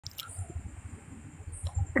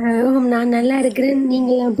நான் நல்லா இருக்கிறேன்.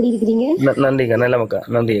 நீங்க எப்படி இருக்கிறீங்க? நன்றிங்க, நல்ல மக்கா,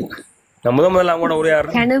 நன்றி. நான் முதல்ல அவங்களோட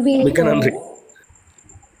உரையாடுறேன். கனவே மிக்க நன்றி.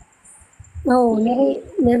 நிறைய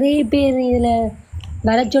நிறைய பேர் இதுல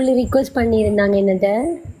வர சொல்லி ரிக்வெஸ்ட் பண்ணியிருந்தாங்க என்னட்ட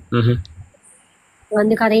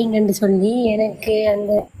வந்து கதைங்கன்னு சொல்லி. எனக்கு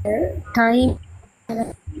அந்த டைம்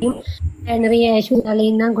நிறைய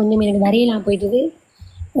இஷ்யூனாலையும் தான் கொஞ்சம் எனக்கு வரையலாம் போயிட்டுது.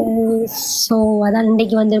 ஸோ அதான்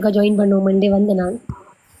இன்றைக்கு வந்திருக்கா ஜாயின் பண்ணுவோம் வந்து நான்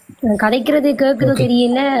கதைக்கிறது கேட்குறதோ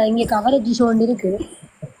தெரியல. இங்கே கவரேஜ் ஷோ ஒன்று இருக்கு.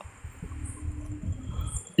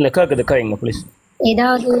 இல்லை கேட்குது, கேட்குங்க ப்ளீஸ்.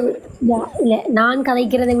 ஏதாவது இல்லை நான்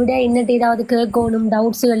கதைக்கிறதை விட என்னட்டு ஏதாவது கேட்கணும்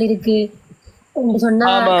டவுட்ஸுகள் இருக்கு சொன்னா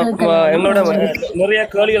எங்களோட நிறைய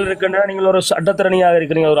கேள்விகள் இருக்குன்னா நீங்கள் ஒரு சட்டத்திறனியாக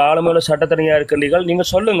இருக்கிறீங்க, ஒரு ஆளுமையோட சட்டத்திறனியாக இருக்கின்றீர்கள். நீங்கள்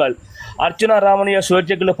சொல்லுங்கள். அர்ச்சுனா ராமனிய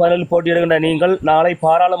சுயேட்சைக்குழு பதிலில் போட்டியிடுகின்ற நீங்கள் நாளை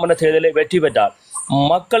பாராளுமன்ற தேர்தலில் வெற்றி பெற்றால்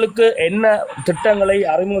மக்களுக்கு என்ன திட்டங்களை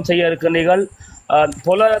அறிமுகம் செய்ய இருக்கின்றீர்கள்?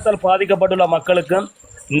 பொருளாதாரத்தால் பாதிக்கப்பட்டுள்ள மக்களுக்கும்,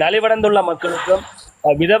 நலிவடைந்துள்ள மக்களுக்கும்,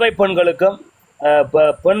 விதவை பெண்களுக்கும்,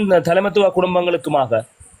 பெண் தலைமைத்துவ குடும்பங்களுக்குமாக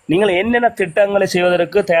நீங்கள் என்னென்ன திட்டங்களை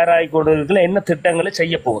செய்வதற்கு தயாராகி கொண்டிருக்கீர்கள்? என்ன திட்டங்களை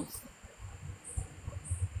செய்ய போகுது?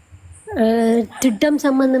 திட்டம்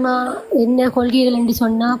சம்பந்தமா என்ன கொள்கைகள் என்று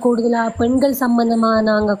சொன்னா, கூடுதலா பெண்கள் சம்பந்தமா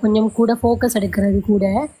நாங்க கொஞ்சம் கூட ஃபோக்கஸ் எடுக்கிறது கூட.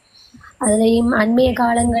 அதுலேயும் அண்மைய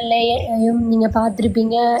காலங்கள்லையும் நீங்க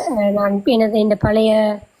பார்த்துருப்பீங்க. நான் இந்த பழைய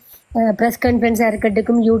ப்ரெஸ் கான்ஃபரன்ஸாக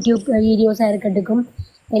இருக்கட்டும், யூடியூப் வீடியோஸாக இருக்கட்டும்,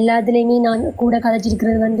 எல்லாத்துலேயுமே நான் கூட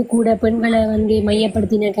கதைச்சிருக்கிறது வந்து கூட பெண்களை வந்து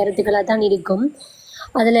மையப்படுத்தின கருத்துக்களாக தான் இருக்கும்.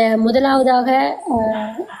 அதில் முதலாவதாக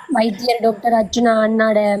வைத்தியர் டாக்டர் அர்ச்சுனா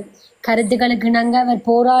அண்ணாட கருத்துக்களுக்கு நாங்கள் அவர்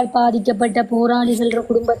போரால் பாதிக்கப்பட்ட போராளிகள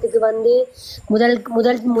குடும்பத்துக்கு வந்து முதல்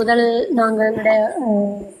முதல் முதல் நாங்கள் எங்களோட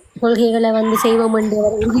கொள்கைகளை வந்து செய்வோம் என்று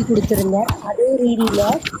அவர் உறுதி கொடுத்திருந்தார். அதே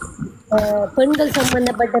ரீதியில் பெண்கள்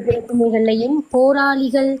சம்பந்தப்பட்ட பிரச்சனைகளையும்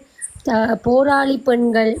போராளி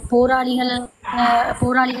பெண்கள்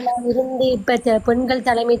போராளிகளாக இருந்து இப்போ பெண்கள்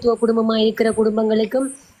தலைமைத்துவ பொறுப்பாக இருக்கிற குடும்பங்களுக்கும்,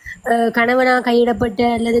 கணவனாக கையிடப்பட்ட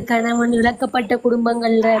அல்லது கணவன் இழக்கப்பட்ட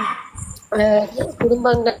குடும்பங்கள்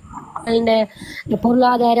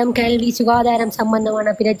பொருளாதாரம், கல்வி, சுகாதாரம் சம்பந்தமான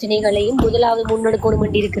பிரச்சனைகளையும் முதலாவது முன்னெடுக்கணும்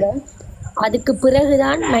என்று இருக்கிறோம். அதுக்கு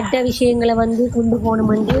பிறகுதான் மற்ற விஷயங்களை வந்து கொண்டு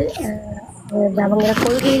போகணும் என்று அவங்கள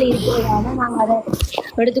கொள்கையில் இருக்கிறதால நாங்கள் அதை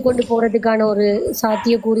எடுத்துக்கொண்டு போகிறதுக்கான ஒரு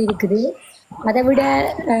சாத்தியக்கூறு இருக்குது. அதை விட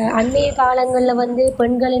அண்மைய காலங்களில் வந்து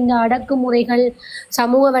பெண்களின் அடக்குமுறைகள்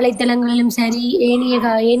சமூக வலைத்தளங்களிலும் சரி, ஏனைய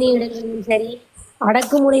இடங்களிலும் சரி,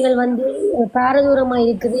 அடக்குமுறைகள் வந்து பாரதூரமாக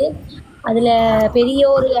இருக்குது. அதில் பெரிய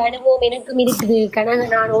ஒரு அனுபவம் எனக்கும் இருக்குது.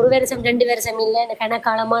 நான் 1 வருஷம் 2 வருஷம் இல்லை, இந்த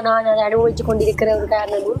கணக்காலமாக நான் அதை அனுபவித்து கொண்டிருக்கிற ஒரு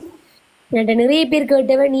காரணமும். என்கிட்ட நிறைய பேர்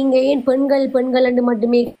கேட்டவன், நீங்கள் ஏன் பெண்கள் என்று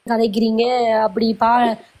மட்டுமே கதைக்கிறீங்க, அப்படி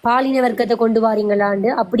பாலின வர்க்கத்தை கொண்டு வாரீங்களாண்டு.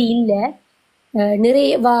 அப்படி இல்லை.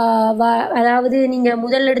 நிறைய அதாவது நீங்கள்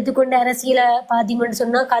முதல் எடுத்துக்கொண்டு அரசியலை பார்த்தீங்கன்னு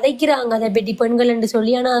சொன்னால் கதைக்கிறாங்க அதை பற்றி பெண்கள் என்று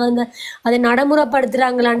சொல்லி. ஆனால் வந்து அதை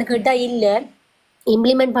நடைமுறைப்படுத்துகிறாங்களான்னு கேட்டால் இல்லை.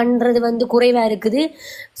 இம்ப்ளிமெண்ட் பண்ணுறது வந்து குறைவாக இருக்குது.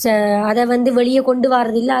 அதை வந்து வெளியே கொண்டு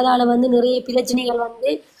வரதில்லை. அதால் வந்து நிறைய பிரச்சனைகள்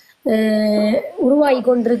வந்து உருவாகி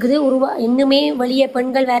கொண்டிருக்குது. இன்னுமே வெளியே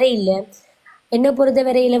பெண்கள் வேற இல்லை. என்னை பொறுத்த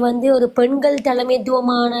வரையில் வந்து ஒரு பெண்கள்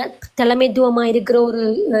தலைமைத்துவமாக இருக்கிற ஒரு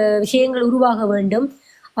விஷயங்கள் உருவாக வேண்டும்.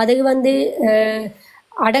 அது வந்து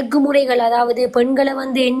அடக்குமுறைகள், அதாவது பெண்களை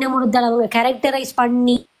வந்து என்ன முறைத்தால் அவங்க கேரக்டரைஸ்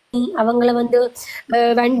பண்ணி அவங்கள வந்து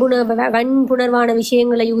வன்புணர்வான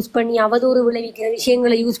விஷயங்களை யூஸ் பண்ணி, அவதூறு விளைவிக்கிற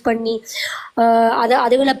விஷயங்களை யூஸ் பண்ணி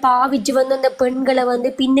அதுகளை பாவிச்சு வந்து அந்த பெண்களை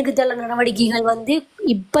வந்து பின்னுக்கு தள்ள நடவடிக்கைகள் வந்து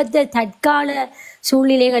இப்பத்த தற்கால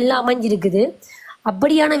சூழ்நிலைகள்ல அமைஞ்சிருக்குது.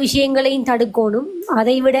 அப்படியான விஷயங்களையும் தடுக்கணும்.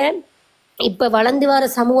 அதை விட இப்போ வளர்ந்து வர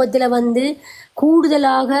சமூகத்தில் வந்து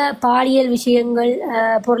கூடுதலாக பாலியல் விஷயங்கள்,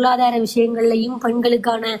 பொருளாதார விஷயங்கள்லையும்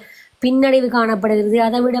பெண்களுக்கான பின்னடைவு காணப்படுகிறது.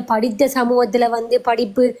 அதை விட படித்த சமூகத்தில் வந்து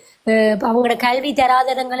படிப்பு அவங்களோட கல்வி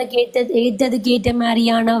தராதரங்களுக்கு ஏற்றதுக்கு ஏற்ற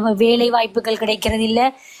மாதிரியான வேலை வாய்ப்புகள் கிடைக்கிறது இல்லை.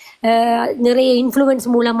 நிறைய இன்ஃப்ளூயன்ஸ்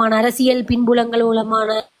மூலமான அரசியல் பின்புலங்கள் மூலமான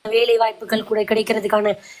வேலை வாய்ப்புகள் கூட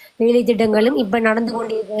கிடைக்கிறதுக்கான வேலை திட்டங்களும் இப்போ நடந்து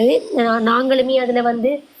கொண்டிருக்கிறது. நாங்களுமே அதில்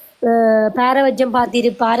வந்து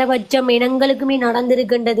பாரபட்சம் இனங்களுக்குமே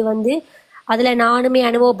நடந்திருக்கின்றது வந்து அதில் நானுமே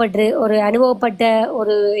அனுபவப்பட்ட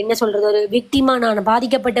ஒரு என்ன சொல்கிறது, ஒரு விக்டிமா நான்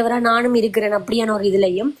பாதிக்கப்பட்டவராக நானும் இருக்கிறேன் அப்படியான ஒரு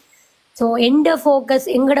இதுலையும். ஸோ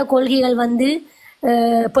எங்களோட கொள்கைகள் வந்து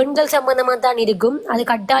பெண்கள் சம்பந்தமாக தான் இருக்கும். அது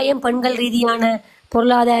கட்டாயம் பெண்கள் ரீதியான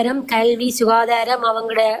பொருளாதாரம், கல்வி, சுகாதாரம்,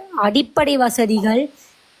 அவங்களோட அடிப்படை வசதிகள்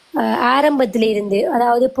ஆரம்பத்திலிருந்து,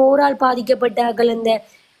 அதாவது போரால் பாதிக்கப்பட்டார்கள். இந்த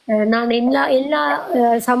நான் எல்லா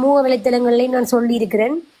சமூக வலைத்தளங்கள்லையும் நான்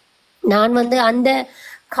சொல்லியிருக்கிறேன். நான் வந்து அந்த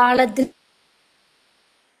காலத்தில்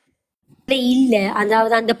இல்ல.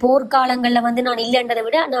 அதாவது அந்த போர்க்காலங்கள்ல வந்து நான் இல்லன்றதை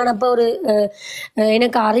விட, நான் அப்ப ஒரு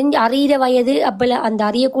எனக்கு அறியிற வயது அப்பல அந்த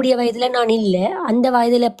அறியக்கூடிய வயதுல நான் இல்ல. அந்த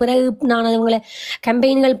வயதுல பிறகு நான் அவங்கள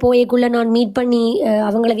கேம்பெயின்கள் போயக்குள்ள நான் மீட் பண்ணி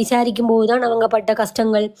அவங்கள விசாரிக்கும் போது தான் அவங்க பட்ட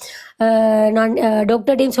கஷ்டங்கள் நான்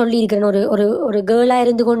டாக்டர்டையும் சொல்லியிருக்கிறேன். ஒரு ஒரு ஒரு கேர்ளா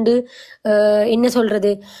இருந்து கொண்டு என்ன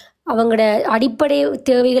சொல்றது, அவங்களோட அடிப்படை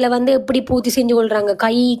தேவைகளை வந்து எப்படி பூர்த்தி செஞ்சு கொள்றாங்க.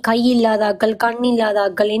 கை இல்லாதாக்கள், கண்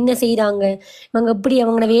இல்லாதாக்கள் என்ன செய்றாங்க, இவங்க எப்படி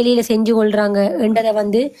அவங்களோட வேலையில செஞ்சு கொள்றாங்க என்றதை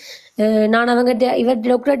வந்து நான் அவங்ககிட்ட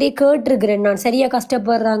டாக்டர்கிட்டே கேட்டிருக்கிறேன். நான் சரியா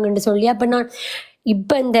கஷ்டப்படுறாங்கன்னு சொல்லி. அப்ப நான்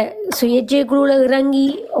இப்ப இந்த சுயேட்சை குழுல இறங்கி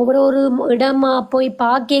ஒரு இடமா போய்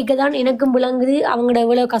பார்க்க தான் எனக்கும் விளங்குது அவங்களோட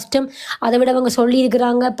எவ்வளவு கஷ்டம். அதை விட அவங்க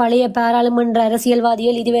சொல்லியிருக்கிறாங்க, பழைய பாராளுமன்ற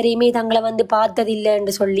அரசியல்வாதிகள் இதுவரையுமே தங்களை வந்து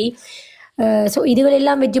பார்த்ததில்லைன்னு சொல்லி. ஸோ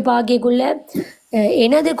இதுகளெல்லாம் வச்சு பார்க்கக்குள்ள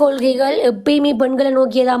எனது கொள்கைகள் எப்பயுமே பெண்களை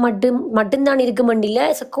நோக்கியதா மட்டும்தான் இருக்குமெண்டில்ல,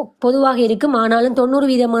 பொதுவாக இருக்கும். ஆனாலும்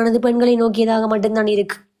 90% பெண்களை நோக்கியதாக மட்டும்தான்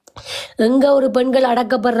இருக்கு. எங்க ஒரு பெண்கள்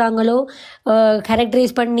அடக்கப்படுறாங்களோ,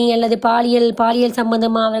 கேரக்டரைஸ் பண்ணி அல்லது பாலியல்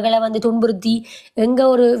சம்பந்தமா அவர்களை வந்து துன்புறுத்தி எங்க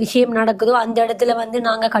ஒரு விஷயம் நடக்குதோ அந்த இடத்துல வந்து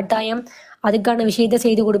நாங்க கட்டாயம் அதுக்கான விஷயத்த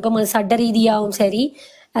செய்து கொடுப்போம். அது சட்ட ரீதியாகவும் சரி,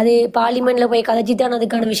 அது பார்லிமெண்ட்ல போய் கதைச்சித்தான்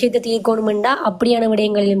அதுக்கான விஷயத்த தீர்க்கணுமெண்டா அப்படியான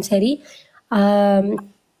விடயங்களிலும் சரி,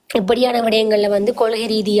 இப்படியான விடயங்கள்ல வந்து கொள்கை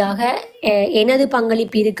ரீதியாக எனது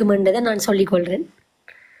பங்களிப்பு இருக்குமென்றதை நான் சொல்லிக்கொள்றேன்.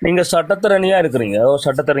 நீங்க சட்டத்திறனியா இருக்கிறீங்க, ஒரு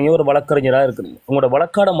சட்டத்திறனியா ஒரு வழக்கறிஞராக இருக்கிறீங்க. உங்களோட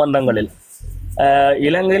வழக்காட மன்றங்களில்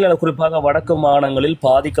இலங்கையில் அல்லது குறிப்பாக வடக்கு மாநிலங்களில்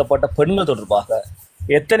பாதிக்கப்பட்ட பெண்கள் தொடர்பாக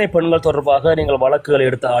எத்தனை பெண்கள் தொடர்பாக நீங்கள் வழக்குகள்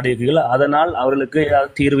எடுத்து ஆடியிருக்கீர்கள்? அதனால் அவர்களுக்கு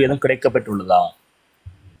ஏதாவது தீர்வு எதுவும் கிடைக்கப்பெற்றுள்ளதா?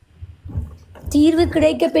 தீர்வு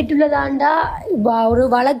கிடைக்கப்பெற்றுள்ளதாண்டா, ஒரு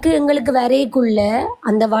வழக்கு எங்களுக்கு வரைக்குள்ள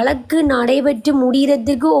அந்த வழக்கு நடைபெற்று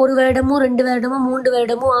முடிகிறதுக்கு 1 வருடமோ 2 வருடமோ 3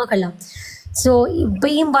 வருடமோ ஆகலாம். ஸோ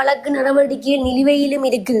இப்பயும் வழக்கு நடவடிக்கைகள் நிலுவையிலும்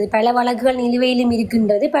இருக்குது. பல வழக்குகள் நிலுவையிலும்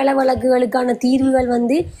இருக்கின்றது. பல வழக்குகளுக்கான தீர்வுகள்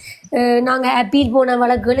வந்து நாங்கள் அப்பீல் போன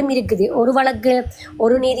வழக்குகளும் இருக்குது. ஒரு வழக்கு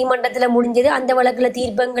ஒரு நீதிமன்றத்தில் முடிஞ்சது, அந்த வழக்கில்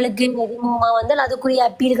தீர்ப்பங்களுக்கு நெருக்கமாக வந்தால் அதுக்குரிய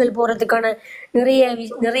அப்பீல்கள் போகிறதுக்கான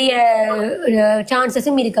நிறைய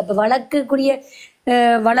சான்சஸும் இருக்குது. அப்போ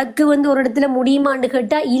வழக்கு வந்து ஒரு இடத்துல முடியுமான்னு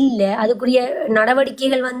கேட்டால் இல்லை. அதுக்குரிய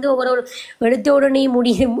நடவடிக்கைகள் வந்து எடுத்த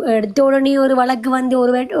உடனே ஒரு வழக்கு வந்து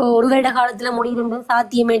ஒரு வருட காலத்தில் முடியுன்றது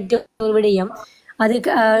சாத்தியமற்ற ஒரு விடயம். அதுக்கு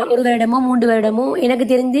 1 வருடமோ 3 வருடமோ எனக்கு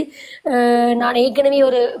தெரிந்து நான் ஏற்கனவே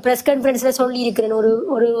ஒரு ப்ரெஸ் கான்ஃபரன்ஸில் சொல்லியிருக்கிறேன்.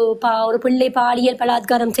 ஒரு பிள்ளை பாலியல்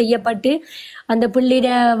பலாத்காரம் செய்யப்பட்டு அந்த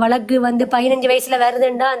பிள்ளையோட வழக்கு வந்து 15 வயசுல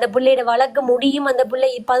வருதுண்டா, அந்த பிள்ளையோட வழக்கு முடியும் அந்த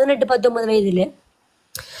பிள்ளை 18-19 வயதுல.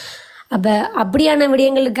 அப்போ அப்படியான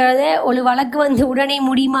விடயங்களுக்காக ஒரு வழக்கு வந்து உடனே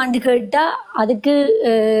முடியுமான்னு கேட்டால் அதுக்கு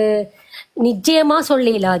நிச்சயமாக சொல்ல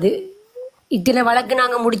இயலாது. இத்தனை வழக்கு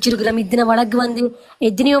நாங்கள் முடிச்சிருக்கிறோம், இத்தனை வழக்கு வந்து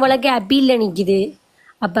எத்தனையோ வழக்கு அப்பீலில் நிற்கிது.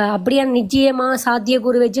 அப்போ அப்படியான நிச்சயமாக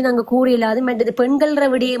சாத்தியக்கூறு வச்சு நாங்கள் கூற இல்லாது. மற்றது பெண்கள்ற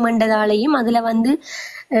விடயம் மண்டதாலையும் அதில் வந்து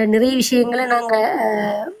நிறைய விஷயங்களை நாங்கள்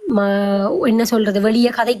என்ன சொல்கிறது,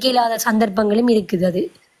 வெளியே கதைக்க இல்லாத சந்தர்ப்பங்களும் இருக்குது. அது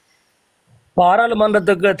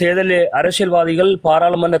பாராளுமன்றத்துக்கு தேர்தலில் அரசியல்வாதிகள்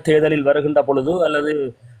பாராளுமன்ற தேர்தலில் வருகின்ற பொழுது அல்லது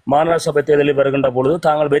மாநகர சபை தேர்தலில் வருகின்ற பொழுது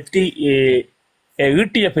தாங்கள் வெற்றி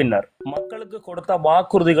ஈட்டிய பின்னர் மக்களுக்கு கொடுத்த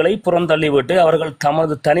வாக்குறுதிகளை புறந்தள்ளிவிட்டு அவர்கள்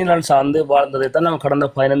தமது தனிநலன் சார்ந்து வாழ்ந்ததைத்தான் நாம் கடந்த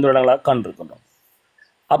 15 வருடங்களாக கண்டிருக்கின்றோம்.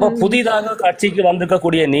 அப்ப புதிதாக கட்சிக்கு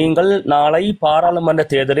வந்திருக்கக்கூடிய நீங்கள் நாளை பாராளுமன்ற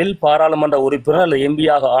தேர்தலில் பாராளுமன்ற உறுப்பினர் அல்லது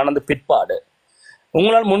எம்பியாக ஆனது பிற்பாடு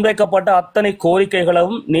உங்களால் முன்வைக்கப்பட்ட அத்தனை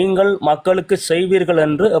கோரிக்கைகளும் நீங்கள் மக்களுக்கு செய்வீர்கள்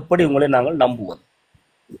என்று எப்படி உங்களை நாங்கள் நம்புவோம்?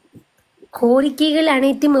 கோரிக்கைகள்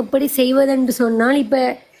அனைத்தும் எப்படி செய்வதென்று சொன்னால், இப்ப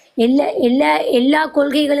எல்லா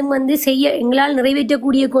கொள்கைகளும் வந்து எங்களால்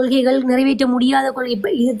நிறைவேற்றக்கூடிய கொள்கைகள், நிறைவேற்ற முடியாத கொள்கை,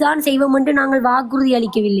 இப்ப இதுதான் செய்வோம் என்று நாங்கள் வாக்குறுதி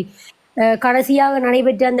அளிக்கவில்லை. கடைசியாக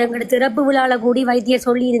நடைபெற்ற அந்த எங்களோட திறப்பு விழால கூடி வைத்தியர்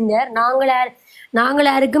சொல்லியிருந்தார், நாங்கள்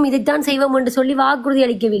யாருக்கும் இதைத்தான் செய்வோம் என்று சொல்லி வாக்குறுதி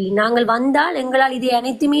அளிக்கவில்லை. நாங்கள் வந்தால் எங்களால் இதை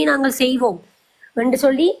அனைத்துமே நாங்கள் செய்வோம் என்று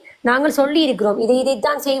சொல்லி நாங்கள் சொல்லி இருக்கிறோம்.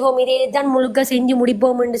 இதைத்தான் செய்வோம், இதைத்தான் முழுக்க செஞ்சு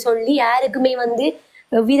முடிப்போம் என்று சொல்லி யாருக்குமே வந்து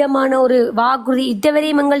விதமான ஒரு வாக்குறுதி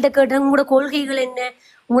இத்தவரையும் எங்கள்கிட்ட கேட்டாங்க. உங்களோட கொள்கைகள் என்ன,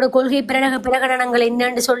 உங்களோட கொள்கை பிரகடனங்கள்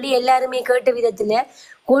என்னன்னு சொல்லி எல்லாருமே கேட்ட விதத்துல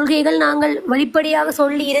கொள்கைகள் நாங்கள் வெளிப்படையாக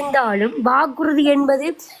சொல்லி இருந்தாலும் வாக்குறுதி என்பது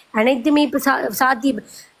அனைத்துமே இப்ப சாத்தியம்.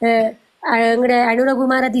 எங்களோட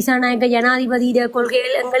அனுரகுமார திசாநாயக்க ஜனாதிபதியிட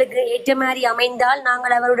கொள்கைகள் எங்களுக்கு ஏற்ற மாதிரி அமைந்தால்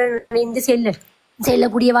நாங்கள் அவருடன் இணைந்து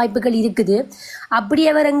செல்லக்கூடிய வாய்ப்புகள் இருக்குது. அப்படி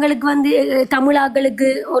அவர் எங்களுக்கு வந்து தமிழாக்களுக்கு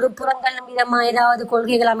ஒரு புறந்தள்ளும் விதமாக ஏதாவது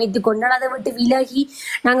கொள்கைகள் அமைத்து கொண்டால் அதை விட்டு விலகி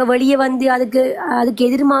நாங்கள் வெளியே வந்து அதுக்கு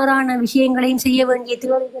எதிர்மாறான விஷயங்களையும் செய்ய வேண்டிய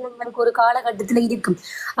தேவைகள் எங்களுக்கு ஒரு காலகட்டத்தில் இருக்கும்.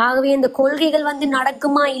 ஆகவே இந்த கொள்கைகள் வந்து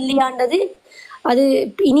நடக்குமா இல்லையான்றது அது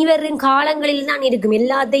இனி வரும் காலங்களில் தான் இருக்கும்.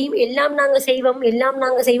 எல்லாம் நாங்கள்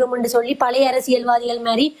செய்வோம் என்று சொல்லி பழைய அரசியல்வாதிகள்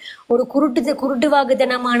மாதிரி ஒரு குருட்டு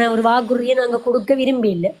வாக்குத்தனமான ஒரு வாக்குறுதியை நாங்க கொடுக்க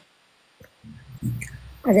விரும்பல.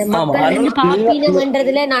 அது மக்கள் வந்து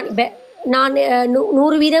பாப்பீனம்ன்றதுல நான்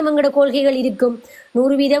 100% எங்களோட கொள்கைகள் இருக்கும்.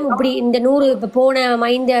 100% இப்படி இந்த 100 இப்ப போன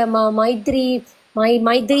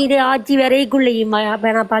மைத்திரி ஆட்சி வரைக்குள்ளேயும்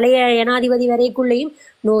பழைய ஜனாதிபதி வரைக்குள்ளேயும்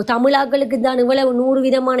தமிழாக்களுக்கு தான் இவ்வளவு 100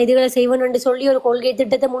 விதமான இதுகளை செய்வோம் என்று சொல்லி ஒரு கொள்கை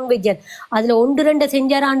திட்டத்தை முன்வைச்சார். அதுல 1-2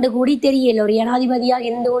 செஞ்சாராண்டு கூடி தெரியல. ஒரு ஜனாதிபதியாக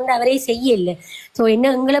இருந்து கொண்டு அவரே செய்யல. ஸோ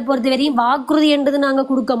என்ன எங்களை பொறுத்தவரையும் வாக்குறுதி என்றது நாங்க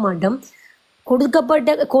கொடுக்க மாட்டோம். கொடுக்கப்பட்ட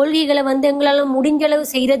கொள்கைகளை வந்து எங்களால் முடிஞ்ச அளவு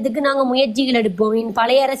செய்யறதுக்கு நாங்க முயற்சிகள் எடுப்போம்.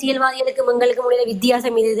 பழைய அரசியல்வாதிகளுக்கும் எங்களுக்கு முடியல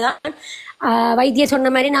வித்தியாசம் இதுதான். வைத்தியர்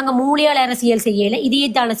சொன்ன மாதிரி நாங்க மூளையால் அரசியல் செய்யல, இதையே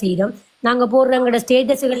தானே செய்யறோம். நாங்க போடுற எங்களோட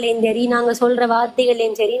ஸ்டேட்டஸுகள்லையும் சரி, நாங்க சொல்ற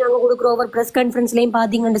வார்த்தைகள்லையும் சரி, நாங்க கொடுக்குற ஒவ்வொரு ப்ரெஸ் கான்ஃபரன்ஸ்லையும்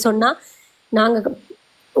பாத்தீங்கன்னு சொன்னா நாங்க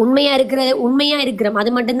உண்மையா இருக்கிறோம். அது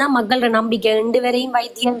மட்டும்தான் மக்களோட நம்பிக்கை. 2 வரையும்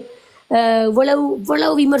வைத்தியம் இவ்வளவு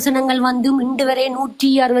விமர்சனங்கள் வந்தும் இன்று வரை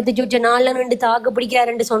 168 நாள்ல நின்று தாக்கு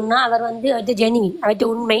பிடிக்கிறாருன்னு சொன்னா அவர் வந்து அவற்றை ஜெனிவின், அவற்றை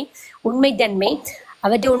உண்மைத்தன்மை,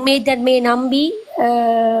 அவற்றை உண்மைத்தன்மையை நம்பி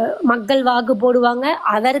மக்கள் வாக்கு போடுவாங்க.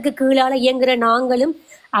 அவருக்கு கீழால இயங்குற நாங்களும்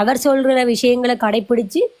அவர் சொல்ற விஷயங்களை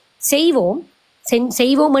கடைபிடிச்சு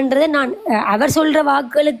செய்வோம்ன்றதை நான் அவர் சொல்ற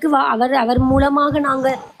வாக்குகளுக்கு அவர் மூலமாக நாங்க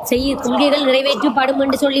கொள்கைகள் நிறைவேற்றப்படும்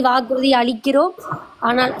என்று சொல்லி வாக்குறுதி அளிக்கிறோம்.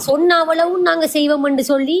 ஆனால் சொன்ன அவ்வளவும் நாங்க செய்வோம் என்று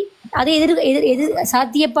சொல்லி அதை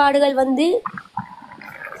சாத்தியப்பாடுகள் வந்து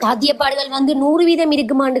 100%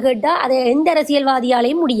 இருக்குமான்னு கேட்டா அதை எந்த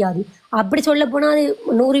அரசியல்வாதியாலையும் முடியாது. அப்படி சொல்ல போனா அது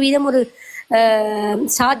 100% ஒரு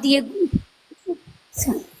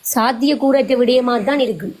சாத்திய கூறற்ற விடயமா தான்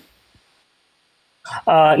இருக்கு.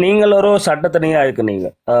 நீங்கள் ஒரு சட்டத்தனியா இருக்கிறீங்க.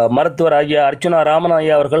 மருத்துவர் ஐயா அர்ச்சுனா ராமன்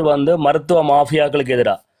ஐயா அவர்கள் வந்து மருத்துவ மாஃபியாக்களுக்கு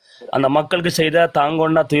எதிராக அந்த மக்களுக்கு செய்த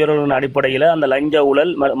தாங்கொண்ட துயர்களின் அடிப்படையில் அந்த லஞ்ச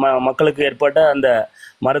ஊழல் மக்களுக்கு ஏற்பட்ட அந்த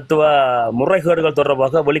மருத்துவ முறைகேடுகள்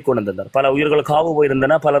தொடர்பாக வெளிக்கொண்டு வந்தார். பல உயிர்கள் காவு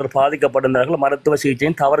போயிருந்தன, பலர் பாதிக்கப்பட்டிருந்தார்கள் மருத்துவ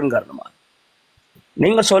சிகிச்சையின் தவறின் காரணமாக.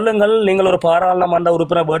 நீங்கள் சொல்லுங்கள், நீங்கள் ஒரு பாராளுமன்ற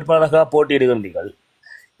உறுப்பினர் வேட்பாளராக போட்டியிடுகின்றீர்கள்.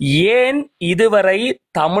 ஏன் இதுவரை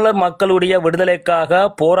தமிழர் மக்களுடைய விடுதலைக்காக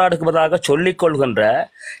போராடுவதாக சொல்லிக் கொள்கின்ற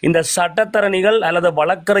இந்த சட்டத்தரணிகள் அல்லது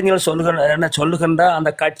வழக்கறிஞர்கள் சொல்லுகின்ற அந்த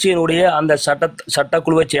கட்சியினுடைய அந்த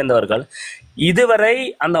சட்டக்குழுவை சேர்ந்தவர்கள் இதுவரை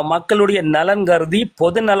அந்த மக்களுடைய நலன் கருதி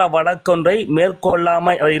பொதுநல வழக்கொன்றை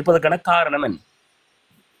மேற்கொள்ளாம இருப்பதற்கான காரணம் என்ன?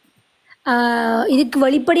 இதுக்கு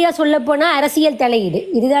வெளிப்படையா சொல்ல போனா அரசியல் தலையீடு.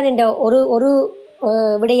 இதுதான் என்ற ஒரு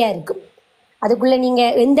விடையா இருக்கும். அதுக்குள்ள நீங்க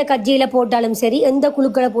எந்த கட்சியில போட்டாலும் சரி, எந்த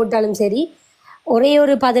குழுக்களை போட்டாலும் சரி, ஒரே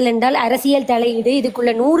ஒரு பதில் என்றால் அரசியல் தலையீடு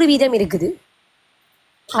இதுக்குள்ள 100% இருக்குது.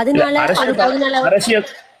 அதனால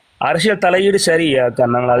அரசியல் தலையீடு சரி,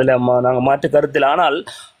 நாங்கள் அதுல நாங்கள் மாற்று கருத்தில். ஆனால்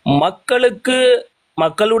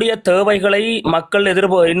மக்களுடைய தேவைகளை மக்கள்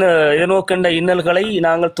எதிர்நோக்கின்ற இன்னல்களை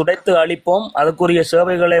நாங்கள் துடைத்து அளிப்போம், அதுக்குரிய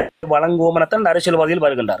சேவைகளை வழங்குவோம் எனத்தான் அரசியல்வாதிகள்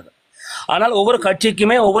வருகின்றார்கள். ஆனால் ஒவ்வொரு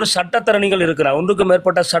கட்சிக்குமே ஒவ்வொரு சட்டத்தரணிகள் இருக்கிறார், ஒன்றுக்கும்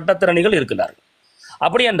மேற்பட்ட சட்டத்தரணிகள் இருக்கிறார்கள்.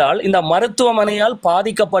 அப்படி என்றால் இந்த மருத்துவமனையால்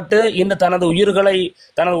பாதிக்கப்பட்டு இந்த தனது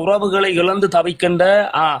உறவுகளை இழந்து தவிக்கின்ற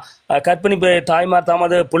கர்ப்பிணி தாய்மார்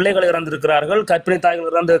தமது பிள்ளைகளை இறந்திருக்கிறார்கள். கர்ப்பிணி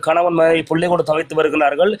தாய்கள் இறந்து கணவன் பிள்ளைகளோடு தவித்து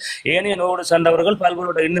வருகிறார்கள். ஏனைய நோடு சென்றவர்கள்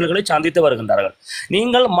பல்வேறு இன்னல்களை சந்தித்து வருகின்றார்கள்.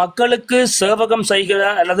 நீங்கள் மக்களுக்கு சேவகம் செய்கிற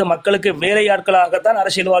அல்லது மக்களுக்கு வேலையாட்களாகத்தான்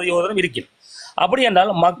அரசியல்வாதியோடும் இருக்கிறது. அப்படி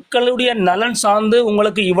என்றால் மக்களுடைய நலன் சார்ந்து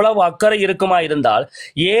உங்களுக்கு இவ்வளவு அக்கறை இருக்குமா இருந்தால்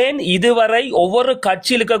ஏன் இதுவரை ஒவ்வொரு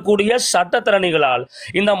கட்சியில் இருக்கக்கூடிய சட்டத்தரணிகளால்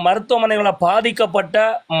இந்த மருத்துவமனைகளை பாதிக்கப்பட்ட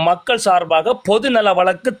மக்கள் சார்பாக பொதுநல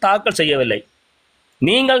வழக்கு தாக்கல் செய்யவில்லை?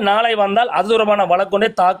 நீங்கள் நாளை வந்தால் அது தொடர்பான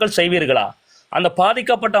வழக்கொன்றை தாக்கல் செய்வீர்களா? அந்த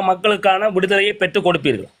பாதிக்கப்பட்ட மக்களுக்கான விடுதலையை பெற்றுக்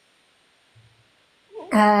கொடுப்பீர்களா?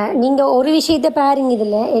 நீங்க ஒரு விஷயத்தை பாருங்க,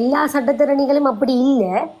 இதுல எல்லா சட்டத்தரணிகளும் அப்படி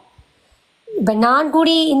இல்லை. இப்ப நான்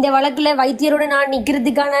கூடி இந்த வழக்குல வைத்தியரோட நான்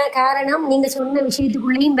நிக்கிறதுக்கான காரணம் நீங்க சொன்ன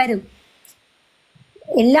விஷயத்துக்குள்ளேயும் வரும்.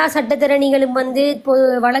 எல்லா சட்டத்தரணிகளும் வந்து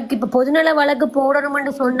இப்ப பொதுநல வழக்கு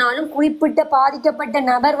போடணும்னு சொன்னாலும் குறிப்பிட்ட பாதிக்கப்பட்ட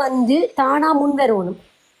நபர் வந்து தானா முன் வரணும்.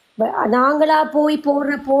 நாங்களா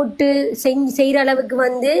போட்டு செய்யற அளவுக்கு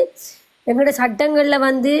வந்து எங்களோட சட்டங்கள்ல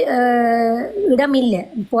வந்து இடம் இல்லை.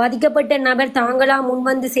 பாதிக்கப்பட்ட நபர் தாங்களா முன்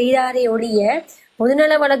வந்து செய்தாரே ஒழிய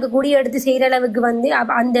பொதுநல வழக்கு கூடி எடுத்து செய்யற அளவுக்கு வந்து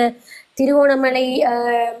அந்த திருவோணமலை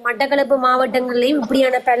மட்டக்களப்பு மாவட்டங்கள்லையும்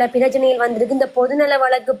இப்படியான பல பிரச்சனைகள் வந்திருக்கு. இந்த பொதுநல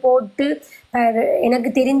வழக்கு போட்டு எனக்கு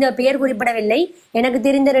தெரிந்த பெயர் குறிப்பிடவில்லை, எனக்கு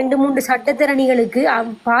தெரிந்த 2-3 சட்டத்தரணிகளுக்கு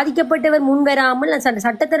பாதிக்கப்பட்டவர் முன் வராமல்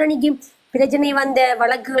சட்டத்தரணிக்கு பிரச்சனை வந்த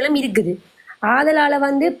வழக்குகளும் இருக்குது. ஆதலால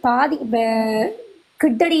வந்து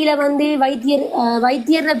கிட்டடியில வந்து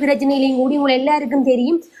வைத்தியர் பிரச்சனையிலையும் கூடி உங்களை எல்லாருக்கும்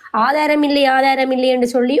தெரியும், ஆதாரம் இல்லை என்று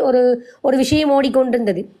சொல்லி ஒரு விஷயம்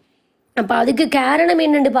ஓடிக்கொண்டிருந்தது. அப்போ அதுக்கு காரணம்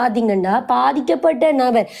என்னென்னு பார்த்தீங்கன்னா, பாதிக்கப்பட்ட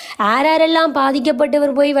நபர் யாரெல்லாம்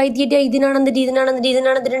பாதிக்கப்பட்டவர் போய் வைத்தியிட்ட இது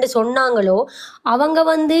நடந்துட்டுன்னு சொன்னாங்களோ அவங்க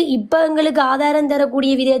இப்போ எங்களுக்கு ஆதாரம்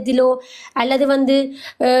தரக்கூடிய விதத்திலோ அல்லது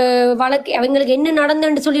வழக்கு அவங்களுக்கு என்ன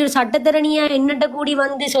நடந்துன்னு சொல்லி ஒரு சட்டத்தரணியாக என்னட்ட கூடி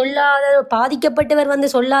சொல்லாத பாதிக்கப்பட்டவர்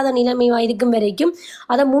சொல்லாத நிலைமை இருக்கும் வரைக்கும்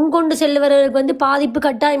அதை முன்கொண்டு செல்வர்களுக்கு பாதிப்பு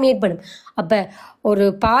கட்டாயம் ஏற்படும். அப்போ ஒரு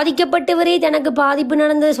பாதிக்கப்பட்டவரே தனக்கு பாதிப்பு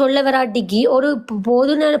நடந்தது சொல்ல வராட்டிக்கு ஒரு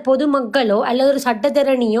பொதுமக்களோ அல்லது ஒரு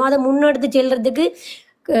சட்டத்தரணியோ அதை முன்னெடுத்து செல்றதுக்கு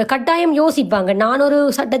கட்டாயம் யோசிப்பாங்க. நான் ஒரு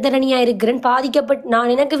சட்டத்தரணியாக இருக்கிறேன்,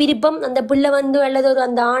 நான் எனக்கு விருப்பம் அந்த பிள்ளை அல்லது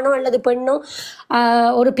அந்த ஆணோ அல்லது பெண்ணோ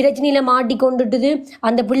ஒரு பிரச்சனையில் மாட்டிக்கொண்டுட்டுது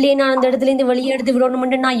அந்த பிள்ளையை நான் அந்த இடத்துலேருந்து வெளியே எடுத்து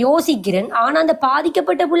விடணும்னு நான் யோசிக்கிறேன். ஆனால் அந்த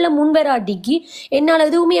பாதிக்கப்பட்ட பிள்ளை முன்வராட்டிக்கு என்னால்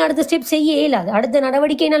எதுவுமே அடுத்த ஸ்டெப் செய்ய இயலாது, அடுத்த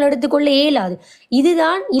நடவடிக்கை என்னால் எடுத்துக்கொள்ள இயலாது.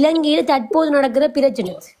 இதுதான் இலங்கையில் தற்போது நடக்கிற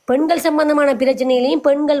பிரச்சனை. பெண்கள் சம்பந்தமான பிரச்சனையிலையும்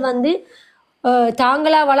பெண்கள்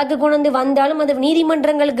தாங்களா வழக்கு கொண்டு வந்தாலும் அது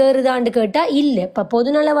நீதிமன்றங்களுக்கு ஏறுதான்னு கேட்டா இல்லை. இப்போ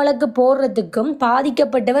பொதுநல வழக்கு போடுறதுக்கும்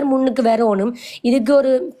பாதிக்கப்பட்டவர் முன்னுக்கு வரணும். இதுக்கு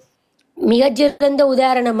ஒரு மிகச்சிறந்த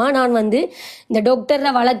உதாரணமா நான் இந்த டாக்டர்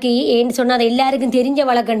வழக்கு ஏன்னு சொன்னா அது எல்லாருக்கும் தெரிஞ்ச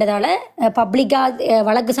வழக்குன்றதால பப்ளிக்கா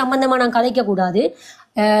வழக்கு சம்பந்தமா நான் கதைக்க கூடாது.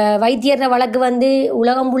 வைத்தியர் வழக்கு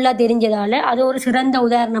உலகம் ஃபுல்லா தெரிஞ்சதால அது ஒரு சிறந்த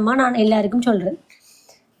உதாரணமா நான் எல்லாருக்கும் சொல்றேன்.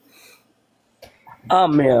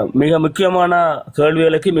 மிக முக்கியமான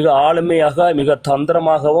கேள்விகளுக்கு மிக ஆளுமையாக மிக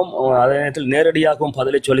தந்திரமாகவும் அதே நேரத்தில் நேரடியாகவும்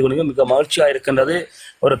பதிலை சொல்லிக் கொடுங்க. மிக மகிழ்ச்சியாக இருக்கின்றது.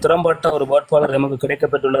 ஒரு திறம்பட்ட ஒரு வேட்பாளர் நமக்கு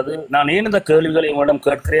கிடைக்கப்பட்டுள்ளது. நான் ஏன் இந்த கேள்விகளை உங்களிடம்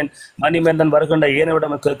கேட்கிறேன், மணிமேந்தன் வருகின்ற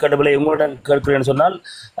ஏனிடம் கேட்கவில்லை உங்களிடம் கேட்கிறேன் சொன்னால்,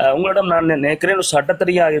 உங்களிடம் நான் நினைக்கிறேன் ஒரு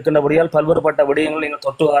சட்டத்தறியாக இருக்கின்றபடியால் பல்வேறுபட்ட விடயங்கள் நீங்கள்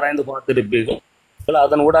தொட்டு ஆராய்ந்து பார்த்திருப்பீர்கள்.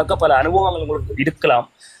 அதன் ஊடாக பல அனுபவங்கள் உங்களுக்கு இருக்கலாம்.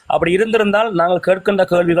 அப்படி இருந்திருந்தால் நாங்கள் கேட்கின்ற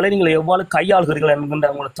கேள்விகளை நீங்கள் எவ்வாறு கையாளுகிறீர்கள் என்கின்ற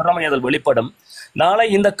உங்களோட திறமை அதில் வெளிப்படும். நாளை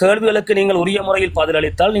இந்த கேள்விகளுக்கு நீங்கள் உரிய முறையில்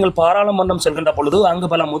பதிலளித்தால் நீங்கள் பாராளுமன்றம் செல்கின்ற பொழுது அங்கு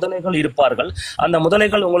பல முதலைகள் இருப்பார்கள். அந்த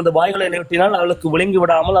முதலைகள் உங்களது வாய்களை நீட்டினால் அவளுக்கு விழுங்கி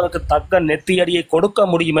விடாமல் அதற்கு தக்க நெத்தியடியை கொடுக்க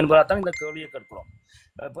முடியும் என்பதால்தான் இந்த கேள்வியை கேட்கிறோம்.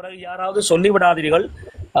 பிறகு யாராவது சொல்லிவிடாதீர்கள்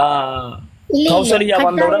கௌசல்யா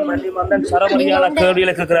வந்தவுடன் மன்னிமந்தன் சரமரியான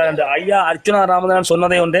கேள்விகளை கேட்கிறார் என்று. ஐயா அர்ச்சுனா ராமதாஸ்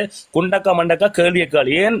சொன்னதை ஒன்று குண்டக்க மண்டக்க கேள்வியை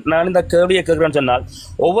கேள்வி. ஏன் நான் இந்த கேள்வியை கேட்கிறேன்னு சொன்னால்,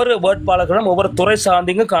 ஒவ்வொரு வேட்பாளர்களும் ஒவ்வொரு துறை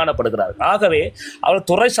சார்ந்து காணப்படுகிறார். ஆகவே அவர்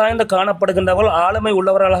துறை சார்ந்து காணப்படுகின்றவர்கள் ஆளுமை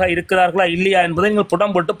உள்ளவர்களாக இருக்கிறார்களா இல்லையா என்பதை நீங்கள்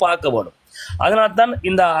புடம் போட்டு பார்க்க வேண்டும். அதனால்தான்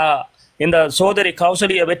இந்த சோதரி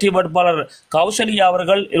கௌசல்யா வெற்றி வேட்பாளர் கௌசல்யா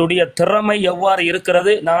அவர்களுடைய திறமை எவ்வாறு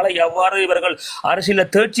இருக்கிறது, நாளை எவ்வாறு இவர்கள்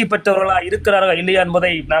அரசியலில் தேர்ச்சி பெற்றவர்களா இருக்கிறார்கள் இல்லையா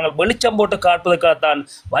என்பதை நாங்கள் வெளிச்சம் போட்டு காட்டுவதற்காகத்தான்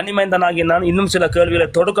வன்னிமைந்தனாகி நான் இன்னும் சில கேள்விகளை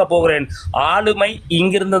தொடுக்க போகிறேன். ஆளுமை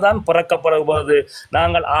இங்கிருந்து தான் பிறக்கப்படுவது.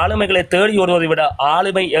 நாங்கள் ஆளுமைகளை தேடி வருவதை விட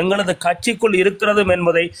ஆளுமை எங்களது கட்சிக்குள் இருக்கிறது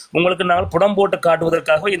என்பதை உங்களுக்கு நாங்கள் புடம் போட்டு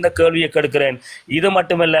காட்டுவதற்காக இந்த கேள்வியை கேட்கிறேன். இது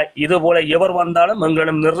மட்டுமல்ல, இது போல எவர் வந்தாலும்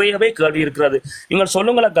எங்களிடம் நிறையவே கேள்வி இருக்கிறது. நீங்கள்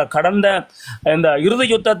சொல்லுங்களக்கா, கடந்த இந்த இறுதி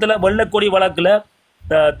யுத்தத்துல வெள்ளக்கொடி வழக்குல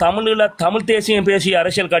தமிழ் தேசியம் பேசிய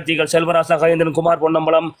அரசியல் கட்சிகள் செல்வராசா, கஜேந்திரன் குமார்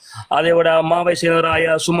பொன்னம்பலம், அதை விட மாவை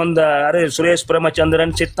சேனராய, சுமந்த சுரேஷ்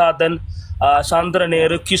பிரேமச்சந்திரன், சித்தார்த்தன்,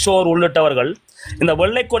 சந்திரநேரு, கிஷோர் உள்ளிட்டவர்கள் இந்த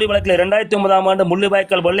வெள்ளைக்கொடி வழக்கில் 2009ஆம் ஆண்டு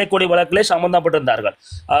முள்ளிவாய்க்கால் வெள்ளைக்கொடி வழக்கிலே சம்பந்தப்பட்டிருந்தார்கள்.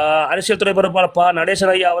 அரசியல் துறை பொறுப்பாளர்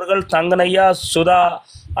நடேசன் ஐயா அவர்கள், தங்கனையா, சுதா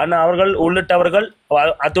அண்ணா அவர்கள் உள்ளிட்டவர்கள்,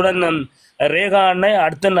 அத்துடன் ரேகா அண்ணை,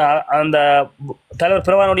 அடுத்து அந்த தலைவர்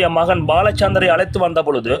பிரபானுடைய மகன் பாலச்சந்தரை அழைத்து வந்த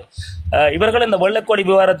பொழுது இவர்கள் இந்த வெள்ளைக்கொடி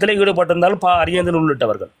விவகாரத்தில் ஈடுபட்டிருந்தாலும் அரியந்தன்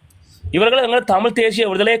உள்ளிட்டவர்கள் இவர்கள் எங்கள் தமிழ் தேசிய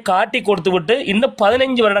விடுதலையை காட்டி கொடுத்து விட்டு இன்னும்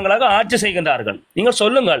 15 வருடங்களாக ஆட்சி செய்கின்றார்கள். நீங்கள்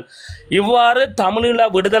சொல்லுங்கள், இவ்வாறு தமிழீழ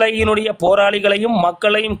விடுதலையினுடைய போராளிகளையும்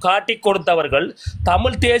மக்களையும் காட்டி கொடுத்தவர்கள்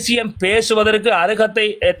தமிழ் தேசியம் பேசுவதற்கு அருகத்தை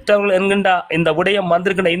ஏற்றவர்கள் என்கின்ற இந்த விடயம்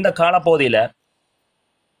வந்திருக்கின்ற இந்த காலப்பகுதியில்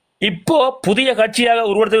இப்போ புதிய கட்சியாக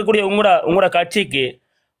உருவெடுக்கக்கூடிய உங்களோட கட்சிக்கு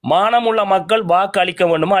மானமுள்ள மக்கள் வாக்கு அளிக்க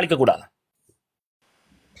வேண்டுமா அளிக்கக்கூடாது?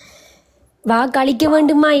 வாக்கு அளிக்க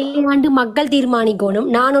வேண்டுமா இல்லையாண்டு மக்கள் தீர்மானிக்கணும்.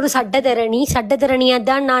 நான் ஒரு சட்டத்தரணியாக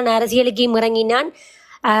தான் நான் அரசியலுக்கு இறங்கினான்.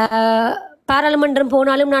 பாராளுமன்றம்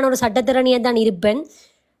போனாலும் நான் ஒரு சட்டத்தரணியாக தான் இருப்பேன்.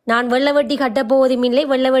 நான் வெள்ளவட்டி கட்டப்போவதும் இல்லை,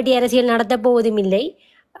 வெள்ளவட்டி அரசியல் நடத்தப் போவதும் இல்லை.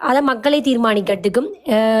 அதை மக்களை தீர்மானிக்கட்டுக்கும்.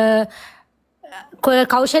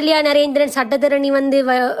 கௌசல்யா நரேந்திரன் சட்டத்தரணி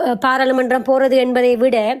பாராளுமன்றம் போறது என்பதை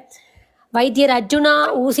விட வைத்தியர் அர்ச்சுனா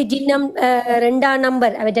ஊசி சின்னம் 2ஆம்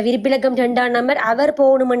நம்பர் அவற்றை விருப்பிலக்கம் 2ஆம் நம்பர் அவர்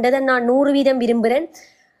போகணுமென்றதை நான் 100% விரும்புகிறேன்.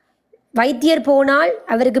 வைத்தியர் போனால்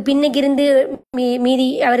அவருக்கு பின்னுக்கு இருந்து மீதி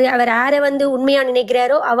அவர் யாரை உண்மையாக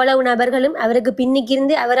நினைக்கிறாரோ அவ்வளவு நபர்களும் அவருக்கு பின்னுக்கு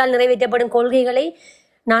இருந்து அவரால் நிறைவேற்றப்படும் கொள்கைகளை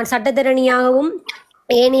நான் சட்டத்தரணியாகவும்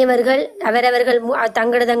ஏனையவர்கள் அவரவர்கள்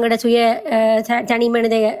தங்கட சுய தனி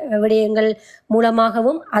மனித விடயங்கள்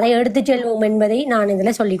மூலமாகவும் அதை எடுத்து செல்வோம் என்பதை நான்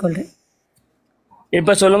இதில் சொல்லிக்கொள்கிறேன்.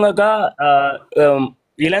 இப்ப சொல்லுங்கக்கா,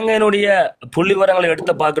 இலங்கையினுடைய புள்ளிவரங்களை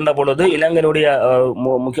எடுத்து பார்க்கின்ற பொழுது இலங்கையினுடைய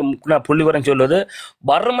முக்கிய புள்ளிவரம் சொல்வது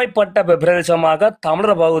வறுமைப்பட்ட பிரதேசமாக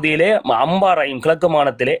தமிழர் பகுதியிலே அம்பாறையும் கிழக்கு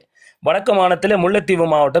மாநிலத்திலே வடக்கு மாநிலத்திலே முல்லைத்தீவு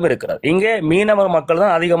மாவட்டம் இருக்கிறது. இங்கே மீனவர் மக்கள்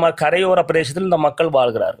தான் அதிகமாக கரையோர பிரதேசத்தில் இந்த மக்கள்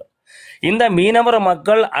வாழ்கிறார்கள். இந்த மீனவர்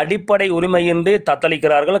மக்கள் அடிப்படை உரிமையின்றி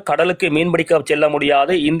தத்தளிக்கிறார்கள். கடலுக்கு மீன்பிடிக்க செல்ல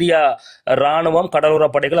முடியாது. இந்திய இராணுவம் கடலோர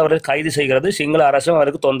படைகள் அவர்கள் கைது செய்கிறது. சிங்கள அரசும்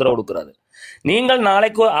அவருக்கு தொந்தரவு கொடுக்கிறது. நீங்கள்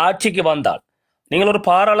நாளைக்கு ஆட்சிக்கு வந்தால், நீங்கள் ஒரு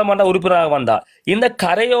பாராளுமன்ற உறுப்பினராக வந்தால், இந்த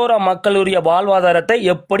கரையோர மக்களுடைய வாழ்வாதாரத்தை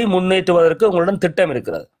எப்படி முன்னேற்றுவதற்கு உங்களிடம் திட்டம்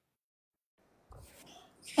இருக்கிறது?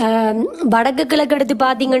 வடக்கு கிழக்கு எடுத்து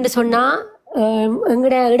பார்த்தீங்கன்னு சொன்னா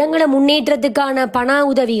எங்களோட இடங்களை முன்னேற்றத்துக்கான பண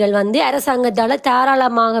உதவிகள் வந்து அரசாங்கத்தால்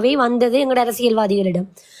தாராளமாகவே வந்தது எங்களோட அரசியல்வாதிகளிடம்.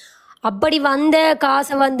 அப்படி வந்த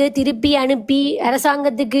காசை வந்து திருப்பி அனுப்பி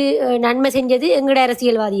அரசாங்கத்துக்கு நன்மை செஞ்சது எங்களோட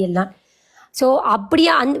அரசியல்வாதிகள் தான். ஸோ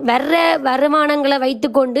அப்படியே வர்ற வருமானங்களை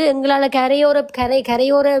வைத்துக்கொண்டு எங்களால்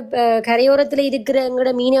கரையோரத்தில் இருக்கிற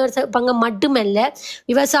எங்களோட மீனவர் பங்கம் மட்டுமல்ல,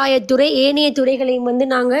 விவசாயத்துறை ஏனைய துறைகளையும் வந்து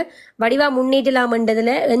நாங்கள் வடிவாக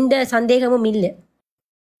முன்னேற்றலாம்ன்றதுல எந்த சந்தேகமும் இல்லை.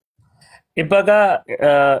 இப்போக்கா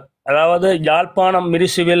அதாவது யாழ்ப்பாணம்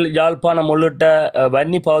மிரிசுவில் யாழ்ப்பாணம் உள்ளிட்ட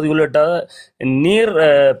வன்னி பகுதி உள்ளிட்ட நீர்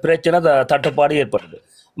பிரச்சனை தட்டுப்பாடு ஏற்படுது.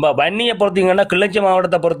 வன்னியை பொறுத்தீங்கன்னா கிள்ளச்சி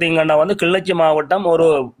மாவட்டத்தை பொறுத்தீங்கன்னா வந்து கிள்ளச்சி மாவட்டம் ஒரு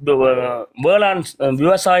வேளாண்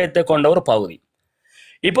விவசாயத்தை கொண்ட ஒரு பகுதி.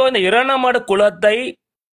 இப்போ இந்த இரண்டாமடு குளத்தை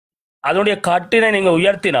அதனுடைய கட்டினை நீங்கள்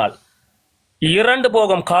உயர்த்தினால் 2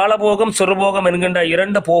 போகம், காலபோகம் சிறுபோகம் என்கின்ற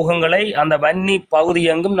 2 போகங்களை அந்த வன்னி பகுதி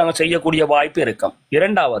எங்கும் நாங்கள் செய்யக்கூடிய வாய்ப்பு இருக்கும்.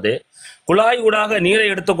 இரண்டாவது, குழாய் ஊடாக நீரை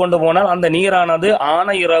எடுத்துக்கொண்டு போனால் அந்த நீரானது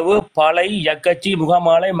ஆனையிறவு, பளை, யக்கச்சி,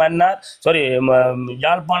 முகமாலை, மன்னார்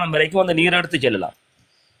யாழ்ப்பாணம் வரைக்கும் அந்த நீரை எடுத்து செல்லலாம்.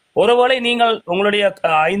 ஒருவேளை நீங்கள் உங்களுடைய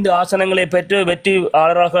 5 ஆசனங்களை பெற்று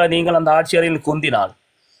வெற்றியாளராக நீங்கள் அந்த ஆட்சியரையில் குந்தினால்,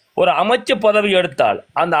 ஒரு அமைச்சு பதவி எடுத்தால்,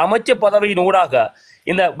 அந்த அமைச்சு பதவியின் ஊடாக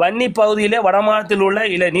இந்த வன்னி பகுதியிலே வடமாநிலத்தில்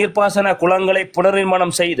உள்ள நீர்ப்பாசன குளங்களை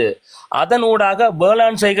புனர்நிர்மாணம் செய்து அதன் ஊடாக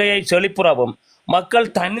வேளாண் செய்கையை செழிப்புறவும்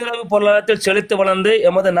மக்கள் தன்னிறைவு பொருளாதாரத்தில் செழித்து வளர்ந்து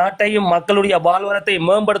எமது நாட்டையும் மக்களுடைய வாழ்வாரத்தை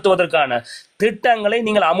மேம்படுத்துவதற்கான திட்டங்களை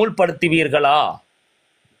நீங்கள் அமுல்படுத்துவீர்களா?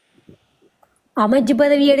 அமைச்சு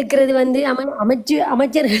பதவி எடுக்கிறது வந்து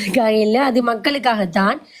அமைச்சர்களுக்காக இல்லை, அது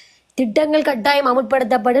மக்களுக்காகத்தான். திட்டங்கள் கட்டாயம்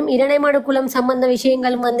அமுல்படுத்தப்படும். இரணைமடு குளம் சம்பந்த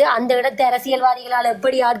விஷயங்களும் வந்து அந்த இடத்து அரசியல்வாதிகளால்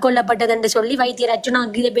எப்படி ஆட்கொள்ளப்பட்டது என்று சொல்லி வைத்தியர்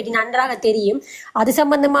அர்ச்சுனாவுக்கு இதை பற்றி நன்றாக தெரியும். அது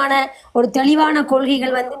சம்பந்தமான ஒரு தெளிவான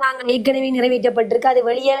கொள்கைகள் வந்து நாங்கள் ஏற்கனவே நிறைவேற்றப்பட்டிருக்கு. அது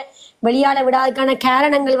வெளியால விடாததுக்கான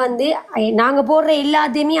காரணங்கள் வந்து நாங்கள் போடுற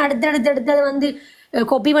எல்லாத்தையுமே அடுத்தது வந்து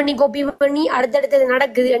கோப்பி பண்ணி அடுத்தடுத்தது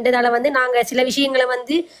நடக்குது என்றதால வந்து நாங்கள் சில விஷயங்களை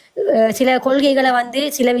வந்து சில கொள்கைகளை வந்து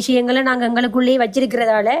சில விஷயங்களை நாங்கள் எங்களுக்குள்ளேயே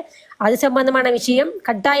வச்சிருக்கிறதால அது சம்பந்தமான விஷயம்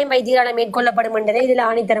கட்டாயம் வைத்தியரால் மேற்கொள்ளப்படும் என்றதை இதில்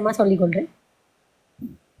ஆணித்தரமாக சொல்லிக்கொள்றேன்.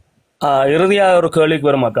 இறுதியாக ஒரு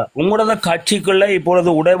கேள்விக்கு வருமாக்கா, உங்களோட கட்சிக்குள்ள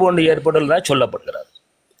இப்பொழுது உடைபோண்டு ஏற்படுவதா சொல்லப்படுகிறது.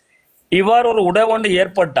 இவ்வாறு ஒரு உடைபோண்டு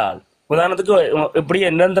ஏற்பட்டால், உதாரணத்துக்கு இப்படியே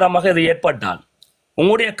நிரந்தரமாக இது ஏற்பட்டால்,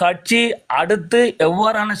 உங்களுடைய கட்சி அடுத்து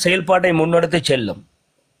எவ்வாறான செயல்பாட்டை முன்னெடுத்து செல்லும்?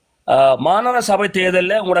 மாநகர சபை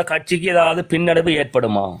தேர்தலில் உங்களோட கட்சிக்கு ஏதாவது பின்னடைவு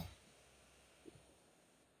ஏற்படுமா?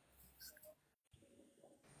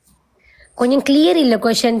 கொஞ்சம் கிளியர் இல்லை,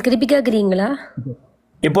 கொஸ்டின் திருப்பி கேட்குறீங்களா?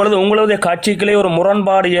 இப்பொழுது உங்களுடைய கட்சிக்குள்ளே ஒரு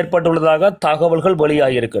முரண்பாடு ஏற்பட்டுள்ளதாக தகவல்கள்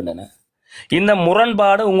வெளியாகி இருக்கின்றன. இந்த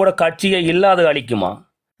முரண்பாடு உங்களோட கட்சியை இல்லாத அளிக்குமா?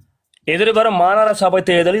 எதிர்வரும் மாநகர சபை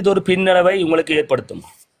தேர்தலில் இது ஒரு பின்னடைவை உங்களுக்கு ஏற்படுத்துமா?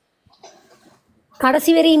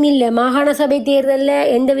 கடைசி வரையும் இல்லை. மாகாண சபை தேர்தலில்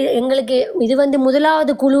எங்களுக்கு இது வந்து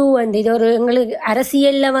முதலாவது குழு வந்து இது ஒரு எங்களுக்கு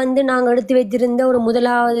அரசியலில் வந்து நாங்கள் எடுத்து வைத்திருந்த ஒரு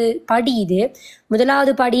முதலாவது படி. இது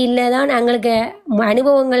முதலாவது படியில் தான் எங்களுக்கு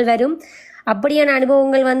அனுபவங்கள் வரும். அப்படியான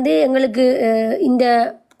அனுபவங்கள் வந்து எங்களுக்கு இந்த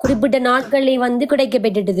குறிப்பிட்ட நாட்களில் வந்து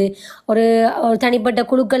கிடைக்கப்பெற்றுது. ஒரு தனிப்பட்ட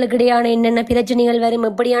குழுக்களுக்கு இடையான என்னென்ன பிரச்சனைகள் வரும்,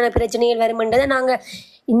 எப்படியான பிரச்சனைகள் வரும்ன்றதை நாங்கள்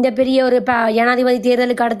இந்த பெரிய ஒரு ஜனாதிபதி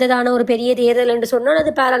தேர்தலுக்கு அடுத்ததான ஒரு பெரிய தேர்தல் என்று சொன்னால்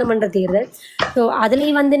அது பாராளுமன்ற தேர்தல். ஸோ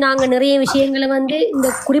அதுலேயும் வந்து நாங்கள் நிறைய விஷயங்களை வந்து இந்த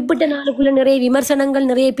குறிப்பிட்ட நாளுக்குள்ள நிறைய விமர்சனங்கள்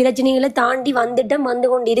நிறைய பிரச்சனைகளை தாண்டி வந்து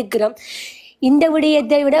கொண்டு இருக்கிறோம். இந்த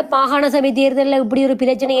விடயத்தை விட மாகாண சபை தேர்தலில் இப்படி ஒரு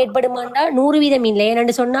பிரச்சனை ஏற்படுமாண்டா 100% இல்லை.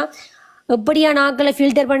 ஏன்னு சொன்னால் எப்படியான ஆக்களை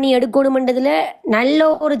ஃபில்டர் பண்ணி எடுக்கணும்ன்றதுல நல்ல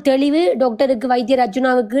ஒரு தெளிவு டாக்டருக்கு வைத்தியர்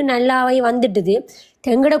அர்ச்சுனாவுக்கு நல்லாவே வந்துட்டுது.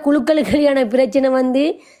 எங்கட குழுக்களுக்கான பிரச்சனை வந்து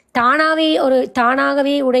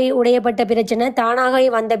தானாகவே உடையப்பட்ட பிரச்சனை, தானாகவே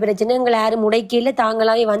வந்த பிரச்சனை, எங்களை யாரும் உடைக்கையில்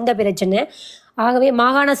தாங்களாகவே வந்த பிரச்சனை. ஆகவே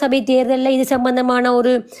மாகாண சபை தேர்தலில் இது சம்பந்தமான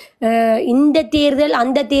ஒரு இந்த தேர்தல்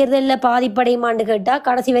அந்த தேர்தலில் பாதிப்படையுமான்னு கேட்டால்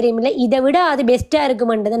கடைசி வரையும் இல்லை. இதை விட அது பெஸ்ட்டாக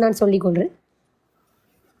இருக்குமென்றதை நான் சொல்லிக்கொள்கிறேன்.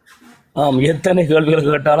 எத்தனை கேள்விகள்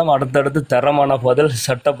கேட்டாலும் அடுத்தடுத்து தரமான பதில்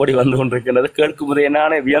சட்டப்படி வந்து கொண்டிருக்கிறது. கேட்கும் போதே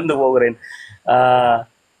நானே வியந்து போகிறேன்.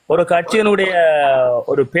 ஒரு கட்சியினுடைய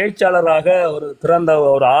ஒரு பேச்சாளராக ஒரு திறந்த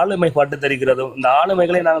ஒரு ஆளுமை பட்டு தெரிகிறது. இந்த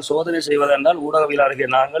ஆளுமைகளை நாங்கள் சோதனை செய்வதென்றால்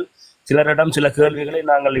ஊடகவியலாளர்கள் நாங்கள் சிலரிடம் சில கேள்விகளை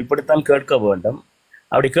நாங்கள் இப்படித்தான் கேட்க வேண்டும்.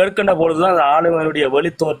 அப்படி கேட்கின்ற பொழுதுதான் அந்த ஆளுமையினுடைய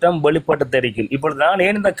வெளித்தோற்றம் வெளிப்பட்டு தெரிக்கும். இப்பொழுது நான்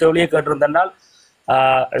ஏன் இந்த கேள்வியை கேட்டிருந்தேன்னால்,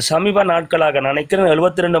 சமீப நாட்களாக நினைக்கிறேன்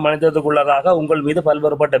 72 மணி நேரத்துக்குள்ளதாக உங்கள் மீது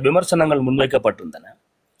பல்வேறுபட்ட விமர்சனங்கள் முன்வைக்கப்பட்டிருந்தன.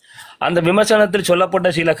 அந்த விமர்சனத்தில் சொல்லப்பட்ட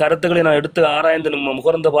சில கருத்துக்களை நான் எடுத்து ஆராய்ந்து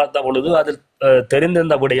முகர்ந்து பார்த்த பொழுது அதில்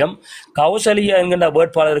தெரிந்திருந்த விடயம், கௌசல்யா என்கின்ற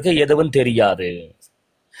வேட்பாளருக்கு எதுவும் தெரியாது,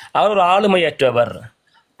 அவர் ஒரு ஆளுமையற்றவர்.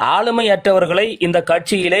 ஆளுமையற்றவர்களை இந்த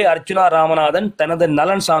கட்சியிலே அர்ச்சுனா ராமநாதன் தனது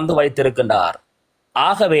நலன் சார்ந்து வைத்திருக்கின்றார்.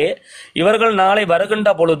 ஆகவே இவர்கள் நாளை வருகின்ற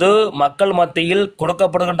பொழுது மக்கள் மத்தியில்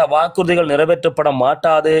கொடுக்கப்படுகின்ற வாக்குறுதிகள் நிறைவேற்றப்பட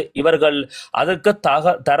மாட்டாது, இவர்கள் அதற்கு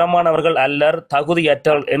தரமானவர்கள் அல்லர்,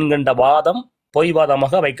 தகுதியற்றவர்கள் என்கின்ற வாதம் பொய்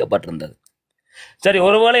வாதமாக வைக்கப்பட்டிருந்தது. சரி,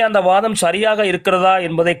 ஒருவேளை அந்த வாதம் சரியாக இருக்கிறதா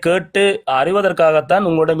என்பதை கேட்டு அறிவதற்காகத்தான்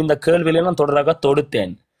உங்களிடம் இந்த கேள்வியில நான் தொடராக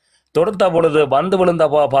தொடுத்தேன். தொடுத்த பொழுது வந்து விழுந்த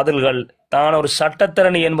பதில்கள், நான் ஒரு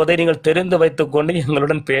சட்டத்திறனி என்பதை நீங்கள் தெரிந்து வைத்துக் கொண்டு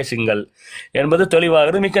எங்களுடன் பேசுங்கள் என்பது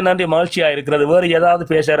தெளிவாகிறது. மிக்க நன்றி, மகிழ்ச்சியா இருக்கிறது. வேறு ஏதாவது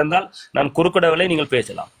பேச இருந்தால் நான் குறுக்கிடவில்லை, நீங்கள்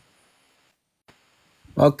பேசலாம்.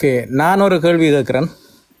 ஓகே, நான் ஒரு கேள்வி கேட்கிறேன்.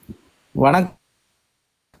 வணக்கம்.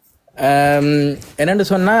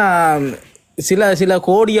 என்னென்னு சொன்னால், சில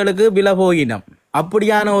கோடிகளுக்கு விலை போயினம்.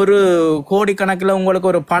 அப்படியான ஒரு கோடிக்கணக்கில் உங்களுக்கு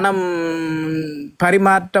ஒரு பணம்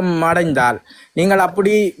பரிமாற்றம் அடைந்தால் நீங்கள்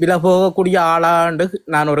அப்படி விலை போகக்கூடிய ஆளாண்டு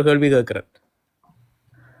நான் ஒரு கேள்வி கேட்கிறேன்.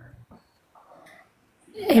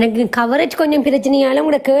 எனக்கு கவரேஜ் கொஞ்சம் பிரச்சனையால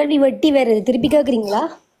உங்களோட கேள்வி வெட்டி வருது, திருப்பி கேட்குறீங்களா?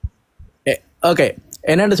 ஓகே,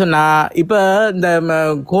 என்னென்னு சொன்னா, இப்போ இந்த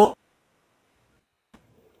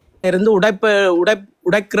இருந்து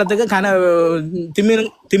உடைக்கிறதுக்கு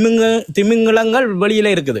திமிங்கலங்கள் வெளியில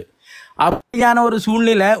இருக்குது. அப்படியான ஒரு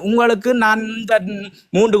சூழ்நிலை உங்களுக்கு நான் இந்த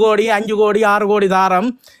 3 கோடி 5 கோடி 6 கோடி தாரம்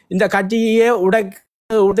இந்த கட்சியே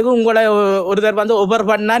உடைக்கிறதுக்கு உங்களை ஒருத்தர் வந்து ஒவ்வொரு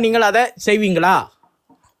பண்ணா நீங்கள் அதை செய்வீங்களா?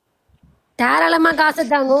 தாராளமா காசு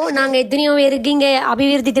தாங்கோ. நாங்க எத்தனையோ பேருக்கு இங்க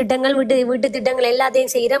அபிவிருத்தி திட்டங்கள் வீட்டு திட்டங்கள்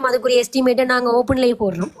எல்லாத்தையும் செய்யறோம். அதுக்குரிய எஸ்டிமேட்டை நாங்க ஓப்பன்லயே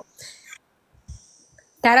போடுறோம்.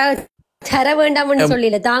 தர வேண்டாம்னு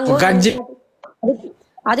சொல்லல தாங்கோ.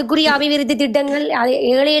 அதுக்குரிய அபிவிருத்தி திட்டங்கள்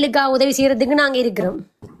ஏழைகளுக்காக உதவி செய்யறதுக்கு நாங்க இருக்கிறோம்.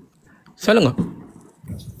 சொல்லுங்க.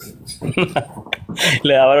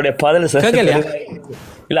 இல்ல, அவருடைய பதில்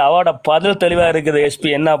இல்ல, அவரோட பதில் தெளிவா இருக்குது எஸ்பி.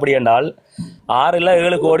 என்ன அப்படி என்றால், 6 இல்ல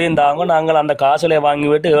 7 கோடி இருந்தாங்க, நாங்கள் அந்த காசுல வாங்கி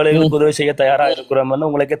விட்டு ஏழைகளுக்கு உதவி செய்ய தயாரா இருக்கிறோம்னு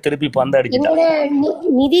உங்களுக்கே திருப்பி பந்து அடிச்சுட்டாங்க.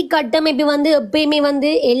 நிதி கட்டமைப்பு வந்து எப்பயுமே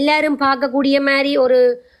வந்து எல்லாரும் பார்க்கக்கூடிய மாதிரி ஒரு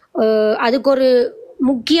அதுக்கு ஒரு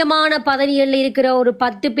முக்கியமான பதவிகளில் இருக்கிற ஒரு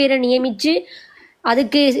 10 பேரை நியமிச்சு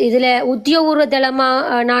அதுக்கு இதுல உத்தியோகபூர்வ தளமா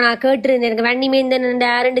நான் கேட்டிருந்தேன். எனக்கு வன்னி மைந்தன்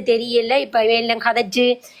யாருன்னு தெரியல. இப்ப எல்லாம் கதைச்சு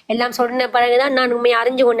எல்லாம் சொன்ன பிறகுதான் நான் உண்மையை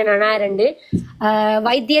அறிஞ்சு கொண்டேன். நான் யாருண்டு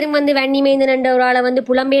வைத்தியரும் வந்து வன்னி மைந்தன் என்ற ஒரு ஆளை வந்து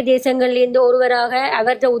புலம்பெயர் தேசங்கள்ல இருந்து ஒருவராக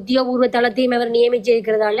அவர்கிட்ட உத்தியோகபூர்வ தளத்தையும் அவர் நியமிச்சு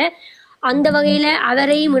இருக்கிறதால அந்த வகையில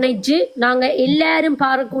அவரையும் இணைச்சு நாங்க எல்லாரும்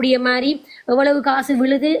பார்க்கக்கூடிய மாதிரி எவ்வளவு காசு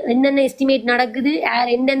விழுது, என்னென்ன எஸ்டிமேட் நடக்குது,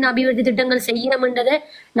 என்னென்ன அபிவிருத்தி திட்டங்கள் செய்யணும்ன்றதை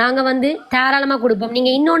நாங்க வந்து தாராளமா கொடுப்போம்.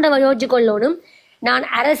 நீங்க இன்னொன்றை யோசிச்சு கொள்ளணும். நான்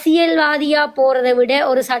அரசியல்வாதியா போறதை விட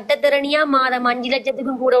ஒரு சட்டத்திறனியா மாதம் 5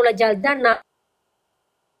 லட்சத்துக்கும் கூட உழைச்சால் தான் நான்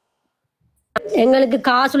எங்களுக்கு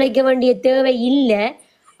காசு உழைக்க வேண்டிய தேவை இல்லை.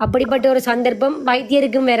 அப்படிப்பட்ட ஒரு சந்தர்ப்பம்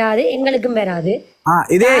வைத்தியருக்கும் வராது, எங்களுக்கும் வராது.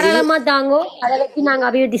 தாராளமா தாங்கோ, அதை வச்சு நாங்க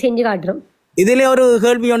அபிவிருத்தி செஞ்சு காட்டுறோம். இதுல ஒரு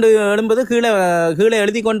கேள்வி ஒன்று எழும்பது, கீழே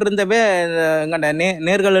எழுதி கொண்டிருந்தவே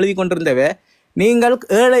நேர்கள் எழுதி கொண்டிருந்தவே, நீங்கள்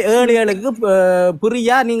ஏழைகளுக்கு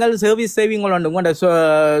புரியா நீங்கள் சர்வீஸ் செய்வீங்களோண்டு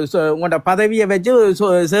உங்களோட பதவியை வச்சு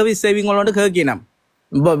சர்வீஸ் செய்வீங்களோண்டு கேட்கணும்,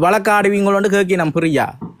 வழக்காடுவீங்களோண்டு கேட்கணும், புரியா?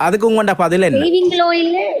 அதுக்கு உங்களோட பதில் என்ன?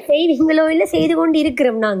 செய்வீங்களோ இல்ல செய்து கொண்டு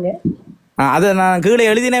இருக்கிறோம் நாங்க. அதை நான் கீழே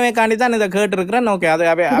எழுதினவே காண்டிதான் இதை கேட்டிருக்கிறேன். ஓகே,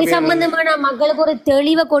 அது சம்பந்தமா நான் மக்களுக்கு ஒரு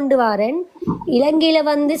தெளிவை கொண்டு வரேன். இலங்கையில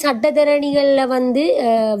வந்து சட்டத்தரணிகள்ல வந்து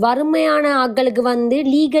வறுமையான ஆட்களுக்கு வந்து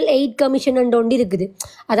லீகல் எய்ட் கமிஷன் ஒன்று இருக்குது.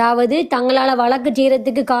 அதாவது தங்களால வழக்கு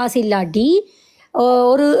செய்யறதுக்கு காசு இல்லாட்டி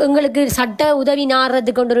ஒரு எங்களுக்கு சட்ட உதவி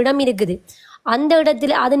நாடுறதுக்கு ஒரு இடம் இருக்குது. அந்த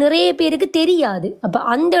இடத்துல அது நிறைய பேருக்கு தெரியாது. அப்போ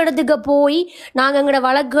அந்த இடத்துக்கு போய் நாங்கள் எங்களோட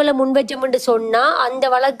வழக்குகளை முன்வச்சோம்னு சொன்னால் அந்த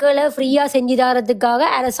வழக்குகளை ஃப்ரீயாக செஞ்சு தரத்துக்காக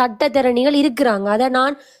சட்டத்திறனிகள் இருக்கிறாங்க. அதை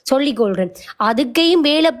நான் சொல்லிக்கொள்கிறேன். அதுக்கையும்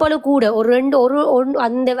வேலைப்பழு கூட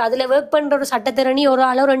அந்த அதில் ஒர்க் பண்ணுற ஒரு சட்டத்திறனி ஒரு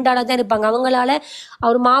ஆளோ 2 ஆளாக தான் இருப்பாங்க. அவங்களால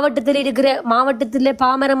அவர் மாவட்டத்தில்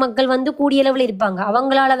பாமர மக்கள் வந்து கூடிய அளவில் இருப்பாங்க.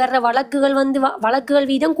 அவங்களால வர்ற வழக்குகள்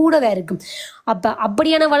வீதம் கூடவே இருக்கும். அப்போ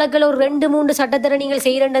அப்படியான வழக்குகள் ஒரு 2-3 சட்டத்திறனிகள்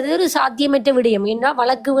செய்யறது ஒரு சாத்தியமற்ற விடயம். ஏன்னா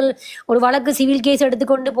ஒரு வழக்கு சிவில் கேஸ்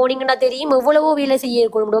எடுத்துக்கொண்டு போனீங்கன்னா தெரியும் எவ்வளவோ வேலை செய்ய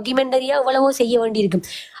இருக்கணும், டாக்குமெண்டரியா எவ்வளவோ செய்ய வேண்டியிருக்கும்.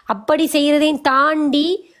 அப்படி செய்யறதையும் தாண்டி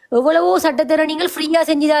எவ்வளவோ சட்டத்திறனிகள் ஃப்ரீயாக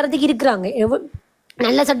செஞ்சு தரதுக்கு இருக்கிறாங்க.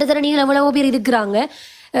 நல்ல சட்டத்திறனிகள் எவ்வளவோ பேர் இருக்கிறாங்க.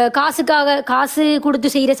 காசு கொடுத்து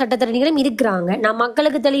செய்கிற சட்டத்திறனிகளும் இருக்கிறாங்க. நான்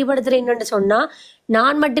மக்களுக்கு தெளிவுபடுத்துகிறேன் என்னன்னு சொன்னால்,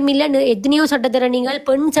 நான் மட்டுமில்லை, எத்தனையோ சட்டத்திறனிகள்,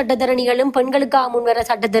 பெண் சட்டத்திறனிகளும், பெண்களுக்காக முன்வர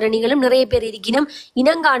சட்டத்திறனிகளும் நிறைய பேர் இருக்கணும்.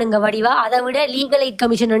 இனங்காணுங்க வடிவா. அதை விட லீகல் எய்ட்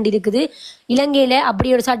கமிஷன் ஒன்று இருக்குது இலங்கையில்.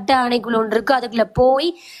 அப்படி ஒரு சட்ட ஆணைக்குழு ஒன்று இருக்குது. அதுக்குள்ளே போய்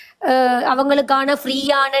அவங்களுக்கான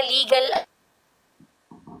ஃப்ரீயான லீகல்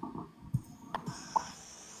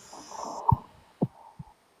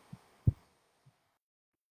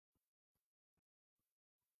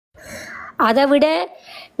அதை விட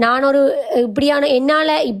நான் இப்படியான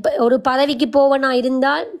என்னால் இப்போ ஒரு பதவிக்கு போவனா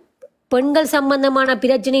இருந்தால் பெண்கள் சம்பந்தமான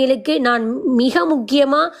பிரச்சனைகளுக்கு நான் மிக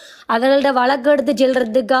முக்கியமாக அவர்களோட வழக்கு எடுத்து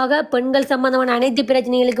செல்றதுக்காக பெண்கள் சம்பந்தமான அனைத்து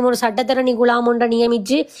பிரச்சனைகளுக்கும் ஒரு சட்டத்தரணி குழாம் ஒன்றை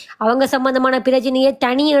நியமித்து அவங்க சம்பந்தமான பிரச்சனையை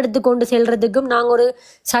தனியாக எடுத்துக்கொண்டு செல்றதுக்கும் நாங்கள் ஒரு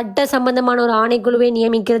சட்ட சம்பந்தமான ஒரு ஆணைக்குழுவை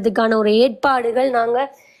நியமிக்கிறதுக்கான ஒரு ஏற்பாடுகள் நாங்கள்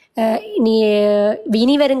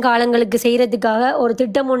இனி வரும் காலங்களுக்கு செய்கிறதுக்காக ஒரு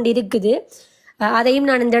திட்டம் ஒன்று இருக்குது. அதையும்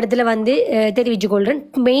நான் இந்த இடத்துல தெரிவித்துக் கொள்கிறேன்.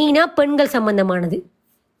 மெயினாக பெண்கள் சம்பந்தமானது.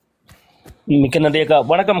 மிக்க நன்றியக்கா.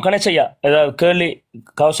 வணக்கம் கணேசையா. ஏதாவது கேள்வி?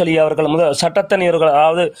 கௌசல்யா அவர்கள் சட்டத்தரணியர்கள்,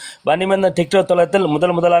 அதாவது வன்னிமந்த டிக்டாக் தளத்தில்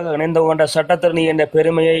முதலாக இணைந்து கொண்ட சட்டத்தரணி என்ற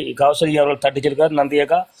பெருமையை கௌசல்யா அவர்கள் தட்டிச்சிருக்கார்.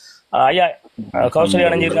 நன்றியக்கா. ஐயா, கௌசல்யா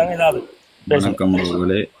இணைஞ்சிருக்காங்க. ஏதாவது வணக்கம்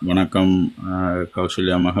அவர்களே. வணக்கம்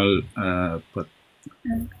கௌசல்யா மகள்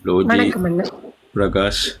லோஜி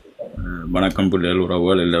பிரகாஷ். வணக்கம் பிள்ளைகள்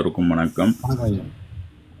உறவுகள் எல்லோருக்கும் வணக்கம்.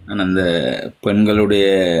 நான் அந்த பெண்களுடைய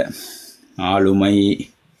ஆளுமை,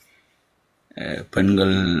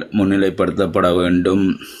 பெண்கள் முன்னிலைப்படுத்தப்பட வேண்டும்,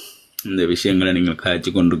 இந்த விஷயங்களை நீங்கள்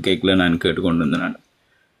காய்ச்சி கொண்டு கேட்கல நான் கேட்டுக்கொண்டிருந்தேன்.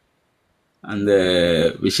 அந்த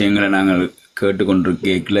விஷயங்களை நாங்கள் கேட்டுக்கொண்டு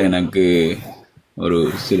கேட்கல எனக்கு ஒரு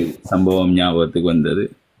சிறு சம்பவம் ஞாபகத்துக்கு வந்தது.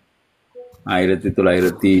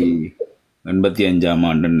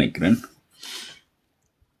 1985 நினைக்கிறேன்.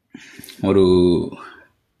 ஒரு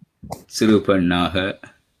சிறு பெண்ணாக,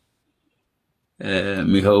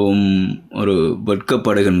 மிகவும் ஒரு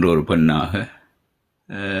வெட்கப்படுகின்ற ஒரு பெண்ணாக,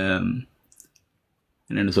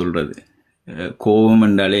 என்னென்னு சொல்கிறது, கோபம்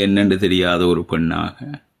என்றாலே என்னென்று தெரியாத ஒரு பெண்ணாக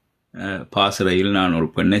பாசறையில் நான் ஒரு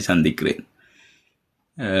பெண்ணை சந்திக்கிறேன்.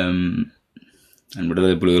 நான்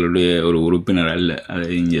விடுதலை புலிகளுடைய ஒரு உறுப்பினர் அல்ல, அதை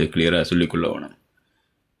இங்கே கிளியராக சொல்லிக்கொள்ள வேணும்.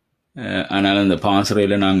 ஆனால் அந்த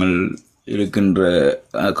பாசறையில் நாங்கள் இருக்கின்ற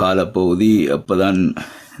காலப்பகுதி அப்போ தான்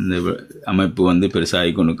இந்த அமைப்பு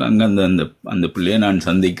பெருசாகி கொண்டு அங்கே அந்த பிள்ளையை நான்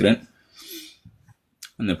சந்திக்கிறேன்.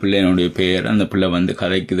 அந்த பிள்ளையினுடைய பெயர், அந்த பிள்ளை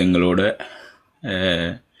கதைக்குது எங்களோட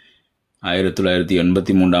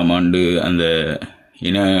 1983 அந்த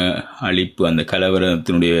இன அழிப்பு, அந்த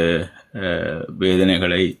கலவரத்தினுடைய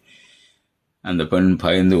வேதனைகளை அந்த பெண்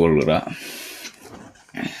பகிர்ந்து கொள்கிறார்.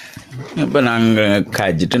 இப்போ நாங்கள்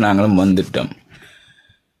காய்ச்சிட்டு நாங்களும் வந்துட்டோம்.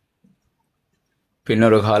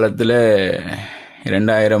 பின்னொரு காலத்தில்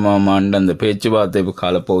 2000 அந்த பேச்சுவார்த்தை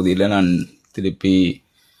காலப்பகுதியில் நான் திருப்பி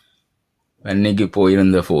வன்னிக்கு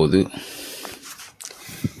போயிருந்த போது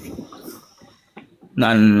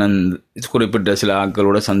நான் குறிப்பிட்ட சில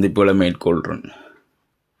ஆட்களோட சந்திப்புகளை மேற்கொள்கிறேன்.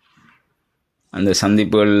 அந்த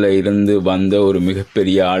சந்திப்புகளில் இருந்து வந்த ஒரு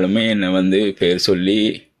மிகப்பெரிய ஆளுமே என்னை பேர் சொல்லி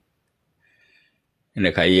என்னை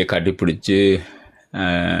கையை கட்டிப்பிடிச்சு,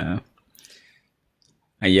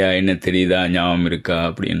 ஐயா என்ன தெரியுதா, ஞாபகம் இருக்கா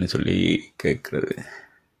அப்படின்னு சொல்லி கேட்குறது.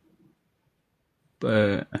 இப்போ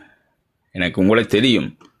எனக்கு உங்களை தெரியும்,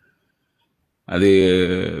 அது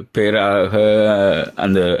பேராக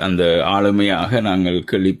அந்த அந்த ஆளுமையாக நாங்கள்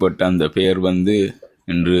கேள்விப்பட்ட அந்த பெயர்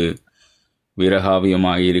இன்று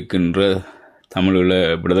வீரகாவியமாக இருக்கின்ற தமிழீழ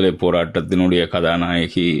விடுதலை போராட்டத்தினுடைய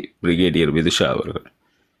கதாநாயகி பிரிகேடியர் விதுஷா அவர்கள்.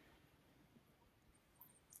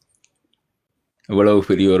 இவ்வளவு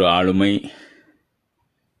பெரிய ஒரு ஆளுமை,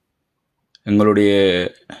 எங்களுடைய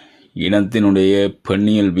இனத்தினுடைய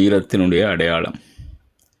பெண்ணியல் வீரத்தினுடைய அடையாளம்.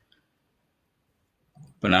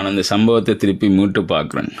 இப்போ நான் அந்த சம்பவத்தை திருப்பி மீட்டு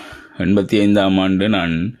பார்க்குறேன். 85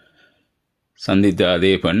 நான் சந்தித்த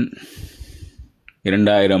அதே பெண்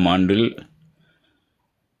 2000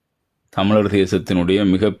 தமிழர் தேசத்தினுடைய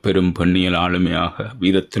மிக பெரும் பெண்ணியல் ஆளுமையாக,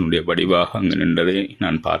 வீரத்தினுடைய வடிவாக அங்கு நின்றதை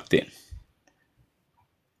நான் பார்த்தேன்.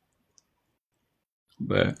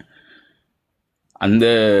 இப்போ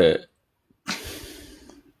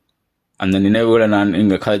அந்த நினைவுகளை நான்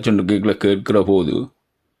இங்கே கதைச்சொன்று கேட்கிற போது,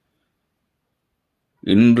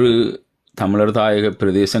 இன்று தமிழர் தாயக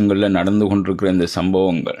பிரதேசங்களில் நடந்து கொண்டிருக்கிற இந்த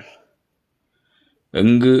சம்பவங்கள்,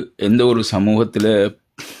 எந்த ஒரு சமூகத்தில்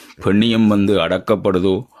பெண்ணியம்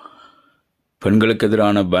அடக்கப்படுதோ, பெண்களுக்கு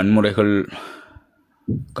எதிரான வன்முறைகள்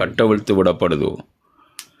கட்டவிழ்த்து விடப்படுதோ,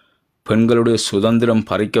 பெண்களுடைய சுதந்திரம்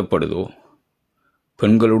பறிக்கப்படுதோ,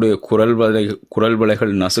 பெண்களுடைய குரல்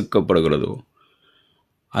வளைகள் நசுக்கப்படுகிறதோ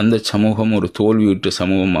அந்த சமூகம் ஒரு தோல்வியுற்ற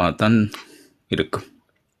சமூகமாகத்தான் இருக்கும்.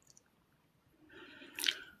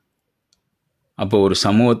 அப்போ ஒரு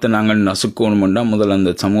சமூகத்தை நாங்கள் நசுக்கணும்னா முதல்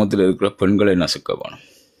அந்த சமூகத்தில் இருக்கிற பெண்களை நசுக்க வேணும்.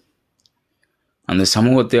 அந்த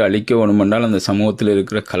சமூகத்தை அழிக்க வேணுமென்றால் அந்த சமூகத்தில்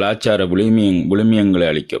இருக்கிற கலாச்சார விழுமியங்களை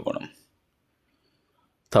அழிக்க வேணும்.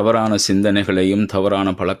 தவறான சிந்தனைகளையும் தவறான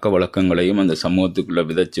பழக்க வழக்கங்களையும் அந்த சமூகத்துக்குள்ளே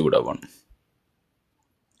விதைச்சு விட வேணும்.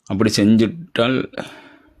 அப்படி செஞ்சிட்டால்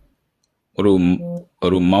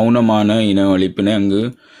ஒரு மௌனமான இன அழிப்பினை அங்கு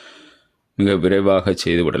மிக விரைவாக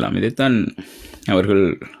செய்து விடலாம். இதைத்தான் அவர்கள்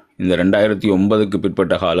இந்த 2009க்கு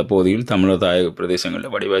பிற்பட்ட காலப்பகுதியில் தமிழர் தாயக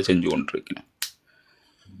பிரதேசங்களில் வடிவாக செஞ்சு கொண்டிருக்கிறேன்.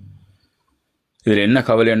 இதில் என்ன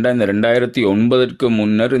கவலை என்றால் இந்த 2009க்கு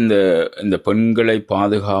முன்னர் இந்த பெண்களை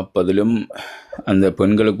பாதுகாப்பதிலும் அந்த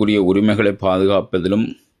பெண்களுக்குரிய உரிமைகளை பாதுகாப்பதிலும்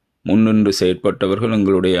முன்னின்று செயற்பட்டவர்கள்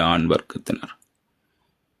எங்களுடைய ஆண் வர்க்கத்தினர்.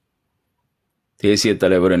 தேசிய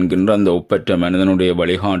தலைவர் என்கின்ற அந்த ஒப்பற்ற மனிதனுடைய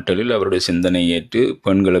வழிகாட்டலில் அவருடைய சிந்தனை ஏற்று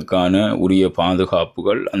பெண்களுக்கான உரிய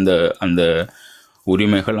பாதுகாப்புகள் அந்த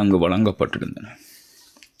உரிமைகள் அங்கு வழங்கப்பட்டிருந்தன.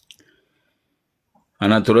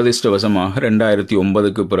 ஆனால் துரதிர்ஷ்டவசமாக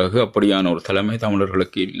 2009க்கு பிறகு அப்படியான ஒரு தலைமை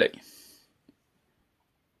தமிழர்களுக்கு இல்லை.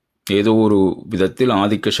 ஏதோ ஒரு விதத்தில்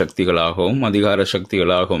ஆதிக்க சக்திகளாகவும் அதிகார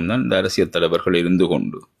சக்திகளாகவும் தான் இந்த அரசியல் தலைவர்கள் இருந்து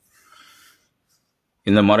கொண்டு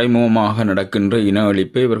இந்த மறைமுகமாக நடக்கின்ற இன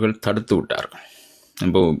அழிப்பை இவர்கள் தடுத்து விட்டார்கள்.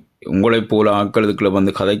 இப்போ உங்களைப் போல ஆட்கள் இதுக்குள்ள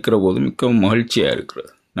வந்து கதைக்கிற போது மிகவும் மகிழ்ச்சியாக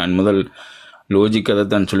இருக்கிறது. நான் முதல் லோஜிக்கதை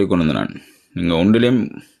தான் சொல்லிக் கொண்டு வந்தேன். நீங்கள் ஒன்றிலையும்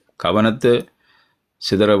கவனத்தை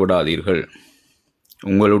சிதற விடாதீர்கள்.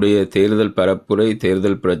 உங்களுடைய தேர்தல் பரப்புரை,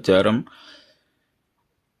 தேர்தல் பிரச்சாரம்,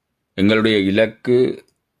 எங்களுடைய இலக்கு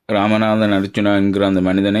ராமநாதன் அர்ச்சுனா என்கிற அந்த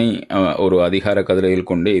மனிதனை ஒரு அதிகார கதிரையில்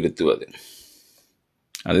கொண்டே இருத்துவது.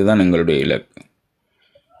 அதுதான் எங்களுடைய இலக்கு.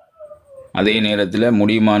 அதே நேரத்தில்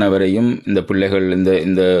முடியுமானவரையும் இந்த பிள்ளைகள்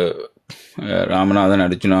இந்த ராமநாதன்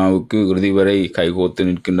அர்ச்சுனாவுக்கு இறுதி வரை கைகோத்து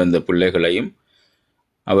நிற்கின்ற இந்த பிள்ளைகளையும்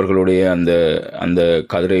அவர்களுடைய அந்த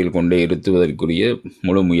கதிரையில் கொண்டே இருத்துவதற்குரிய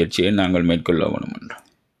முழு முயற்சியை நாங்கள் மேற்கொள்ள வேண்டும் என்று.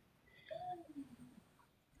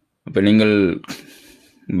 இப்போ நீங்கள்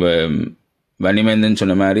வன்னிமேந்தன்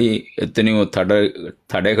சொன்ன மாதிரி எத்தனையோ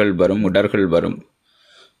தடைகள் வரும், இடர்கள் வரும்,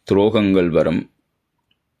 துரோகங்கள் வரும்,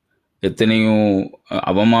 எத்தனையோ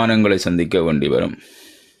அவமானங்களை சந்திக்க வேண்டி வரும்.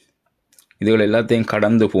 இதுகள் எல்லாத்தையும்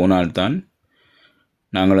கடந்து போனால்தான்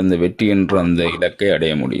நாங்கள் அந்த வெற்றி என்ற அந்த இலக்கை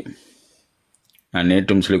அடைய முடியும். நான்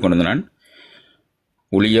நேற்றும் சொல்லிக் கொண்டிருந்தேன்,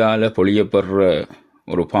 ஒளியால் பொழியப்படுற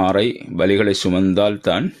ஒரு பாறை வலிகளை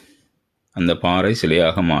சுமந்தால்தான் அந்த பாறை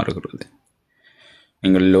சிலையாக மாறுகிறது.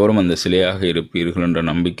 நீங்கள் எல்லோரும் அந்த சிலையாக இருப்பீர்கள் என்ற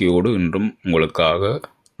நம்பிக்கையோடு இன்றும் உங்களுக்காக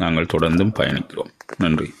நாங்கள் தொடர்ந்தும் பயணிக்கிறோம்.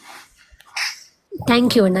 நன்றி.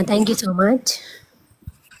 தேங்க்யூ அண்ணா, தேங்க்யூ ஸோ மச்.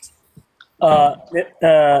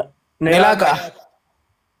 நிலாக்கா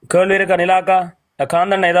கேள்வி இருக்கா? நிலாக்கா,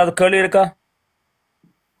 காந்தண்ணா ஏதாவது கேள்வி இருக்கா?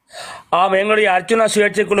 எங்களுடைய அர்ச்சுனா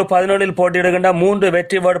சுயேட்சை குழு 17 போட்டியிடுகின்ற 3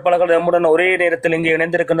 வெற்றி வேட்பாளர்கள் நம்முடன் ஒரே நேரத்தில் இங்கே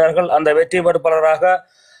இணைந்திருக்கின்றார்கள். அந்த வெற்றி வேட்பாளராக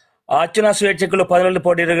அர்ச்சுனா சுயேட்சை குழு 17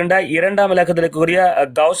 போட்டியிடுகின்ற 2ஆம் இலக்கத்தில் இருக்கக்கூடிய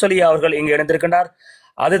கௌசல்யா அவர்கள் இங்கே இணைந்திருக்கின்றார்.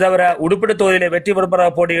 அது தவிர உடுப்பிட தொகுதியிலே வெற்றி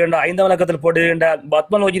வேட்பாளராக போட்டியிடுகின்ற 5ஆம் இலக்கத்தில் போட்டியிடுகின்ற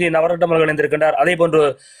பத்மலோஜினி நவரட்டம் அவர்கள் இணைந்திருக்கின்றார். அதே போன்று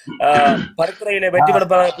பருத்துறையிலே வெற்றி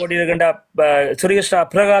வேட்பாளராக போட்டியிடுகின்ற ஸ்ரீகிருஷ்ணா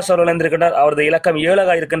பிரகாஷ் அவர்கள் இணைந்திருக்கின்றார். அவரது இலக்கம்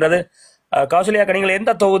 7ஆக இருக்கின்றது. கௌசல்யாக்கா, நீங்கள்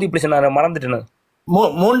எந்த தொகுதி இப்படி சொன்னாங்க? மறந்துட்டேன்.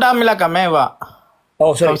 3ஆம் இலக்கமே வா. ஓ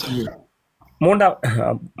சரி,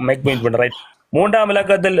 3ஆம்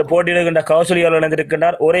இலக்கத்தில் போட்டியிடுகின்ற கௌசல்யா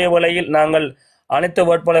இணைந்திருக்கின்றார். ஒரே வேளையில் நாங்கள் அனைத்து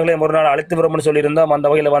வேட்பாளர்களையும் ஒரு நாள் அழைத்து வரும்னு சொல்லியிருந்தோம். அந்த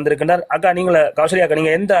வகையில் வந்திருக்கின்றார். அக்கா, கௌசல்யா அக்கா,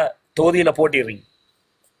 நீங்க எந்த தொகுதியில போட்டிடுறீங்க?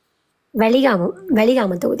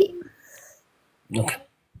 வெளிகாம தொகுதி.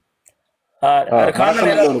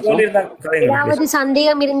 ஏதாவது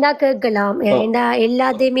சந்தேகம் இருந்தா கேட்கலாம்.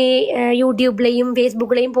 எல்லாத்தையுமே யூடியூப்லயும்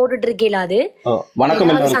பேஸ்புக்லயும் போட்டுட்டு இருக்கலாது.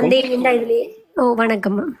 சந்தேகம் இருந்தா இதுலயே.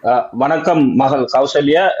 வணக்கம். வணக்கம் மகள்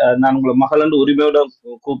கௌசல்யா. நான் உங்களை மகள் என்று உரிமையோட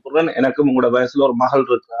கூப்பிடுறேன். எனக்கும் உங்களோட வயசுல ஒரு மகள்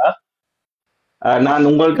இருக்கா. நான்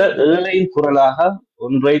உங்கள்கிட்ட ஏழையின் குரலாக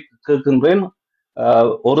ஒன்றை கேட்கின்றேன்.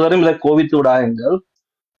 ஒரு தரம் இதை கோவித்து விடாயுங்கள்.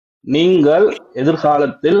 நீங்கள்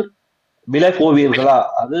எதிர்காலத்தில் விலை போவீர்களா?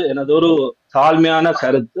 அது எனது ஒரு தாழ்மையான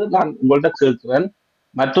கருத்து. நான் உங்கள்கிட்ட கேட்கிறேன்.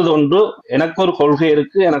 மற்றது ஒன்று, எனக்கு ஒரு கொள்கை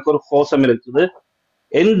இருக்கு, எனக்கு ஒரு கோஷம் இருக்குது.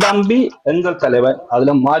 என் தம்பி எங்கள் தலைவர்,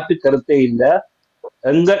 அதுல மாற்று கருத்தே இல்லை.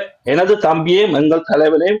 எனது தம்பியையும் எங்கள்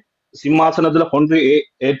தலைவரையும் சிம்மாசனத்துல கொண்டு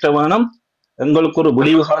ஏற்ற வேணும். எங்களுக்கு ஒரு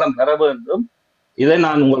விடிவு காலம் வர வேண்டும். இதை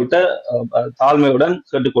நான் உங்கள்கிட்ட தாழ்மையுடன்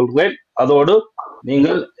கேட்டுக்கொள்கிறேன். அதோடு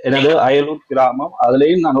நீங்கள் எனது அயலூர் கிராமம்,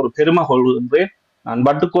 அதுலேயும் நான் ஒரு பெருமை கொள்கின்றேன். நான்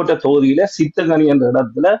வட்டுக்கோட்டை தொகுதியில சித்தகனி என்ற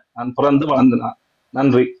இடத்துல நான் பிறந்து வளர்ந்தேன்.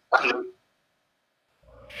 நன்றி.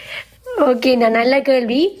 ஓகே, நான் நல்ல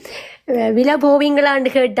கேள்வி. விழா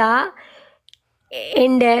போவீங்களான்னு கேட்டா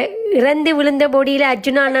எந்த இறந்து விழுந்த பொடியில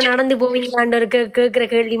அர்ஜுனா அண்ணா நடந்து போவீங்களான்னு ஒரு கேட்குற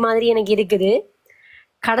கேள்வி மாதிரி எனக்கு இருக்குது.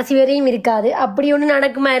 கடைசி வரையும் இருக்காது. அப்படி ஒன்று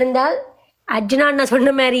நடக்குமா இருந்தால் அர்ஜுனா அண்ணா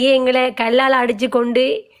சொன்ன மாதிரியே எங்களை கல்லால் அடிச்சு கொண்டு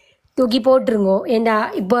தூக்கி போட்டுருங்கோ. ஏண்டா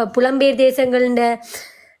இப்போ புலம்பெயர் தேசங்கள்ன்ற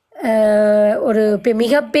ஒரு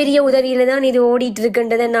மிகப்பெரிய உதவியில தான் இது ஓடிட்டு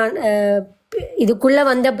இருக்குன்றதை நான் இதுக்குள்ள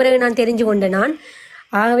வந்த பிறகு நான் தெரிஞ்சு கொண்டேன் நான்.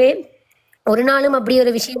 ஆகவே ஒரு நாளும் அப்படி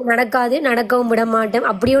ஒரு விஷயம் நடக்காது, நடக்கவும் விட மாட்டேன்.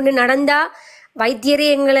 அப்படி ஒன்று நடந்தா வைத்தியரே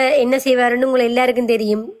எங்களை என்ன செய்வாருன்னு உங்களை எல்லாருக்கும்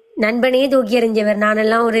தெரியும். நண்பனே தூக்கி எறிஞ்சவர்,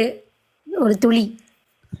 நானெல்லாம் ஒரு ஒரு துளி.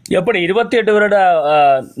 எப்படி 28 வருட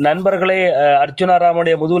நண்பர்களே அர்ச்சுனா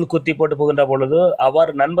ராமனுடைய முதுகில் குத்தி போட்டு போகின்ற பொழுது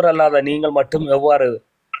அவர் நண்பர் அல்லாத நீங்கள் மட்டும் எவ்வாறு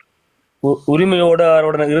உரிமையோடு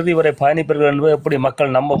அவருடன் இறுதி வரை பயணிப்பீர்கள் என்பது எப்படி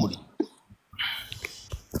மக்கள் நம்ப முடியும்?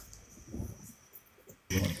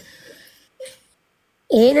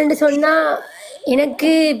 ஏனென்று சொன்னா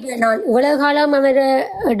எனக்கு நான் இவ்வளவு காலம் அவர்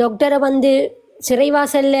டாக்டரை வந்து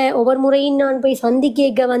சிறைவாசல்ல ஒவ்வொரு முறையும் நான் போய்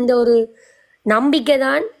சந்திக்க வந்த ஒரு நம்பிக்கை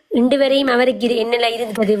தான் இன்று வரையும் அவருக்கு என்னல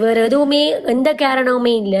இருந்தது. வேறு எதுவுமே எந்த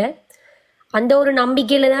காரணமுமே இல்லை. அந்த ஒரு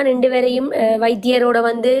நம்பிக்கையில தான் இன்று வரையும் வைத்தியரோட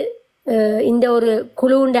வந்து இந்த ஒரு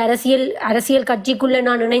குழுண்ட அரசியல் கட்சிக்குள்ள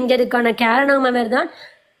நான் இணைஞ்சதுக்கான காரணம் அவர் தான்.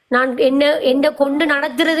 நான் என்ன கொண்டு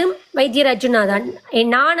நடத்துறதும் வைத்தியர் அர்ச்சுனா தான்.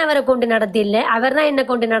 நான் அவரை கொண்டு நடத்தில்லை, அவர் தான் என்னை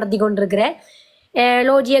கொண்டு நடத்தி கொண்டிருக்கிற.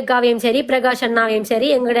 லோஜியக்காவையும் சரி, பிரகாஷ் அண்ணாவையும் சரி,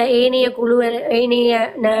 எங்களோட ஏனைய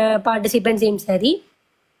பார்ட்டிசிபென்ட்ஸையும் சரி,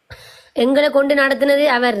 எங்களை கொண்டு நடத்தினது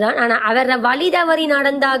அவர் தான். ஆனால் அவரை வழி தவறி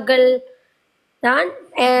நடந்தாக்கள் தான்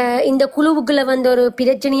இந்த குழுவுக்குள்ள வந்து ஒரு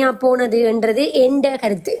பிரச்சனையா போனது என்றது எந்த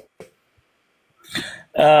கருத்து.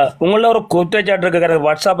 உங்கள ஒரு குற்றச்சாட்டு இருக்க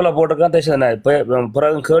வாட்ஸ்அப்பில் போட்டிருக்கான் பேசுறேன். இப்போ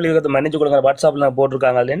பிறகு கேள்வி மன்னிச்சு கொடுங்க, வாட்ஸ்அப்பில்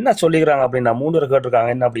போட்டிருக்காங்க. அதில் என்ன சொல்லிக்கிறாங்க அப்படின்னா 3 பேர்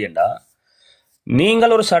கேட்டிருக்காங்க. என்ன அப்படின்னா,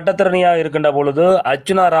 நீங்கள் ஒரு சட்டத்திறனியாக இருக்கின்ற பொழுது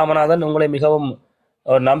அர்ச்சுனா ராமநாதன் உங்களை மிகவும்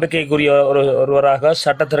நம்பிக்கைக்குரிய ஒருவராக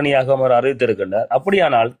சட்டத்திறனியாக அவர் அறிவித்திருக்கின்றார்.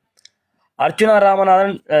 அப்படியானால் அர்ச்சுனா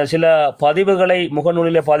ராமநாதன் சில பதிவுகளை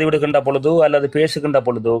முகநூலில் பதிவிடுகின்ற பொழுதோ அல்லது பேசுகின்ற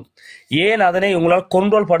பொழுதோ ஏன் அதனை உங்களால்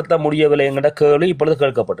கண்ட்ரோல் படுத்த முடியவில்லை என்கிற கேள்வி இப்பொழுது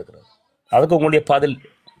கேட்கப்பட்டிருக்கிறது. அதுக்கு உங்களுடைய பதில்?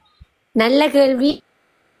 நல்ல கேள்வி.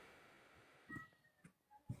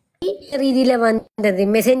 ரீதியில வந்தது,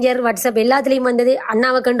 மெசேஞ்சர், வாட்ஸ்அப் எல்லாத்துலயும் வந்தது.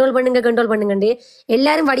 அண்ணாவை கண்ட்ரோல் பண்ணுங்க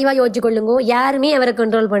எல்லாரும் வடிவா யோசிச்சு கொள்ளுங்க. யாருமே அவரை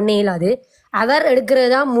கண்ட்ரோல் பண்ண இயலாது. அவர் எடுக்கிறது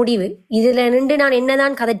தான் முடிவு. இதுல நின்று நான்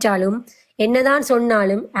என்னதான் கதைச்சாலும் என்னதான்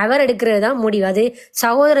சொன்னாலும் அவர் எடுக்கிறது தான் முடிவு. அது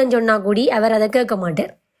சகோதரன் சொன்னா கூடி அவர் அதை கேட்க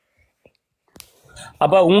மாட்டார்.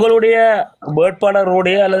 அப்ப உங்களுடைய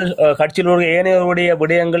வேட்பாளருடைய அல்லது கட்சியினுடைய ஏனையவருடைய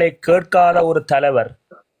விடயங்களை கேட்காத ஒரு தலைவர்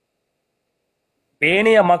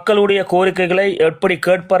ஏனைய மக்களுடைய கோரிக்கைகளை எப்படி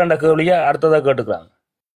கேட்பார் என்ற கேள்வியை அடுத்ததாக கேட்டுக்கிறாங்க.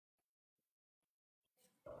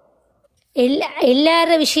 எல்லார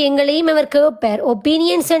விஷயங்களையும் அவர் கேட்பார்.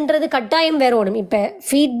 ஒப்பீனியன்ஸ்ன்றது கட்டாயம் வரணும். இப்போ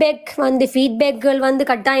ஃபீட்பேக்கள் வந்து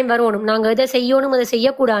கட்டாயம் வரணும். நாங்கள் எதை செய்யணும் அதை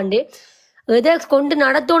செய்யக்கூடாது, எதை கொண்டு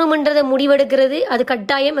நடத்தணும்ன்றதை முடிவெடுக்கிறது அது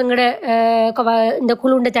கட்டாயம் எங்களோட இந்த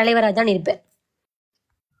குழுண்ட தலைவராக தான் இருப்பார்.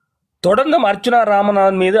 தொடர்ந்து அர்ச்சுனா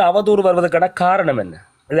ராமநாதன் மீது அவதூறு வருவதற்கான காரணம் என்ன?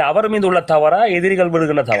 இது அவர் மீது உள்ள தவறா, எதிரிகள்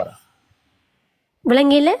விடுகின்ற தவறா?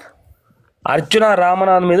 விளங்கியில அர்ச்சுனா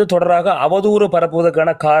ராமநாதன் மீது தொடராக அவதூறு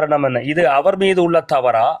பரப்புவதற்கான காரணம் என்ன? இது அவர் மீது உள்ள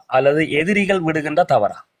தவறா அல்லது எதிரிகள் விடுகின்ற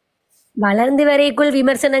தவறா? வளர்ந்து வரைக்குள்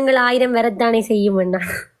விமர்சனங்கள் 1000 வரத்தானே செய்யும்.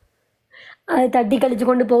 அது தட்டி கழிச்சு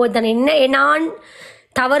கொண்டு போவத்தானே. என்ன நான்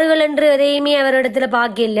தவறுகள் என்று எதையுமே அவரிடத்துல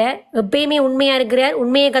பார்க்கல. எப்பயுமே உண்மையா இருக்கிறார்,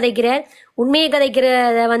 உண்மையை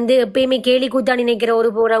கதைக்கிறத வந்து எப்பயுமே கேலி கூத்தா நினைக்கிற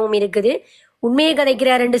ஒரு புறமும் இருக்குது. உண்மையை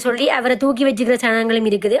கதைக்கிறார் என்று சொல்லி அவரை தூக்கி வச்சுக்கிற சனங்களும்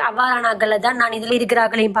இருக்குது. அவ்வாறான ஆக்களை தான் நான் இதில்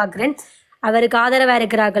இருக்கிறார்களையும் பார்க்குறேன், அவருக்கு ஆதரவாக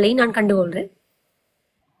இருக்கிறார்களையும் நான் கண்டுகொள்கிறேன்.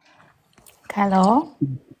 ஹலோ,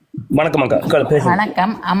 வணக்கம் அக்கா.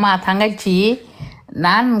 வணக்கம் அம்மா, தங்கச்சி.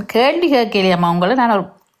 நான் கேள்வி கேட்கலையம்மா உங்களை. நான் ஒரு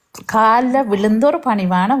காலில் விழுந்த ஒரு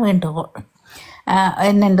பணிவான வேண்டுகோள்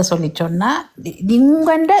என்னென்று சொல்லி சொன்னால்,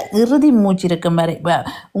 உங்கள்ட இறுதி மூச்சு இருக்கும் வரை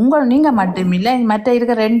நீங்கள் மட்டுமில்லை, மற்ற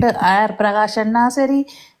இருக்கிற 2 பிரகாஷன்னா சரி,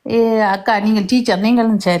 அக்கா நீங்கள் டீச்சர்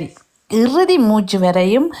நீங்களும் சரி, இறுதி மூச்சு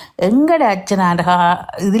வரையும் எங்கட அச்சனாண்டா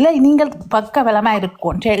இதில் நீங்கள் பக்க பலமாக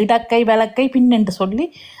இருக்கும். இடக்கை வழக்கை பின்னென்று சொல்லி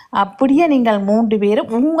அப்படியே நீங்கள் 3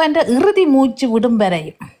 பேரும் உங்கள்ட இறுதி மூச்சு விடும்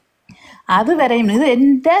வரையும், அது வரையும் இது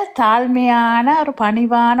எந்த தாழ்மையான ஒரு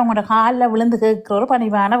பணிவான உங்களோட காலில் விழுந்து கேட்குற ஒரு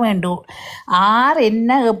பணிவான வேண்டும்.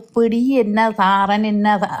 என்ன எப்படி என்ன தாரன்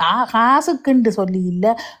என்ன காசுக்குண்டு சொல்லி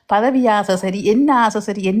இல்லை, பதவி ஆசை சரி, என்ன ஆசை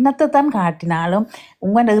சரி, என்னத்தை தான் காட்டினாலும்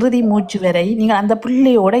உங்களோட இறுதி மூச்சு வரை நீங்கள் அந்த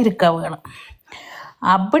பிள்ளையோடு இருக்க வேணும்.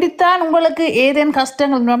 அப்படித்தான் உங்களுக்கு ஏதேனும்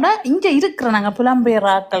கஷ்டங்கள்னா இங்கே இருக்கிற நாங்கள் புலம்பெயர்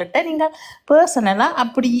ஆட்கள்கிட்ட நீங்கள் பர்சனலாக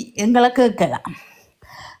அப்படி எங்களை கேட்கலாம்.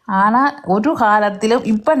 ஆனால் ஒரு காலத்திலும்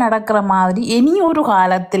இப்போ நடக்கிற மாதிரி இனி ஒரு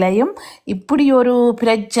காலத்திலையும் இப்படி ஒரு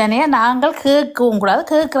பிரச்சனையை நாங்கள் கேட்கவும் கூடாது.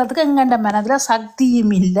 கேட்கறதுக்கு எங்கள்ட மனதில்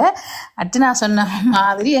சக்தியும் இல்லை. அர்ச்சனா சொன்ன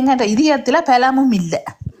மாதிரி எங்கள்ட இதயத்தில் பலமும் இல்லை.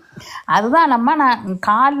 அதுதான் நான்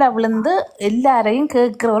காலில் விழுந்து எல்லாரையும்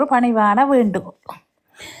கேட்குற ஒரு பணிவான வேண்டுகோள்.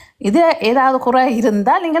 இது ஏதாவது குறை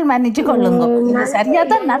இருந்தால் நீங்கள் மன்னிச்சு கொள்ளுங்க. இது சரியா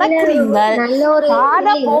தான் நடக்கிறீங்க.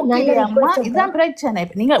 காலப்போக்கில அம்மா இதுதான் பிரச்சனை.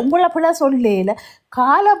 நீங்க உங்களை பிள்ளை சொல்லல,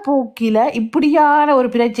 காலப்போக்கில இப்படியான ஒரு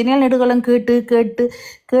பிரச்சனைகள் நெடுகளும் கேட்டு கேட்டு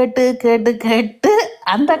கேட்டு கேட்டு கேட்டு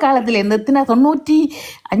அந்த காலத்துல இருந்து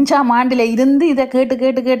 95ஆம் ஆண்டுல இருந்து இதை கேட்டு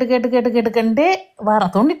கேட்டு கேட்டு கேட்டு கேட்டு கேட்டுக்கண்டே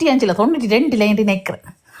வரோம். 95ல் 92ல் என்று நினைக்கிறேன்.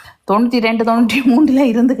 92 93ல்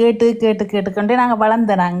இருந்து கேட்டு கேட்டு கேட்டுக்கொண்டே நாங்கள்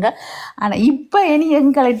வளர்ந்தனாங்க. ஆனால் இப்போ இனி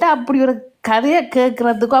எங்கள்கிட்ட அப்படி ஒரு கதையை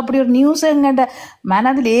கேட்குறதுக்கோ அப்படி ஒரு நியூஸை எங்கள்கிட்ட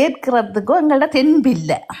மனதில் ஏற்கிறதுக்கோ எங்கள்கிட்ட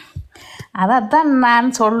தெம்பில்லை. அதைத்தான் நான்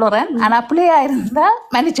சொல்லுறேன். ஆனால் பிள்ளையா இருந்தால்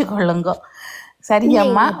மன்னிச்சு கொள்ளுங்க.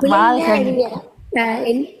 சரியம்மா.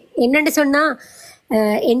 என்னன்னு சொன்னா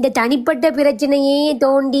எந்த தனிப்பட்ட பிரச்சனையே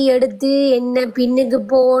தோண்டி எடுத்து என்ன பின்னுக்கு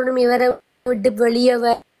போகணும், இவரை விட்டு வெளியே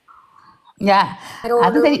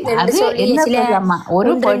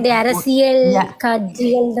அரசியல்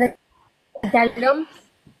கட்சிகள்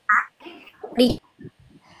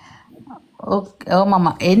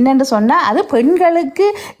ஆமாம்மா என்னென்னு சொன்னால் அது பெண்களுக்கு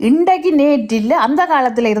இன்றைக்கு நேற்றில் அந்த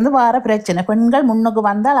காலத்தில் இருந்து வர பிரச்சனை. பெண்கள் முன்னுக்கு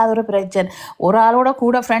வந்தால் அது ஒரு பிரச்சனை, ஒரு ஆளோட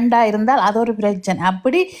கூட ஃப்ரெண்டாக இருந்தால் அது ஒரு பிரச்சனை.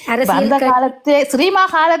 அப்படி அந்த காலத்து ஸ்ரீமா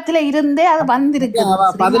காலத்தில் இருந்தே அது வந்திருக்கு.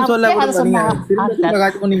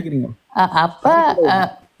 அப்போ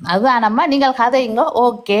அதுதானம்மா நீங்கள் கதைங்க.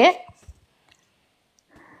 ஓகே,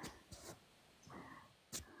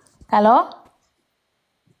 ஹலோ,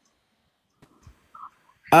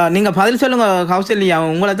 நீங்க பதில் சொல்லுங்க கௌசல்யா.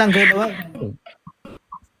 உங்களை தான் கேட்டவா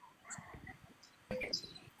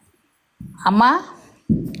அம்மா.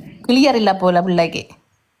 கிளியர் இல்லை போல பிள்ளைக்கு.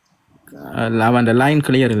 அவன் லைன்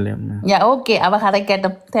கிளியர் இல்லை. ஓகே, அவ கதை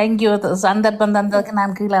கேட்டோம். தேங்க்யூ. சந்தர்ப்பம் தந்ததுக்கு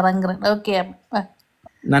நான் கீழே இறங்குறேன். ஓகே,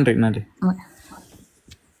 நன்றி நன்றி.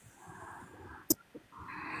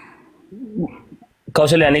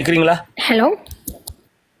 கௌசல்யா நிக்கிறீங்களா? ஹலோ.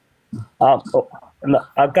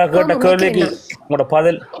 அக்கா கேட்ட கேள்விக்கு உங்களோட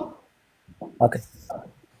பதில். ஓகே,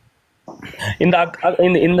 இந்த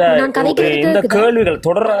கேள்விகள்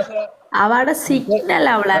தொடராக அவட சிக்னல்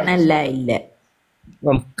அவ்வளோ நல்லா இல்லை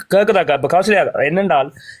கேக்குதாக்கா? இப்ப கௌசல்யா என்னென்றால்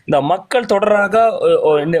இந்த மக்கள் தொடராக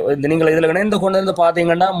நீங்கள் இதுல இணைந்து கொண்டு வந்து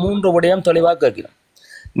பாத்தீங்கன்னா 3 விடயம் தெளிவாக கேட்கிறோம்.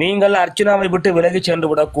 நீங்கள் அர்ச்சனாவை விட்டு விலகி சென்று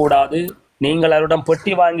விடக்கூடாது, நீங்கள் அவரிடம்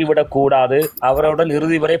பெட்டி வாங்கி விடக்கூடாது, அவருடன்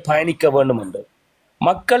இறுதி வரை பயணிக்க வேண்டும் என்று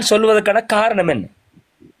மக்கள் சொல்வதற்கான காரணம் என்ன?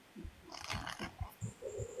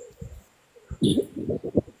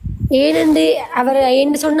 ஏனென்று அவர்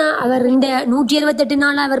என்ன சொன்னா, அவர் இந்த 168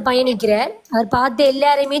 நாள் அவர் பயணிக்கிறார். அவர் பார்த்து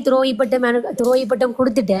எல்லாரையுமே துரோகிப்பட்டம்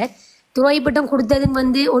கொடுத்துட்டார். துரோகிப்பட்டம்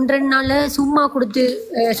கொடுத்ததுன்னு 1-2 நாள்ல சும்மா கொடுத்து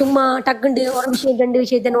சும்மா டக்குண்டு ஒரு விஷயம் 2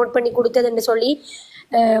 விஷயத்தை நோட் பண்ணி கொடுத்ததுன்னு சொல்லி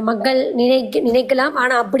மக்கள் நினைக்கலாம்.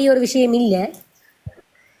 ஆனா அப்படி ஒரு விஷயம் இல்லை.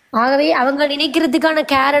 ஆகவே அவங்க நினைக்கிறதுக்கான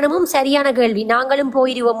காரணமும் சரியான கேள்வி. நாங்களும்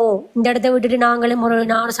போயிடுவோமோ இந்த இடத்த விட்டுட்டு, நாங்களும்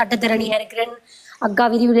நான் சட்டத்தரணியா இருக்கிறேன், அக்கா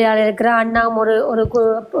விரிவுரையாளர் இருக்கிறார், அண்ணா ஒரு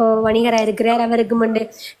வணிகராக இருக்கிறார், அவருக்கும்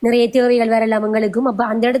நிறைய தேவைகள் வரலாம் அவங்களுக்கும். அப்போ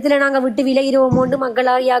அந்த இடத்துல நாங்கள் விட்டு விலகிடுவோமோன்னு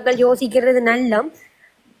மக்களாகியாக்கள் யோசிக்கிறது நல்லம்.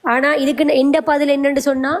 ஆனால் இதுக்கு எந்த பதில் என்னன்னு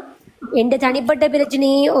சொன்னால், எந்த தனிப்பட்ட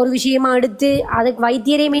பிரச்சனையை ஒரு விஷயமா எடுத்து அதுக்கு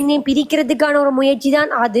வைத்தியரை என்னையும் பிரிக்கிறதுக்கான ஒரு முயற்சி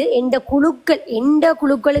தான் அது. எந்த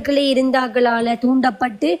குழுக்களுக்குள்ளே இருந்தார்களால்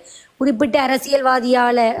தூண்டப்பட்டு குறிப்பிட்ட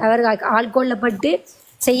அரசியல்வாதியால் அவர்கள் ஆட்கொள்ளப்பட்டு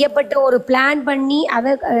செய்யப்பட்ட ஒரு பிளான் பண்ணி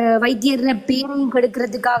அவர் வைத்தியர பேரையும்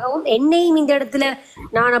கெடுக்கிறதுக்காகவும் என்னையும் இந்த இடத்துல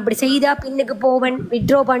நான் அப்படி செய்தா பின்னுக்கு போவேன்,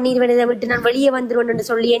 விட்ரோ பண்ணிடுவேன், இதை விட்டு நான் வெளியே வந்துடுவேன் என்று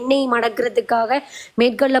சொல்லி என்னையும் அடக்கிறதுக்காக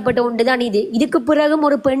மேற்கொள்ளப்பட்ட ஒன்று தான் இது. இதுக்கு பிறகும்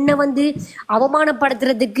ஒரு பெண்ணை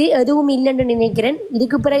அவமானப்படுத்துறதுக்கு எதுவும் இல்லைன்னு நினைக்கிறேன்.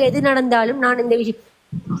 இதுக்கு பிறகு எது நடந்தாலும் நான் இந்த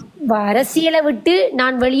விஷயம் அரசியலை விட்டு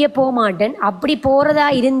நான் வெளியே போக மாட்டேன். அப்படி போறதா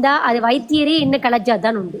இருந்தா அது வைத்தியரே என்ன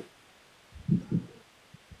கலைச்சாதான் உண்டு.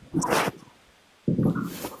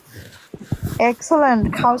 எக்ஸலண்ட்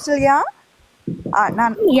கௌசல்யா.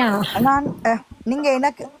 நான் நீங்க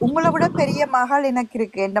எனக்கு உங்களை விட பெரிய மகள் எனக்கு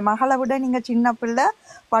இருக்கு. இந்த மகளை விட நீங்க சின்ன பிள்ளை.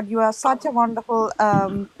 But you are such a wonderful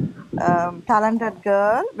talented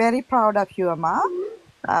girl. Very proud of you, Amma.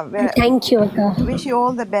 Thank you, Akka. Wish you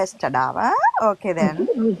all the best, Adava. Okay then.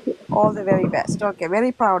 All the very best. Okay,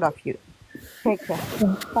 very proud of you. Take care.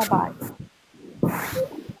 Bye bye.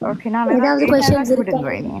 Okay, now ஏதாவது questions இருக்கா?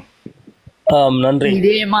 நன்றி.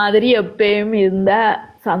 இதே மாதிரி எப்பயும் இருந்தா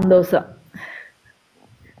சந்தோஷம்.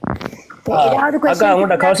 அக்கா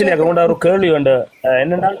உங்கள்கிட்ட கௌசல்யா உங்கள்கிட்ட ஒரு கேள்வி உண்டு.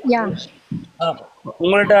 என்னன்னா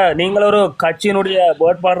உங்கள்ட்ட நீங்கள் ஒரு கட்சியினுடைய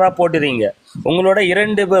வேட்பாளராக போட்டுறீங்க. உங்களோட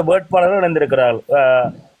 2 வேட்பாளர்கள் இணைந்திருக்கிறார்கள்.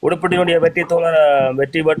 உடுப்பட்டியினுடைய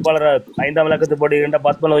வெற்றி வேட்பாளர் 5ஆம் இலக்கத்து போட்டியிட்ட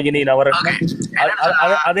பத்மலோஜினி நவரத்னம்.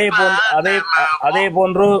 அதே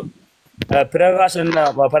போன்று பிரகாசன்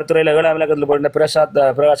பரிந்துரையில் 7ஆம் இலக்கத்தில் போட்டிருந்த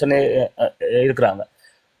பிரகாசன் இருக்கிறாங்க.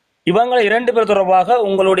 இவங்க 2 பேர் தொடர்பாக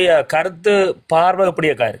உங்களுடைய கருத்து பார்வை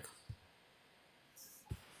எப்படியக்கா இருக்கு?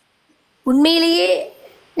 உண்மையிலேயே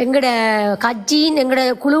எங்கட கட்சியின் எங்கட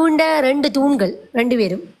குழுவுண்ட 2 தூண்கள் 2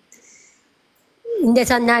 பேரும்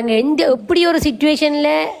நாங்கள் எப்படி ஒரு சுச்சுவேஷன்ல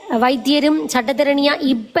வைத்தியரும் சட்டத்திறனியா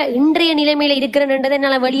இப்ப இன்றைய நிலைமையில இருக்கிறேன்றதை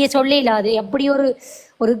என்னால் வெளியே சொல்ல இல்லாது. எப்படி ஒரு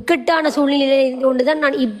இக்கட்டான சூழ்நிலையில இருந்து கொண்டுதான்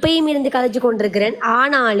நான் இப்பயும் இருந்து கதைச்சு கொண்டிருக்கிறேன்.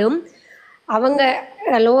 ஆனாலும் அவங்க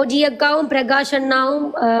லோஜியக்காவும் பிரகாஷ் அண்ணாவும்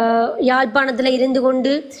யாழ்ப்பாணத்துல இருந்து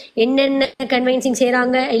கொண்டு என்னென்ன கன்வின்சிங்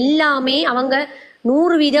செய்யறாங்க எல்லாமே அவங்க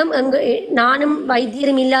 100% நானும்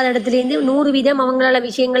வைத்தியரும் இல்லாத இடத்துலேருந்து 100% அவங்களால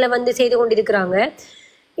விஷயங்களை செய்து கொண்டிருக்கிறாங்க.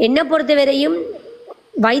 என்னை பொறுத்தவரையும்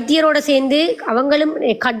வைத்தியரோட சேர்ந்து அவங்களும்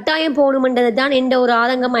கட்டாயம் போகணுமென்றது தான் என்ற ஒரு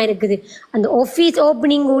ஆதங்கமாக இருக்குது. அந்த ஆஃபீஸ்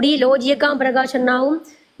ஓப்பனிங் கூடி லோஜியக்கா பிரகாஷ் அண்ணாவும்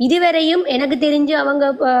இதுவரையும் எனக்கு தெரிஞ்சு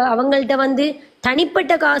அவங்கள்ட்ட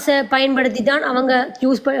தனிப்பட்ட காசை பயன்படுத்தி தான் அவங்க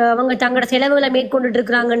தங்களோட செலவுகளை மேற்கொண்டுட்டு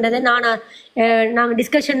இருக்கிறாங்கன்றதை நாங்கள்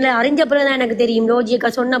டிஸ்கஷனில் அறிஞ்ச பிறகு தான் எனக்கு தெரியும்.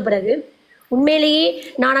 லோஜியக்கா சொன்ன பிறகு உண்மையிலேயே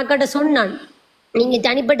நான் அக்காட்ட சொன்னான், நீங்கள்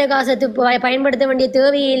தனிப்பட்ட காசை பயன்படுத்த வேண்டிய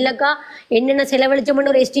தேவையே இல்லைக்கா, என்னென்ன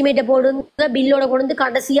செலவழிச்சோம்னு ஒரு எஸ்டிமேட்டை போடுங்க, பில்லோட கொண்டு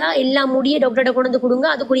கடைசியாக எல்லாம் முடிய டாக்டர்கிட்ட கொண்டு கொடுங்க,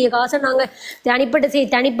 அதுக்குரிய காசை நாங்கள்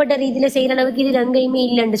தனிப்பட்ட ரீதியில் செய்கிற அளவுக்கு இதில் எங்கேயுமே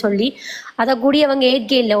இல்லைன்னு சொல்லி அதை கூடிய அவங்க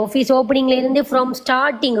ஏற்கே இல்லை. ஆஃபீஸ் ஓப்பனிங்லேருந்து ஃப்ரம்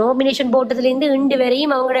ஸ்டார்டிங் நாமினேஷன் போட்டதுலேருந்து இன்று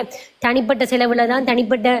வரையும் அவங்களோட தனிப்பட்ட செலவில் தான்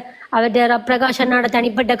அவர்கிட்ட பிரகாஷ் அண்ணாட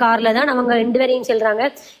தனிப்பட்ட காரில் தான் அவங்க 2 வரையும் செல்கிறாங்க.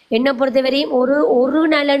 என்னை பொறுத்தவரையும் ஒரு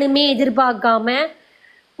நலனுமே எதிர்பார்க்காம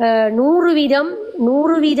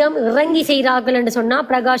 100% இறங்கி செய்கிறார்கள் என்று சொன்னா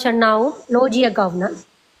பிரகாஷ் அண்ணாவும் லோஜியக்காவும் தான்.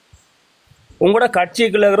 உங்களோட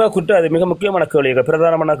கட்சிக்குள்ள இருக்கிற குற்றம் அது மிக முக்கியமான கேள்வி,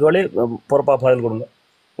 பிரதானமான கேள்வி, பொறுப்பா பதில் கொடுங்க.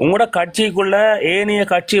 உங்களோட கட்சிக்குள்ள ஏனைய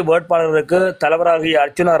கட்சி வேட்பாளருக்கு தலைவராகிய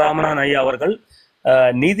அர்ச்சுனா ராமநாதன் ஐயா அவர்கள்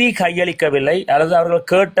நிதி கையளிக்கவில்லை, அல்லது அவர்கள்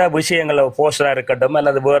கேட்ட விஷயங்கள் போஸ்டரா இருக்கட்டும்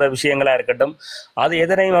அல்லது வேற விஷயங்களா இருக்கட்டும், அது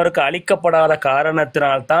எதனையும் அவருக்கு அளிக்கப்படாத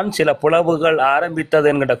காரணத்தினால்தான் சில பிளவுகள்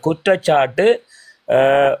ஆரம்பித்தது என்கிற குற்றச்சாட்டு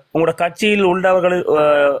உங்களோட கட்சியில் உள்ளவர்கள்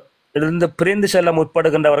இருந்து பிரிந்து செல்ல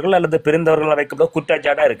முற்படுகின்றவர்கள் அல்லது பிரிந்தவர்கள் வைக்கப்பட்ட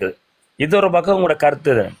குற்றச்சாட்டா இருக்குது. இது ஒரு பக்கம் உங்களோட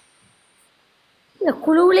கருத்து. இந்த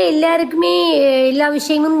குழுவில் எல்லாருக்குமே எல்லா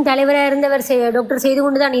விஷயமும் தலைவராக இருந்தவர் டாக்டர் செய்து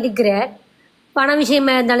கொண்டு தான் இருக்கிறார். பண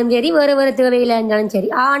விஷயமா இருந்தாலும் சரி, வேறு வேறு தேவைகளாக இருந்தாலும் சரி.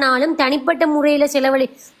 ஆனாலும் தனிப்பட்ட முறையில்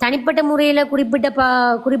தனிப்பட்ட முறையில்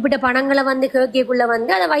குறிப்பிட்ட பணங்களை கேட்கக்குள்ள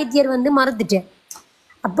அதை வைத்தியர் மறுத்துட்டேன்.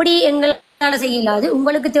 அப்படி எங்களால் செய்யலாது.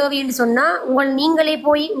 உங்களுக்கு தேவைன்னு சொன்னா நீங்களே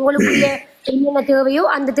போய் உங்களுக்குரிய என்னென்ன தேவையோ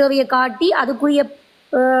அந்த தேவையை காட்டி அதுக்குரிய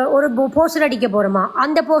ஒரு போஸ்டர் அடிக்க போறோமா,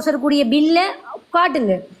 அந்த போஸ்டருக்குரிய பில்லை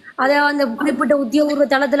காட்டுங்க. அதை அந்த குறிப்பிட்ட உத்தியோகபூர்வ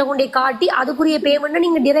தளத்துல கொண்டே காட்டி அதுக்குரிய பேமெண்ட்டை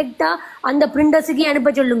நீங்க டிரெக்டா அந்த பிரிண்டர்ஸுக்கே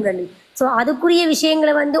அனுப்ப சொல்லுங்க. ஸோ அதுக்குரிய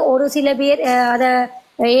விஷயங்களை ஒரு சில பேர் அதை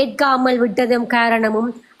ஏற்காமல் விட்டதும்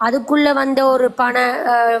காரணமும் அதுக்குள்ள ஒரு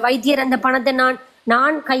வைத்தியர் அந்த பணத்தை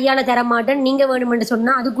நான் கையால தரமாட்டேன், நீங்க வேணுமென்று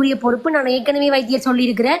சொன்னா அதுக்குரிய பொறுப்பு நான் ஏற்கனவே வைத்தியர்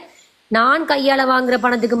சொல்லியிருக்கிறேன், நான் கையால வாங்குற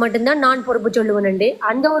பணத்துக்கு மட்டும்தான் நான் பொறுப்பு சொல்லுவேன்.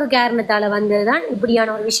 அந்த ஒரு காரணத்தால வந்ததுதான்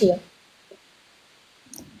இப்படியான ஒரு விஷயம்.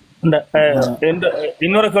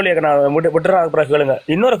 இன்னொரு கேள்வி நான் கேளுங்க.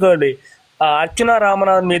 இன்னொரு கேள்வி, அர்ச்சுனா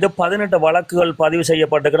ராமநாதன் மீது 18 வழக்குகள் பதிவு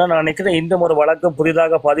செய்யப்பட்டிருக்கிறேன். நான் நினைக்கிறேன் இந்த ஒரு வழக்கு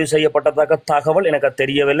புதிதாக பதிவு செய்யப்பட்டதாக தகவல் எனக்கு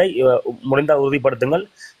தெரியவில்லை, முடிந்தால் உறுதிப்படுத்துங்கள்.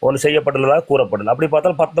 ஒன்று செய்யப்பட்டுள்ளதாக கூறப்படல. அப்படி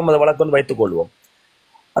பார்த்தால் 19 வழக்கு வைத்துக் கொள்வோம்.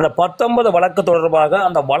 அந்த 19 வழக்கு தொடர்பாக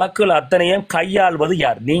அந்த வழக்குகள் அத்தனையும் கையாள்வது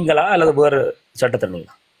யார், நீங்களா அல்லது வேறு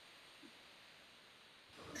சட்டத்திறனிங்களா?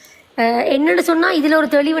 என்னன்னு சொன்னா இதுல ஒரு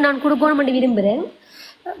தெளிவு நான் கொடுக்கணும் விரும்புகிறேன்.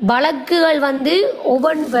 வழக்குகள்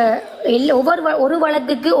ஒரு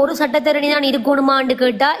வழக்குக்கு ஒரு சட்டத்தரணி தான் இருக்கணுமான்னு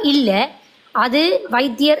கேட்டா இல்ல, அது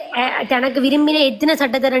வைத்தியர் தனக்கு விரும்பின எத்தனை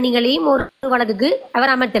சட்டத்தரணிகளையும் ஒரு வழக்குக்கு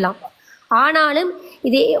அவர் அமர்த்தலாம். ஆனாலும்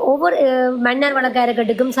இது ஒவ்வொரு மன்னர் வழக்கா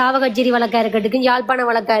இருக்கட்டும், சாவகச்சேரி வழக்கா இருக்கட்டும், யாழ்ப்பாண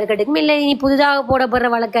வழக்கா இருக்கட்டும், இல்லை இனி புதிதாக போடப்படுற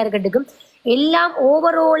வழக்கா இருக்கட்டும், எல்லாம்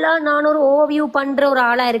ஓவராலா நான் ஒரு ஓவியூ பண்ற ஒரு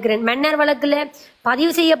ஆளா இருக்கிறேன். மன்னர் வழக்குல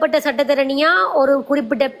பதிவு செய்யப்பட்ட சட்டத்தரணியா ஒரு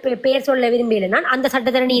குறிப்பிட்ட பெயர் சொல்ல விரும்பல, நான் அந்த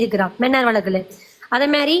சட்டத்தரணி இருக்கிறான் மன்னர் வழக்குல. அதே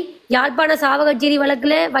மாதிரி யாழ்ப்பாண சாவகச்சேரி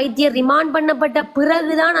வழக்குல வைத்தியர் ரிமாண்ட் பண்ணப்பட்ட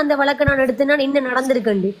பிறகுதான் அந்த வழக்கை நான் எடுத்து நான் என்ன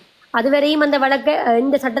நடந்திருக்கேன். அதுவரையும் அந்த வழக்கை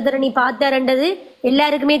இந்த சட்டத்தரணி பார்த்தாருன்றது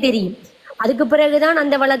எல்லாருக்குமே தெரியும். அதுக்கு பிறகுதான்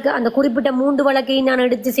அந்த வழக்கு, அந்த குறிப்பிட்ட 3 வழக்கையும் நான்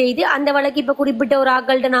எடுத்து செய்து அந்த வழக்கு இப்ப குறிப்பிட்ட ஒரு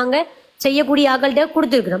ஆக்கள்கிட்ட நாங்க செய்யக்கூடிய ஆக்கள்கிட்ட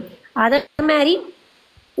கொடுத்துருக்கிறோம். அதே மாதிரி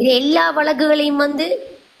இது எல்லா வழக்குகளையும்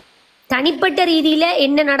தனிப்பட்ட ரீதியில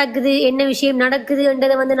என்ன நடக்குது, என்ன விஷயம்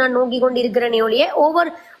நடக்குதுன்றதை வந்து நான் நோக்கி கொண்டு இருக்கிறேனே ஒழிய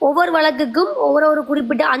ஒவ்வொரு வழக்குக்கும் ஒரு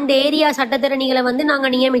குறிப்பிட்ட அந்த ஏரியா சட்டத்தரணிகளை வந்து நாங்க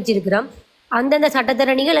நியமிச்சிருக்கிறோம். அந்தந்த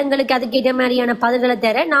சட்டத்தரணிகள் எங்களுக்கு அதுக்கேற்ற மாதிரியான பதில்களை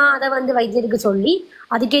தர நான் அதை வந்து வைத்தியருக்கு சொல்லி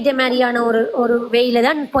அதுக்கேற்ற மாதிரியான ஒரு வேயில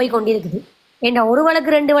தான் போய் கொண்டிருக்குது. ஏண்டா ஒரு வழக்கு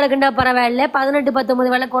 2 வழக்குண்டா பரவாயில்ல,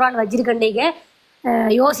 18-19 வழக்கு ஒரு ஆள் வச்சிருக்கண்டீங்க.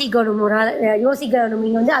 யோசிக்கணும், யோசிக்கணும்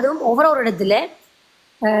நீங்கள் வந்து அதுவும் ஒவ்வொரு இடத்துல.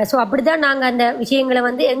 ஸோ அப்படித்தான் நாங்கள் அந்த விஷயங்களை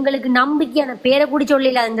வந்து எங்களுக்கு நம்பிக்கையான பேரை கூடி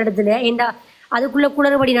சொல்லல அந்த இடத்துல. ஏண்டா அதுக்குள்ள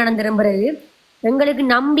குளறுபடி நடந்துடும். பிறகு எங்களுக்கு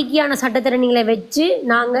நம்பிக்கையான சட்டத்திறனிகளை வச்சு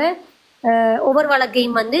நாங்கள் ஒவ்வொரு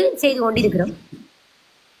வழக்கையும் வந்து செய்து கொண்டிருக்கிறோம்.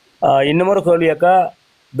 இன்னமொரு கேள்வியாக்கா,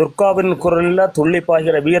 துர்காவின் குரலில் துள்ளி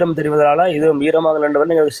பாய்கிற வீரம் தெரிவதால இது வீரமாக ரெண்டு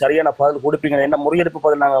நீங்கள் சரியான பதில் கொடுப்பீங்க. என்ன முறியெடுப்பு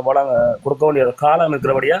பதில் நாங்கள் கொடுக்க வேண்டிய காலம்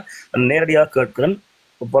இருக்கிறபடியா நேரடியாக கேட்கிறேன்.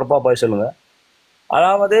 பொறுப்பாக போய் சொல்லுங்க.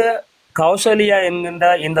 அதாவது கௌசல்யா என்கின்ற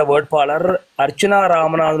இந்த வேட்பாளர் அர்ச்சனா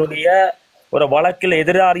ராமநாதனுடைய ஒரு வழக்கில்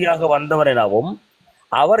எதிராளியாக வந்தவர் எனவும்,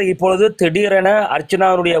 அவர் இப்பொழுது திடீரென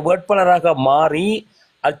அர்ச்சனாவுடைய வேட்பாளராக மாறி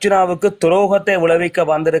அர்ச்சனாவுக்கு துரோகத்தை விளைவிக்க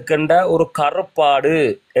வந்திருக்கின்ற ஒரு கருப்பாடு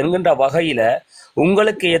என்கின்ற வகையில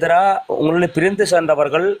உங்களுக்கு எதிராக உங்களை பிரிந்து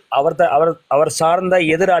சென்றவர்கள் அவர் சார்ந்த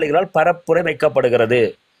எதிராளிகளால் பரப்புரை வைக்கப்படுகிறது.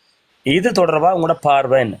 இது தொடர்பாக உங்களோட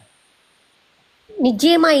பார்வை?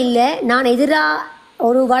 நிச்சயமா இல்லை. நான்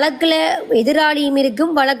ஒரு வழக்கில் எதிராளியும்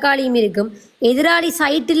இருக்கும் வழக்காளியும் இருக்கும். எதிராளி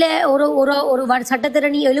சைட்டில் ஒரு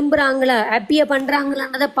சட்டத்திறனி எழும்புறாங்களா அப்பிய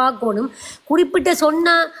பண்ணுறாங்களான்றதை பார்க்கணும். குறிப்பிட்ட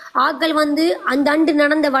சொன்ன ஆக்கள் வந்து அந்த ஆண்டு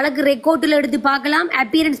நடந்த வழக்கு ரெக்கார்டில் எடுத்து பார்க்கலாம்.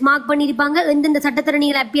 அப்பியரன்ஸ் மார்க் பண்ணியிருப்பாங்க.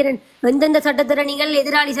 எந்தெந்த சட்டத்திறனிகள்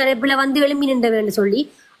எதிராளி தரப்பில் வந்து எழும்பி நின்றவன்னு சொல்லி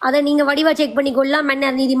அதை நீங்கள் வடிவாக செக் பண்ணிக்கொள்ளலாம்.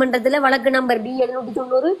 மன்னர் நீதிமன்றத்தில் வழக்கு நம்பர்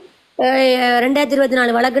B790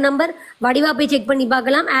 2024 வழக்கு நம்பர் வடிவா போய் செக் பண்ணி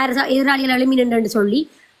பார்க்கலாம். எதிராளிகள் எழுமினன்னு சொல்லி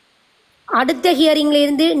அடுத்த ஹியரிங்ல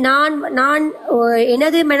இருந்து நான்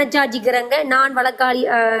எனது மனச்சாட்சிக்கிறங்க நான் வழக்காளி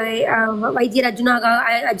வைத்தியர்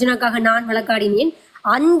அர்ஜுனாக்காக நான் வழக்காடினேன்.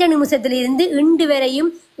 அந்த நிமிஷத்திலிருந்து இன்று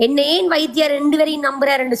வரையும் என்ன ஏன் வைத்தியர் 2 வரையும்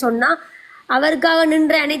நம்புறாருன்னு சொன்னா அவருக்காக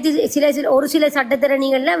நின்ற அனைத்து ஒரு சில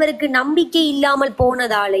சட்டத்திறனிகள்ல அவருக்கு நம்பிக்கை இல்லாமல்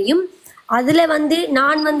போனதாலையும் அதுல வந்து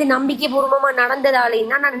நான் வந்து நம்பிக்கை பூர்வமா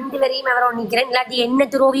நடந்ததாலேன்னா நான் 2 வரையும் அவரை நிற்கிறேன். இல்லாட்டி என்ன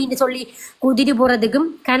துரோகின்னு சொல்லி கூட்டிட்டு போறதுக்கும்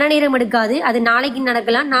கன நேரம் எடுக்காது. அது நாளைக்கு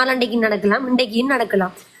நடக்கலாம், நாளண்டைக்கு நடக்கலாம், இன்றைக்கும்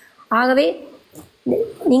நடக்கலாம். ஆகவே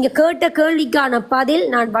நீங்க கேட்ட கேள்விக்கான பதில்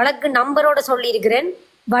நான் வழக்கு நம்பரோட சொல்லியிருக்கிறேன்.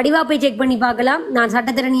 வடிவா போய் செக் பண்ணி பார்க்கலாம். நான்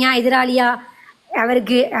சட்டத்திறனியா எதிராளியா,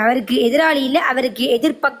 அவருக்கு எதிராளி இல்லை, அவருக்கு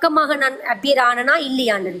எதிர்பக்கமாக நான் அப்பியர் ஆனனா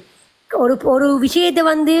இல்லையானது ஒரு விஷயத்தை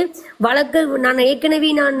வந்து வழக்கு நான் ஏற்கனவே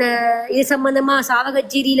இது சம்பந்தமா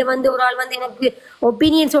சாவகச்சேரியில வந்து ஒரு ஆள் வந்து எனக்கு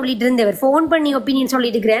ஒப்பீனியன் சொல்லிட்டு இருந்தவர் ஃபோன் பண்ணி ஒப்பீனியன்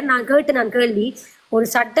சொல்லிட்டு இருக்கிறேன். நான் கேள்வி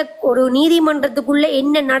ஒரு நீதிமன்றத்துக்குள்ள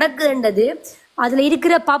என்ன நடக்குதுன்றது அதுல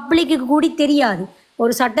இருக்கிற பப்ளிக்கு கூடி தெரியாது.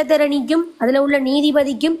 ஒரு சட்டத்தரணிக்கும் அதுல உள்ள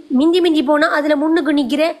நீதிபதிக்கும் மிஞ்சி போனா அதுல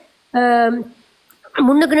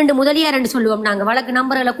முன்னுக்கு 2 முதலியார் என்று சொல்லுவோம். நாங்கள் வழக்கு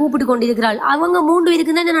நம்பர்களை கூப்பிட்டு கொண்டிருக்கிறாள். அவங்க 3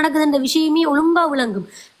 பேருக்கு தான் நடக்குது. அந்த விஷயமே ஒழுங்கா விளங்கும்.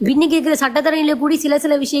 இன்னைக்கு இருக்கிற சட்டத்தரணியில கூடி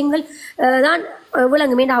சில விஷயங்கள் தான்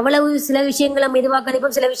விளங்கும். ஏன்னா அவ்வளவு சில விஷயங்கள் நம்ம எதுவாக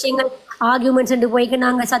கணிப்போம், சில விஷயங்கள் ஆர்கியூமெண்ட்ஸ் என்று போய்க்க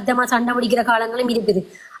நாங்கள் சத்தமா சண்டை பிடிக்கிற காலங்களும் இருக்குது.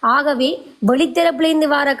 ஆகவே வெளித்தரப்புலேருந்து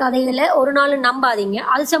வர கதைகளை ஒரு நாள் நம்பாதீங்க.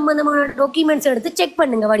 அது சம்பந்தமான டாக்குமெண்ட்ஸ் எடுத்து செக்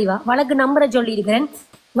பண்ணுங்க. வடிவா வழக்கு நம்பரை சொல்லியிருக்கிறேன்.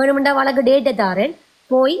 வேணுமெண்டா வழக்கு டேட்டை தாரேன்.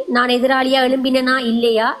 போய் நான் எதிராளியா எழும்பினா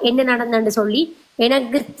இல்லையா என்ன நடந்தேன்னு சொல்லி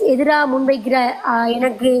எனக்கு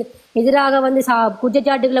எதிராக வந்து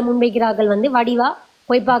குற்றச்சாட்டுகளை முன்வைக்கிறார்கள் வந்து வடிவா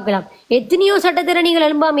போய் பார்க்கலாம். எத்தனையோ சட்டத்திறனிகள்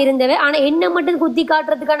எழும்பாம இருந்தவை. ஆனா என்ன மட்டும் குத்தி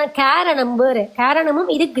காட்டுறதுக்கான காரணம் வேறு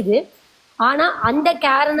காரணமும் இருக்குது. ஆனா அந்த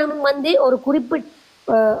காரணமும் வந்து ஒரு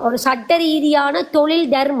ஒரு சட்ட ரீதியான தொழில்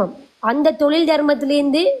தர்மம். அந்த தொழில்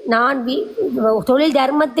தர்மத்திலேருந்து தொழில்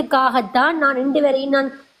தர்மத்துக்காகத்தான் நான் 2 வரையும்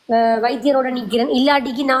நான் வைத்தியரோட நிற்கிறேன்.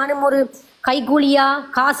 இல்லாட்டிக்கு நானும் ஒரு கைகூலியா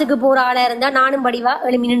காசுக்கு போற ஆளா இருந்தா நானும் வடிவா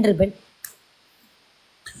எழுப்பி நின்றுப்பேன்.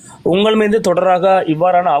 உங்கள் மீது தொடராக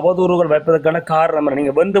இவ்வாறான அவதூறுகள் வைப்பதற்கான காரணம்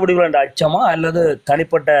நீங்க வெந்து விடுவீர்கள் என்ற அச்சமா அல்லது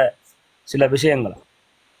தனிப்பட்ட சில விஷயங்களா?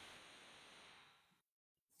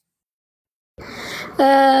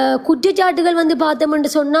 குற்றச்சாட்டுகள் வந்து பார்த்தோம்னு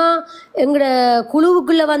சொன்னா எங்களோட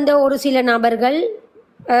குழுவுக்குள்ள வந்த ஒரு சில நபர்கள்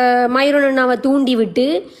மயூரனாவை தூண்டி விட்டு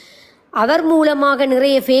அவர் மூலமாக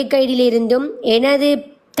நிறைய ஃபேக் ஐடியில் இருந்தும் எனது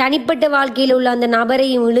தனிப்பட்ட வாழ்க்கையில் உள்ள அந்த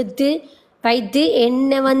நபரையும் இழுத்து வைத்து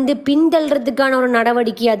என்னை வந்து பின்தள்ளுறதுக்கான ஒரு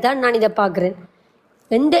நடவடிக்கையாக தான் நான் இதை பார்க்குறேன்.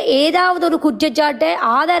 ஏதாவது ஒரு குற்றச்சாட்டை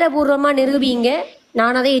ஆதாரபூர்வமாக நிரூபிங்க,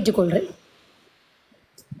 நான் அதை ஏற்றுக்கொள்கிறேன்.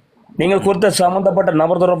 நீங்கள் குறித்த சம்பந்தப்பட்ட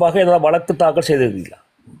நபர் தொடர்பாக ஏதாவது வழக்கு தாக்கல் செய்திருக்கீங்களா?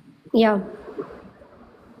 யா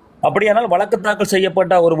அப்படியானால் வழக்கு தாக்கல்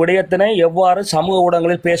செய்யப்பட்ட ஒரு விடயத்தினை எவ்வாறு சமூக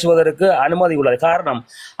ஊடகங்களில் பேசுவதற்கு அனுமதி உள்ளது? காரணம்,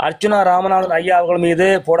 அர்ச்சுனா ராமநாதன் ஐயா அவர்கள் மீது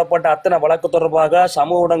போடப்பட்ட அத்தனை வழக்கு தொடர்பாக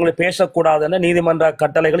சமூக ஊடகங்களில் பேசக்கூடாது என்ற நீதிமன்ற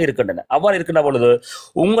கட்டளைகள் இருக்கின்றன. அவ்வாறு இருக்கின்ற பொழுது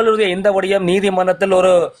உங்களுடைய இந்த விடயம் நீதிமன்றத்தில்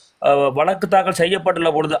ஒரு வழக்கு தாக்கல்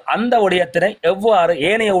செய்யப்பட்டுள்ள பொழுது அந்த விடயத்தினை எவ்வாறு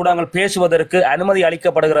ஏனைய ஊடகங்கள் பேசுவதற்கு அனுமதி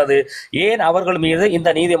அளிக்கப்படுகிறது? ஏன் அவர்கள் மீது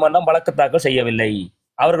இந்த நீதிமன்றம் வழக்கு தாக்கல் செய்யவில்லை?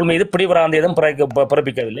 அவர்கள் மீது பிடிவராந்தி எதுவும்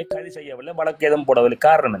பிறப்பிக்கவில்லை, கைது செய்யவில்லை, வழக்கு எதுவும் போடவில்லை.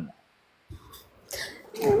 காரணம் என்ன?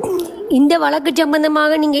 இந்த வழக்கு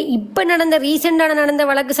சம்பந்தமாக நீங்க இப்ப ரீசெண்டான நடந்த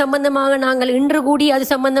வழக்கு சம்பந்தமாக நாங்கள் இன்று கூடி அது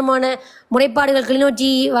சம்பந்தமான முறைப்பாடுகள் கிளிநொச்சி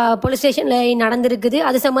போலீஸ் ஸ்டேஷன்ல நடந்திருக்குது.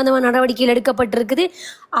 அது சம்பந்தமான நடவடிக்கைகள் எடுக்கப்பட்டிருக்குது.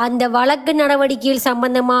 அந்த வழக்கு நடவடிக்கைகள்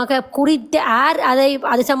சம்பந்தமாக குறித்து யார்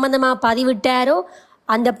அது சம்பந்தமாக பதிவிட்டாரோ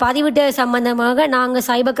அந்த பதிவிட்ட சம்பந்தமாக நாங்கள்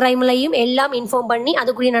சைபர் கிரைம்லையும் எல்லாம் இன்ஃபார்ம் பண்ணி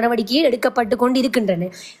அதுக்குரிய நடவடிக்கைகள் எடுக்கப்பட்டு கொண்டு இருக்கின்றன.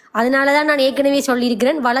 அதனால தான் நான் ஏற்கனவே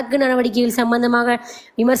சொல்லியிருக்கிறேன், வழக்கு நடவடிக்கைகள் சம்பந்தமாக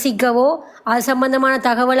விமர்சிக்கவோ அது சம்பந்தமான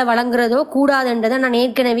தகவலை வழங்குறதோ கூடாதுன்றதை நான்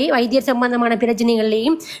ஏற்கனவே வைத்தியர் சம்பந்தமான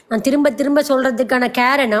பிரச்சனைகள்லையும் நான் திரும்ப திரும்ப சொல்கிறதுக்கான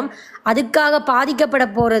காரணம், அதுக்காக பாதிக்கப்பட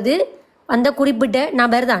போகிறது அந்த குறிப்பிட்ட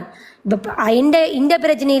நபர் தான். இப்போ இந்த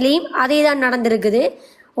பிரச்சனையிலையும் அதே தான் நடந்திருக்குது.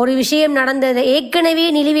 ஒரு விஷயம் நடந்தது, ஏற்கனவே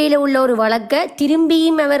நிலுவையில் உள்ள ஒரு வழக்கை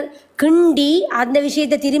திரும்பியும் அவர் கிண்டி அந்த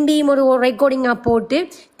விஷயத்தை திரும்பியும் ஒரு ரெக்கார்டிங்காக போட்டு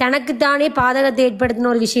தனக்குத்தானே பாதகத்தை ஏற்படுத்தின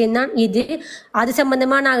ஒரு விஷயம்தான் இது. அது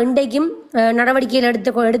சம்பந்தமாக நான் இன்றைக்கும் நடவடிக்கைகள்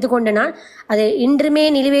எடுத்துக்கொண்ட நான் அது இன்றுமே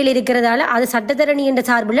நிலுவையில் இருக்கிறதால அது சட்டத்தரணி என்ற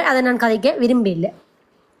சார்பில் அதை நான் கதைக்க விரும்பவில்லை.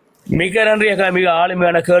 மிக நன்றி. மிக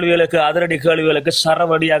ஆளுமையான கேள்விகளுக்கு, அதிரடி கேள்விகளுக்கு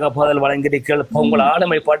சரவடியாக பதில் வழங்கியிருக்கள். உங்கள்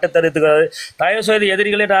ஆளுமை பட்டு தரித்துகிறது. தயவு செய்து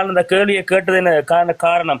எதிரிகளே, நான் இந்த கேள்வியை கேட்டதின்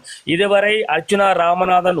காரணம், இதுவரை அர்ச்சுனா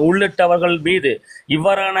ராமநாதன் உள்ளிட்டவர்கள் மீது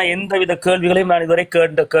இவ்வாறான எந்தவித கேள்விகளையும் நான் இதுவரை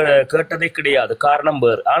கேட்டதே கிடையாது. காரணம்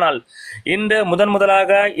வேறு. ஆனால் இன்று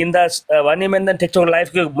முதலாக இந்த வன்னி மைந்தன் டெக்ஸ்ட்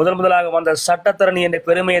லைஃப்க்கு முதலாக வந்த சட்டத்தரணி என்ற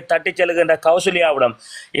பெருமையை தட்டி செல்கின்ற கௌசல்யாவிடம்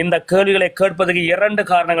இந்த கேள்விகளை கேட்பதற்கு 2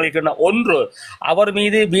 காரணங்கள் இருக்கின்றன. ஒன்று, அவர்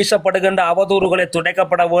மீது வீசப்படுகின்ற அவதூறுகளை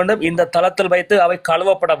துடைக்கப்பட வேண்டும், இந்த தளத்தில் வைத்து அவை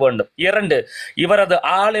கழுவப்பட வேண்டும். 2, இவரது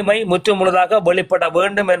ஆளுமை முற்று முழுதாக வெளிப்பட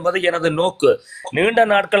வேண்டும் என்பது எனது நோக்கு. நீண்ட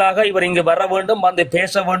நாட்களாக இவர் இங்கு வர வேண்டும், வந்து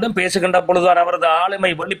பேச வேண்டும், பேசுகின்ற பொழுதுதான் அவரது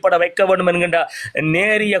ஆளுமை வெளிப்பட வைக்க வேண்டும் என்கின்ற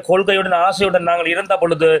நேரிய கொள்கையுடன் ஆசையுடன் நாங்கள் இருந்த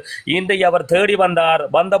பொழுது இன்றைய அவர் தேடி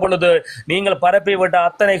வந்த பொழுது நீங்கள் பரப்பிவிட்ட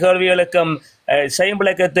அத்தனை கேள்விகளுக்கும்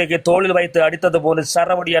செய்யம்பிளக்கத்துக்கு தோளில் வைத்து அடித்தது போன்று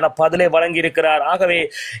சரவடியான பதிலை வழங்கியிருக்கிறார். ஆகவே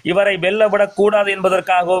இவரை வெல்லவிடக் கூடாது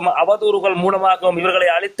என்பதற்காகவும் அவதூறுகள் மூலமாகவும் இவர்களை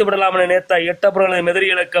அழித்து விடலாம் என நினைத்த எட்டபுரங்களின்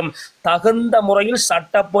எதிரிகளுக்கும் தகுந்த முறையில்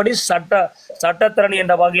சட்டப்படி சட்டத்திறனி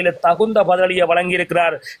என்ற வகையில் தகுந்த பதிலடியை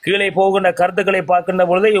வழங்கியிருக்கிறார். கீழே போகின்ற கருத்துக்களை பார்க்கின்ற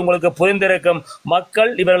பொழுது உங்களுக்கு புரிந்திருக்கும்,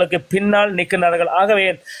 மக்கள் இவர்களுக்கு பின்னால் நிற்கின்றார்கள். ஆகவே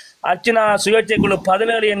அர்ச்சுனா சுயேட்சை குழு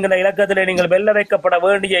 17 என்கிற இலக்கத்திலே நீங்கள் வெல்ல வைக்கப்பட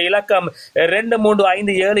வேண்டிய இலக்கம்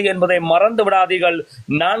 2357 என்பதை மறந்து விடாதீர்கள்.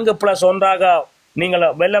 4+1 நீங்கள்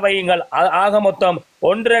வெல்ல வையுங்கள். ஆக மொத்தம்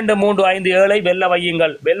 12357 வெல்ல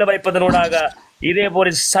வையுங்கள். வெல்ல வைப்பதனூடாக இதே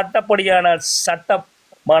போல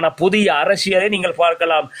சட்டமான புதிய அரசியலை நீங்கள்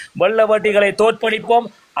பார்க்கலாம். வெள்ள வேட்டிகளை தோற்கடிப்போம்,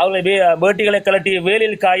 அவர்களை வேட்டிகளை கலட்டி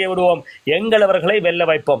வேலில் காய விடுவோம், எங்களவர்களை வெல்ல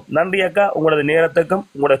வைப்போம். நன்றி அக்கா, உங்களது நேரத்துக்கும்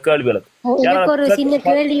உங்களோட கேள்விகளுக்கும். ஒரு சின்ன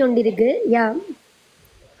கேள்வி ஒன்று இருக்கு.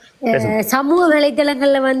 சமூக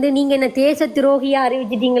வலைத்தளங்கள்ல நீங்க என்ன தேச துரோகியா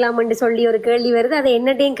அறிவிச்சிட்டீங்களாம்னு சொல்லி ஒரு கேள்வி வருது. அதை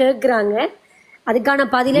என்னட்டையும் கேட்கிறாங்க. அதுக்கான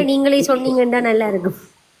பதில நீங்களே சொன்னீங்கன்னா நல்லா இருக்கும்.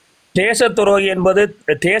 தேச துரோகி என்பது,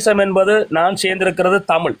 தேசம் என்பது நான் சேர்ந்திருக்கிறது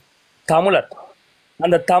தமிழர்.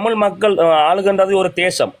 அந்த தமிழ் மக்கள் ஆளுகின்றது ஒரு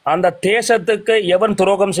தேசம். அந்த தேசத்துக்கு எவன்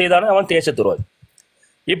துரோகம் செய்தானோ அவன் தேச துரோகி.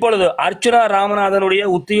 இப்பொழுது அர்ச்சுனா ராமநாதனுடைய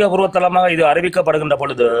உத்தியோகபூர்வ தளமாக இது அறிவிக்கப்படுகின்ற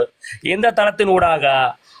பொழுது இந்த தளத்தின் ஊடாக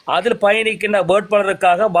அதில் பயணிக்கின்ற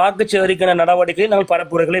வேட்பாளருக்காக வாக்கு சேகரிக்கின்ற நடவடிக்கையில் நாங்கள்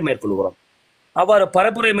பரப்புரைகளை மேற்கொள்கிறோம். அவ்வாறு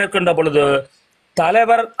பரப்புரை மேற்கொண்ட பொழுது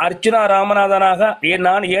தலைவர் அர்ச்சுனா ராமநாதனாக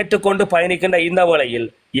நான் ஏற்றுக்கொண்டு பயணிக்கின்ற இந்த வேளையில்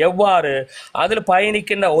எவ்வாறு அதில்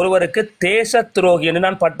பயணிக்கின்ற ஒருவருக்கு தேச துரோகி என்று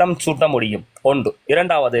நான் பட்டம் சூட்ட முடியும்? ஒன்று.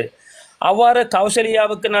 இரண்டாவது, அவ்வாறு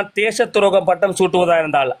கௌசல்யாவுக்கு நான் தேச துரோகம் பட்டம் சூட்டுவதா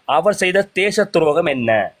இருந்தால் அவர் செய்த தேச துரோகம் என்ன?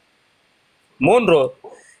 3,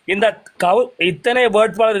 இந்த இத்தனை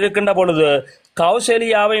வேட்பாளர் இருக்கின்ற பொழுது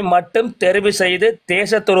கௌசல்யாவை மட்டும் தெரிவு செய்து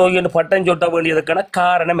தேச துரோகி என்று பட்டம் சூட்ட வேண்டியதற்கான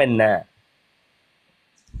காரணம் என்ன?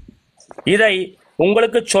 இதை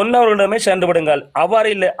உங்களுக்கு சொன்னவர்களிடமே சென்று விடுங்கள்.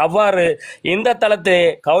 அவ்வாறு இந்த தளத்திலே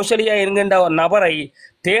கௌசல்யா என்கின்ற நபரை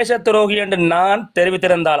தேச துரோகி என்று நான்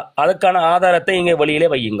தெரிவித்திருந்தால் அதற்கான ஆதாரத்தை இங்கே வெளியிலே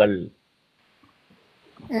வையுங்கள்.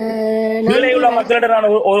 உள்ள மக்களிடம் நான்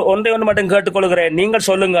ஒன்றை மட்டும் கேட்டுக்கொள்கிறேன். நீங்கள்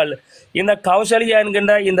சொல்லுங்கள், இந்த கௌசல்யா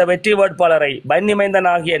என்கின்ற இந்த வெற்றி வேட்பாளரை வன்னி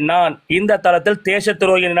மைந்தன் ஆகிய நான் இந்த தளத்தில் தேச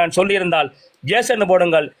துரோகி என்று நான் சொல்லியிருந்தால் எஸ் என்று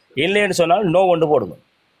போடுங்கள், இல்லை என்று சொன்னால் நோ ஒன்று போடுங்கள்.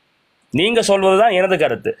 நீங்க சொல்வதுதான் எனது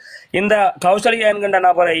கருத்து. இந்த கௌசல்யா என்கின்ற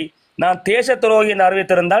நபரை நான் தேச துரோகி என்று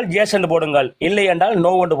அறிவித்திருந்தால் ஜேஸ் என்று போடுங்கள், இல்லை என்றால்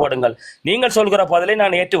நோ என்று போடுங்கள். நீங்கள் சொல்கிற பதிலை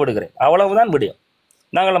நான் ஏற்று விடுகிறேன். அவ்வளவுதான் விடயம்.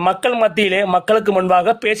 நாங்கள் மக்கள் மத்தியிலே மக்களுக்கு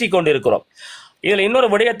முன்பாக பேசிக் கொண்டிருக்கிறோம். இதில் இன்னொரு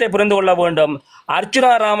விடயத்தை புரிந்து கொள்ள வேண்டும்.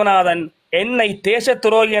 அர்ச்சுனா ராமநாதன் என்னை தேச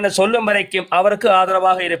துரோகி என சொல்லும் வரைக்கும் அவருக்கு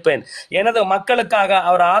ஆதரவாக இருப்பேன். எனது மக்களுக்காக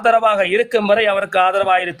அவர் ஆதரவாக இருக்கும் வரை அவருக்கு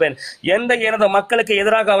ஆதரவாக இருப்பேன். எந்த எனது மக்களுக்கு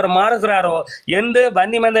எதிராக அவர் மாறுகிறாரோ, எந்த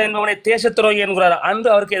வன்னி மைந்தன் என்பவனை தேச துரோகி என்கிறாரோ அன்று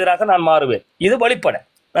அவருக்கு எதிராக நான் மாறுவேன். இது வெளிப்பட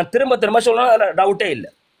நான் திரும்ப திரும்ப சொல்லணும், அதில் டவுட்டே இல்லை.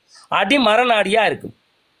 அடி மரணாடியா இருக்கும்.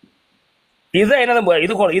 இதுதான் எனது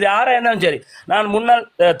இது யாரா இருந்தாலும் சரி. நான் முன்னால்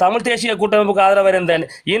தமிழ் தேசிய கூட்டமைப்புக்கு ஆதரவாக இருந்தேன்.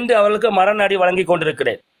 இன்று அவர்களுக்கு மரணாடி வழங்கி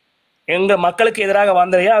கொண்டிருக்கிறேன். எங்க மக்களுக்கு எதிராக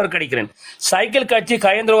வந்ததையே அவர் கிடைக்கிறேன். சைக்கிள் கட்சி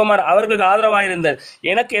கயேந்திரகுமார் அவர்களுக்கு ஆதரவாக இருந்தேன்.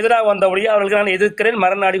 எனக்கு எதிராக வந்தபடியே அவர்களுக்கு நான் எதிர்க்கிறேன்,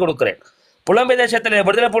 மரணாடி கொடுக்கிறேன். புலம்பெயர் தேசத்தில்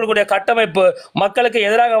விடுதலை புலிகளுடைய கட்டமைப்பு மக்களுக்கு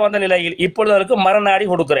எதிராக வந்த நிலையில் இப்பொழுது அவருக்கு மரணாடி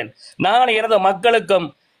கொடுக்கிறேன். நான் எனது மக்களுக்கும்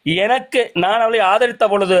நான் அவளை ஆதரித்த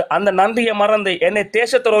பொழுது அந்த நன்றியை மறந்து என்னை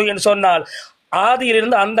தேச துரோகி என்று சொன்னால்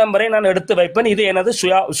ஆதியிலிருந்து அந்த வரை நான் எடுத்து வைப்பேன். இது எனது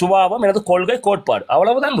சுபாவம், எனது கொள்கை, கோட்பாடு.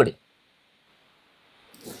 அவ்வளவுதான் விடு.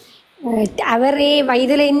 அவரே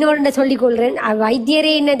இதில் இன்னொன்று சொல்லிக் கொள்கிறேன்.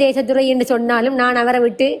 வைத்தியரே என்ன தேசத்துறை என்று சொன்னாலும் நான் அவரை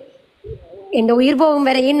விட்டு என் உயிர் போகும்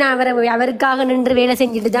வரையும் நான் அவருக்காக நின்று வேலை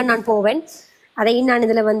செஞ்சுட்டு தான் நான் போவேன். அதையும் நான்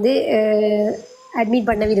இதில் அட்மிட்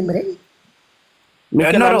பண்ண விரும்புகிறேன்.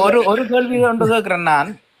 ஒரு கேள்வி ஒன்று கேட்கிறேன்.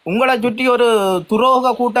 நான் உங்களை சுற்றி ஒரு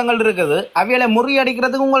துரோக கூட்டங்கள் இருக்குது, அவைகளை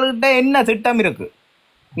முறியடிக்கிறதுக்கு உங்கள்கிட்ட என்ன திட்டம் இருக்கு?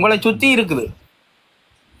 உங்களை சுற்றி இருக்குது.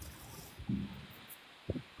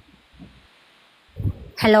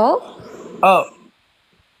 ஹலோ,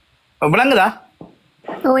 விளங்குதா?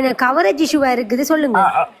 கவரேஜ் இஷ்யூவா இருக்குது, சொல்லுங்க.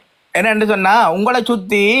 என்னன்னு சொன்னா, உங்களை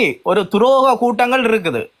சுத்தி ஒரு துரோக கூட்டங்கள்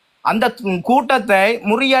இருக்குது. அந்த கூட்டத்தை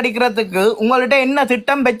முறியடிக்கிறதுக்கு உங்கள்கிட்ட என்ன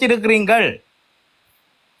திட்டம் வச்சிருக்கிறீங்கள்?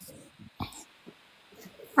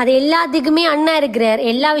 அது எல்லாத்துக்குமே அண்ணா இருக்கிறார்.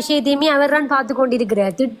 எல்லா விஷயத்தையுமே அவர் தான் பார்த்து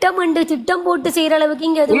கொண்டிருக்கிறார். திட்டம் போட்டு செய்யற அளவுக்கு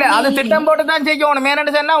இங்க அது திட்டம் போட்டு தான் செய்யணும்.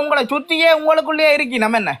 என்னன்னு சொன்னா, உங்களை சுத்தியே உங்களுக்குள்ளேயே இருக்கு.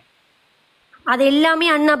 நம்ம என்ன அது எல்லாமே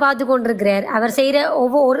அண்ணா பார்த்து கொண்டிருக்கிறார். அவர் செய்யற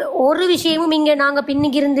ஒரு விஷயமும் இங்க நாங்க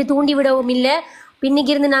பின்னுக்கு இருந்து தூண்டி விடவும் இல்லை.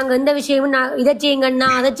 பின்னுக்கு இருந்து நாங்க எந்த விஷயமும் இதை செய்யுங்கண்ணா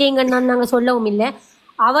அதை செய்யுங்கண்ணான்னு நாங்க சொல்லவும் இல்லை.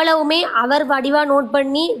 அவ்வளவுமே அவர் வடிவா நோட்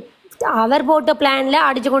பண்ணி அவர் போட்ட பிளான்ல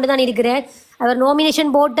அடிச்சு கொண்டு தான் இருக்கிறார். அவர்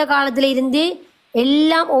நாமினேஷன் போட்ட காலத்துல இருந்து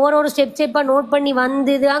எல்லாம் ஒவ்வொரு ஸ்டெப்பா நோட் பண்ணி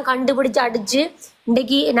வந்து தான் கண்டுபிடிச்சு அடிச்சு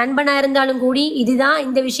இன்றைக்கு நண்பனா இருந்தாலும் கூடி இதுதான்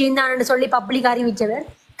இந்த விஷயம் தான் சொல்லி பப்ளிக் அறிவிச்சவர்.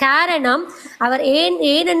 காரணம், அவர்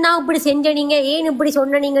ஏன்னா இப்படி செஞ்சனீங்க, ஏன் இப்படி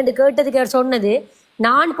சொன்னீங்கன்னு கேட்டதுக்கு அவர் சொன்னது,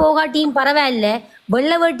 நான் போகாட்டியும் பரவாயில்ல,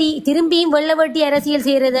 திரும்பியும் வெள்ளவட்டி அரசியல்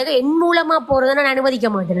செய்யறதாக என் மூலமா போறதை நான் அனுமதிக்க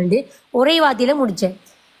மாட்டேன். ஒரே வார்த்தையில முடிச்சேன்.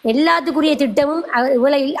 எல்லாத்துக்குரிய திட்டமும்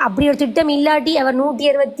அப்படி ஒரு திட்டம் இல்லாட்டி அவர்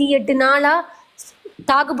 168 நாளா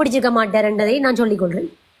தாக்கு பிடிச்சிருக்க மாட்டார்ன்றதை நான் சொல்லிக்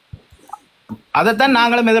கொள்றேன். அதைத்தான்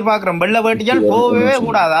நாங்களும் எதிர்பார்க்கிறோம். வெள்ளவட்டிகள் போகவே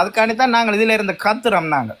கூடாது. அதுக்காண்டித்தான் நாங்கள் இதுல இருந்து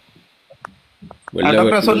கத்துறோம். நாங்கள்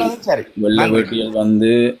வெள்ளவட்டிகள்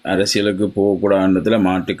அரசியலுக்கு போகக்கூடாதுன்றதுல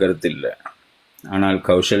மாற்று கருத்து இல்லை. ஆனால்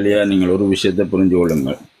கௌசல்யா, நீங்கள் ஒரு விஷயத்தை புரிஞ்சு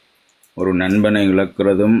கொள்ளுங்கள். ஒரு நண்பனை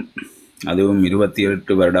இழக்கிறதும், அதுவும்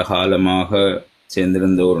 28 வருட காலமாக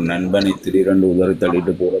சேர்ந்திருந்த ஒரு நண்பனை திடீரென்று உதறி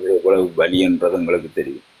தள்ளிட்டு போகிறது எவ்வளவு வலி என்றது உங்களுக்கு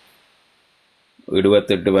தெரியும்.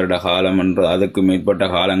 28 வருட காலம் என்று அதுக்கு மேற்பட்ட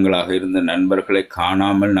காலங்களாக இருந்த நண்பர்களை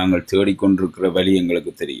காணாமல் நாங்கள் தேடிக்கொண்டிருக்கிற வலி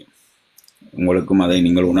எங்களுக்கு தெரியும். உங்களுக்கும் அதை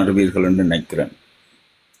நீங்கள் உணர்வீர்கள் என்று நினைக்கிறேன்.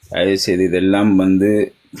 தயவுசெய்து இதெல்லாம்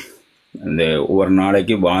இந்த ஒவ்வொரு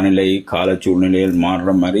நாளைக்கு வானிலை கால சூழ்நிலையில்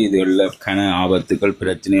மாறுற மாதிரி இதெல்லாம் ஆபத்துக்கள்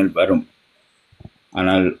பிரச்சனைகள் வரும்.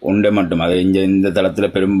 ஆனால் ஒன்றை மட்டும் அதை இந்த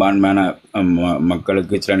தளத்தில் பெரும்பான்மையான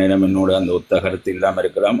மக்களுக்கு சில நேரம் என்னோட அந்த ஒத்த கருத்து இல்லாமல்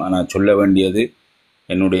இருக்கலாம். ஆனால் சொல்ல வேண்டியது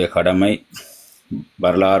என்னுடைய கடமை.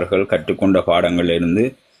 வரலாறுகள் கற்றுக்கொண்ட பாடங்களிலிருந்து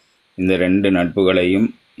இந்த 2 நட்புகளையும்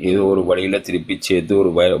ஏதோ ஒரு வழியில் திருப்பி சேர்த்து ஒரு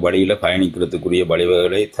வழியில் பயணிக்கிறதுக்குரிய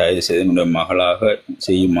வழிவகைகளை தயவு செய்து என்னுடைய மகளாக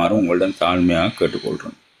செய்யுமாறு உங்களிடம் தாழ்மையாக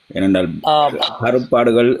கேட்டுக்கொள்கிறேன். ஏனென்றால்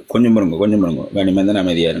கருப்பாடுகள் கொஞ்சம் இருங்க வேணுமே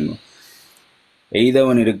அமைதியாக இருங்க.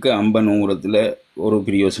 எய்தவன் இருக்க அம்பன் ஊரத்தில் ஒரு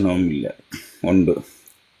பிரயோசனமும் இல்லை. 1.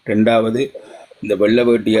 2வது, இந்த வெள்ள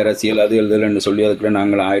வேட்டி அரசியல் அது எழுதலன்னு சொல்லி அதுக்குள்ள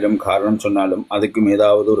நாங்கள் 1000 காரணம் சொன்னாலும் அதுக்கும்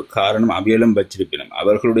ஏதாவது ஒரு காரணம் அவியலும் வச்சிருப்பினோம்.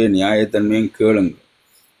 அவர்களுடைய நியாயத்தன்மையும்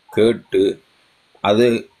கேட்டு அது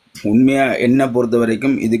உண்மையாக என்னை பொறுத்த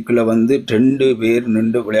வரைக்கும் இதுக்குள்ள 2 பேர்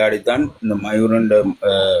நின்று விளையாடித்தான் இந்த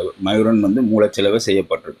மயூரன் மூலச்செலவை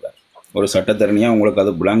செய்யப்பட்டிருக்கிறார். ஒரு சட்டத்தரணியாக உங்களுக்கு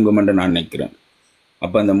அது விளங்கும் என்று நான் நினைக்கிறேன்.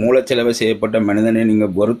 அப்போ அந்த மூலச்செலவை செய்யப்பட்ட மனிதனை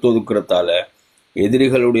நீங்கள் பொறுத்தொதுக்கிறதால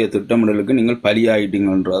எதிரிகளுடைய திட்டமிடலுக்கு நீங்கள்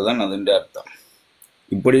பலியாயிட்டீங்கன்றது தான் அதன் அர்த்தம்.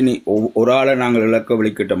 இப்படி ஒரு ஆளை நாங்கள் இழக்க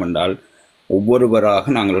வழிக்கிட்டோம் என்றால்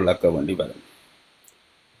ஒவ்வொருவராக நாங்கள் இழக்க வேண்டி வரும்.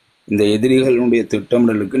 இந்த எதிரிகளுடைய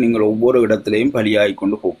திட்டமிடலுக்கு நீங்கள் ஒவ்வொரு இடத்திலையும் பலியாகி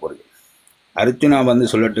கொண்டு போகிறீர்கள். அர்ஜுனா வந்து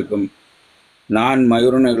சொல்லட்டுக்கும், நான்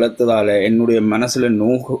மயூரனை இழத்ததால் என்னுடைய மனசில்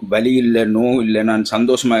வலி இல்லை, இல்லை, நான்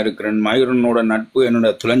சந்தோஷமாக இருக்கிறேன், மயூரனோட நட்பு என்னோட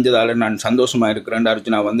துளைஞ்சதால் நான் சந்தோஷமாக இருக்கிறேன்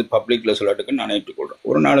அர்ஜுனா வந்து பப்ளிக்கில் சொல்லட்டுக்கு நான் ஏற்றுக்கொள்கிறேன்.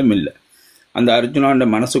 ஒரு நாளும் இல்லை. அந்த அர்ஜுனாண்ட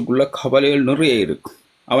மனசுக்குள்ள கவலைகள் நிறைய இருக்கும்.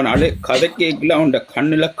 அவன் கதை கேட்கல, அவனோட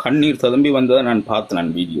கண்ணில் கண்ணீர் ததும்பி வந்ததை நான் பார்த்தேன்.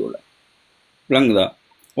 நான் வீடியோவில் விளங்குதா?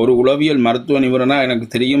 ஒரு உளவியல் மருத்துவ நிபுணராக எனக்கு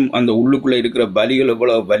தெரியும் அந்த உள்ளுக்குள்ளே இருக்கிற வலிகள்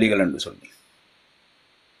எவ்வளவு வலிகள் என்று சொல்லி.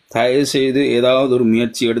 தயவு செய்து ஏதாவது ஒரு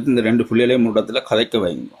முயற்சி எடுத்து இந்த 2 பிள்ளைகளையும் இடத்துல கதைக்க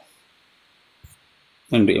வைங்க.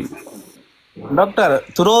 நன்றி. டாக்டர்,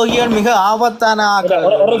 துரோகிகள் மிக ஆபத்தான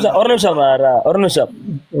ஒரு நிமிஷம்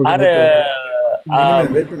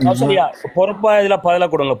பொறுப்பா இதுல பதில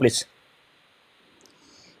கொடுங்க ப்ளீஸ்.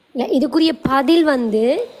 இதுக்குரிய பதில் வந்து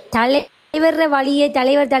தலைவர் வழியே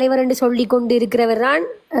தலைவர் என்று சொல்லி கொண்டு இருக்கிறவர் தான்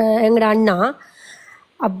எங்கட அண்ணா.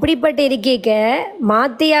 அப்படிப்பட்ட இருக்க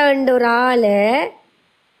மாத்தையா என்ற ஒரு ஆளை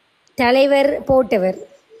தலைவர் போட்டவர்.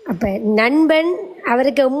 அப்ப நண்பன்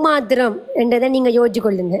அவருக்கு எம்மாத்திரம் என்றதை நீங்க யோசிச்சு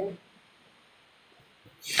கொள்ளுங்க.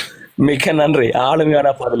 மிக நன்றி, ஆளுமையான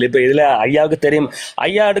பதில். இப்ப இதுல ஐயாவுக்கு தெரியும்,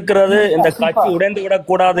 ஐயா எடுக்கிறது இந்த கட்சி உடைந்து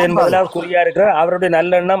விடக்கூடாது என்பதுல குறியா இருக்கிறார். அவருடைய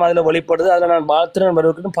நல்லெண்ணம் அதுல வெளிப்படுது. அதுல நான்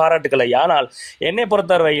வாழ்த்துறேன், பாராட்டுக்களை. ஆனால் என்னை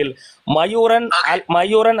பொறுத்தவரையில்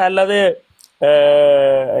மயூரன் அல்லது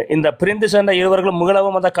இந்த பிரிந்து சென்ற இருவர்களும்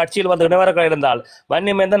முகலவும் அந்த கட்சியில் வந்து இடைவர்கள் இருந்தால்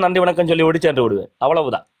வன்னி மேந்தன் நன்றி வணக்கம் சொல்லி விட்டு சென்று விடுவேன்.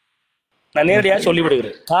 அவ்வளவுதான், நான் நேரடியாக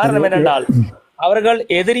சொல்லிவிடுகிறேன். காரணம் என்னென்றால் அவர்கள்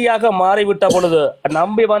எதிரியாக மாறிவிட்ட பொழுது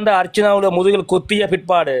நம்பி வந்த அர்ச்சனாவுடைய முதுகில் குத்திய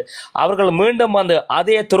பிற்பாடு அவர்கள் மீண்டும் வந்து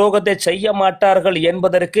அதே துரோகத்தை செய்ய மாட்டார்கள்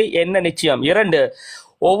என்பதற்கு என்ன நிச்சயம்? 2,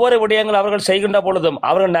 ஒவ்வொரு விடயங்கள் அவர்கள் செய்கின்ற பொழுதும்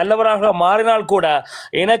அவர்கள் நல்லவராக மாறினால் கூட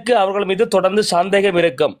எனக்கு அவர்கள் மீது தொடர்ந்து சந்தேகம்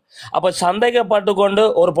இருக்கும். அப்ப சந்தேகப்பட்டு கொண்டு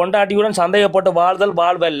ஒரு பொண்டாட்டியுடன் சந்தேகப்பட்டு வாழ்தல்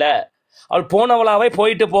வாழ்வல்ல. அவள் போனவளாவே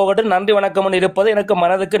போயிட்டு போகட்டும், நன்றி வணக்கம் இருப்பது எனக்கு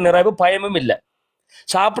மனதுக்கு நிறைவு, பயமும் இல்லை.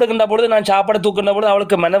 சாப்பிடுகின்ற பொழுது நான் சாப்பாடு தூக்குகின்ற பொழுது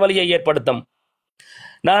அவளுக்கு மனவலியை ஏற்படுத்தும்.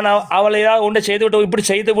 நான் அவளை ஏதாவது ஒன்று செய்து விட்டு இப்படி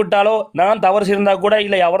செய்து விட்டாலோ, நான் தவறு செய்திருந்தா கூட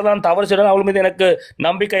இல்லை அவர் தான் தவறு செய்தால் அவள் மீது எனக்கு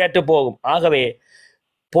நம்பிக்கையற்று போகும். ஆகவே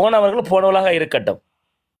போனவர்கள் போனவர்களாக இருக்கட்டும்.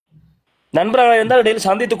 நண்பர்களாக இருந்தால் இடையில்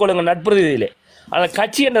சந்தித்துக் கொள்ளுங்கள் நட்பு ரீதியிலே. ஆனால்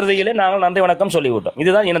கட்சி என்ற ரீதியிலே நாங்கள் நன்றி வணக்கம் சொல்லிவிட்டோம்.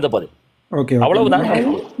 இதுதான் எனது பதில். அவ்வளவுதான்.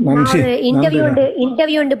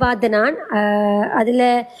 இன்டர்வியூ பார்த்து நான் அதுல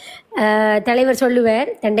தலைவர்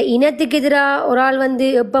சொல்லுவார், தன்னை இனத்துக்கு எதிராக ஒரு ஆள் வந்து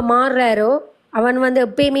எப்ப மாறுறாரோ அவன் வந்து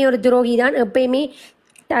எப்பயுமே ஒரு துரோகி தான், எப்பயுமே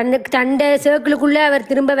தண்டை சர்க்கிளுக்குள்ள அவர்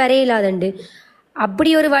திரும்ப வரையில்லாதண்டு. அப்படி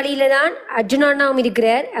ஒரு வழியில தான் அர்ஜுனாவும்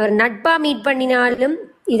இருக்கிறார். அவர் நட்பா மீட் பண்ணினாலும்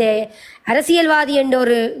இதை அரசியல்வாதி என்ற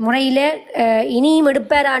ஒரு முறையில இனியும்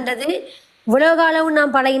எடுப்பாரான்றது இவ்வளவு காலமும்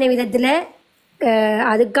நாம் பழகின விதத்துல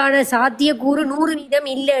அதுக்கான சாத்தியக்கூறு 100%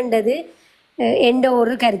 இல்லைன்றது என்ற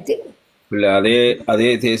ஒரு கருத்து. இல்லை, அதே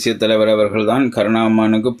தேசிய தலைவர் அவர்கள் தான்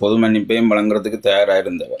கருணாமனுக்கு பொது மன்னிப்பையும் வழங்குறதுக்கு தயாராக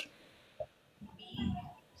இருந்தவர்.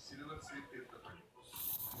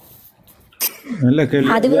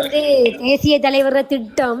 அது வந்து தேசிய தலைவர்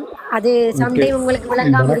திட்டம். அது சந்தை உங்களுக்கு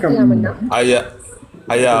விளங்காம இருக்கலாம்.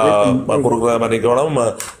 ஐயா குறுக்க மன்னிக்கணும்,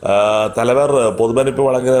 தலைவர் பொது மன்னிப்பு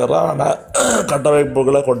வழங்குகிறாரா? ஆனால்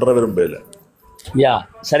கட்டமைப்புகளை கொண்டு வர விரும்பல.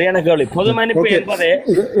 சரியான கேள்வி. பொது மன்னிப்பு என்பது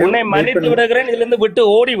உன்னை மன்னித்து விடுகிறேன், இதுல இருந்து விட்டு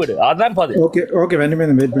ஓடிவிடு, அதுதான் பதில்.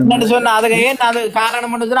 சொன்னா அதுக்கு ஏன் அது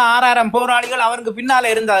காரணம் 6000 போராளிகள் அவருக்கு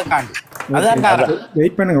பின்னால இருந்ததுக்காண்டி அதான் காரணம்.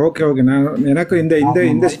 வெயிட் பண்ணுங்க. ஓகே நான் எனக்கு இந்த இந்த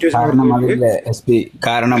இந்த சிச்சுவேஷன் அது இல்லை எஸ்பி,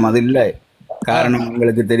 காரணம் அது இல்லை. காரணம்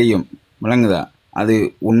உங்களுக்கு தெரியும், விளங்குதா? அது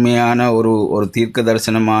உண்மையான ஒரு தீர்க்க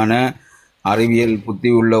தரிசனமான அறிவியல் புத்தி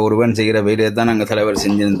உள்ள ஒருவன் செய்கிற வேலையை தான் நாங்கள் தலைவர்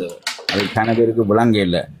செஞ்சிருந்தோம். அது கன பேருக்கு விளங்க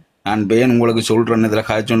இல்லை. நான் பேன் உங்களுக்கு சொல்கிறேன், இதில்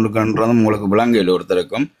காய்ச்சொன்றுன்றதும் உங்களுக்கு விளங்க இல்லை.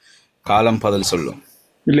 ஒருத்தருக்கும் காலம் பதில் சொல்லும்.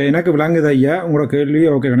 இல்லை, எனக்கு விளங்குது ஐயா உங்களோட கேள்வி.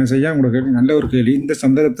 ஓகே கணேஷ் ஐயா, உங்களோட கேள்வி நல்ல ஒரு கேள்வி. இந்த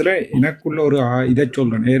சந்தர்ப்பத்தில் எனக்குள்ள ஒரு இதை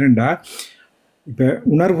சொல்கிறேன். ஏனெண்டா இப்போ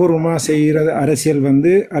உணர்வுபூர்வமாக செய்கிற அரசியல்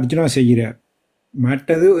வந்து அர்ஜுனா செய்கிறார்.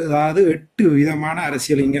 மற்றது அதாவது 8 விதமான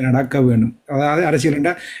அரசியல் இங்கே நடக்க வேணும். அதாவது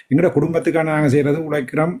அரசியல்ண்டா எங்களோட குடும்பத்துக்கான நாங்கள் செய்கிறது,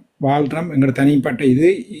 உழைக்கிறோம், வாழ்கிறோம், எங்களோட தனிப்பட்ட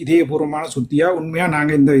இதயபூர்வமான சுத்தியாக உண்மையாக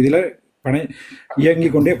நாங்கள் இந்த இதில் இயங்கி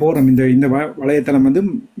கொண்டே போகிறோம். இந்த வலைத்தளம் வந்து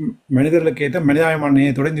மனிதர்களுக்கு ஏற்ற மனிதாயமான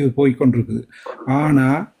நேயத்தோடு இது போய்கொண்டிருக்குது.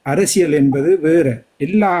 ஆனால் அரசியல் என்பது வேறு,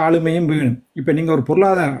 எல்லா ஆளுமையும் வேணும். இப்போ நீங்கள் ஒரு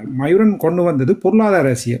பொருளாதார மயூரன் கொண்டு வந்தது பொருளாதார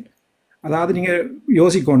அரசியல். அதாவது நீங்கள்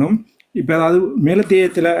யோசிக்கணும், இப்போ அதாவது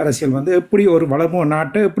மேலத்தேயத்தில் அரசியல் வந்து எப்படி ஒரு வளர்மோ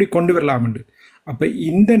நாட்டை எப்படி கொண்டு வரலாம்னு. அப்போ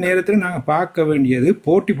இந்த நேரத்தில் நாங்கள் பார்க்க வேண்டியது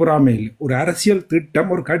போட்டி பொறாமை இல்லை, ஒரு அரசியல் திட்டம்,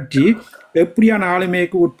 ஒரு கட்சி எப்படியான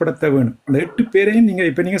ஆளுமைக்கு உட்படுத்த வேணும். அந்த 8 பேரையும் நீங்கள்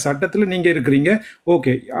இப்போ நீங்கள் சட்டத்தில் நீங்கள் இருக்கிறீங்க,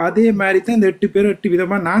 ஓகே, அதே மாதிரி தான் இந்த 8 பேர் 8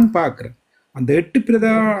 விதமாக நான் பார்க்குறேன். அந்த 8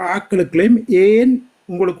 பிரதான ஆட்களுக்குள்ளேயும் ஏன்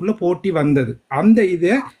உங்களுக்குள்ள போட்டி வந்தது, அந்த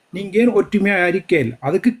இதை நீங்கள் ஏன் ஒற்றுமையாக அறிக்கையில்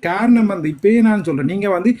அதுக்கு காரணம் வந்து இப்பயே நான் சொல்கிறேன்,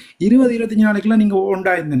 நீங்கள் வந்து 20-25 நாளைக்கெல்லாம் நீங்கள்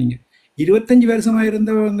உண்டாயிருந்த நீங்கள் 25 வருஷமாக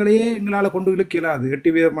இருந்தவங்களையே எங்களால் கொண்டு இழுக்க இயலாது.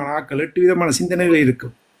 8 விதமான ஆக்கள், 8 விதமான சிந்தனைகள்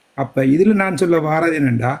இருக்கும். அப்போ இதில் நான் சொல்ல வாரது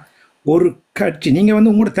என்னென்னா, ஒரு கட்சி நீங்கள்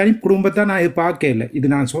வந்து உங்களோட தனி குடும்பத்தை நான் இது பார்க்க இல்லை. இது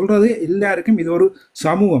நான் சொல்கிறது எல்லாருக்கும் இது ஒரு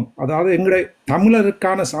சமூகம். அதாவது எங்களுடைய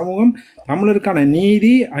தமிழருக்கான சமூகம், தமிழருக்கான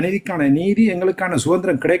நீதி, அநீதிக்கான நீதி, எங்களுக்கான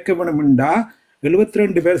சுதந்திரம் கிடைக்க வேணும்டா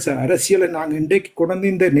 72 வருஷ அரசியலை நாங்கள் இன்றைக்கு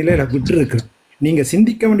கொண்டு இந்த நிலையில் விட்டுருக்கிறோம். நீங்கள்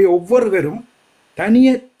சிந்திக்க வேண்டிய ஒவ்வொருவரும்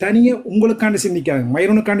தனியே உங்களுக்காண்டு சிந்திக்காதீங்க,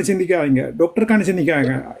 மயிரனுக்காண்டு சிந்திக்காதீங்க, டாக்டருக்காண்டு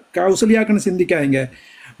சிந்திக்காதீங்க, கௌசல்யாக்காண்டு சிந்திக்காதீங்க,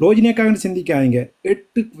 ரோஜினியாக்காக சிந்திக்காதீங்க.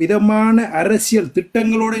 8 விதமான அரசியல்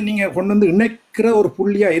திட்டங்களோடு நீங்கள் கொண்டு வந்து இணைக்கிற ஒரு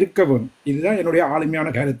புள்ளியாக இருக்க வேணும். இதுதான் என்னுடைய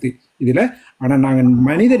ஆளுமையான கருத்து இதில். ஆனால் நாங்கள்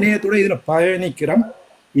மனித நேயத்தோடு இதில் பயணிக்கிறோம்.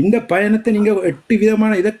 இந்த பயணத்தை நீங்கள் 8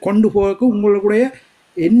 விதமான இதை கொண்டு போக உங்களுடைய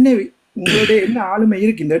என்ன ஆளுமை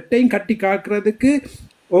இருக்குது. இந்த 8ஐயும் கட்டி காக்கிறதுக்கு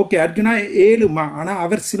ஓகே அர்ஜுனா 7மா. ஆனால்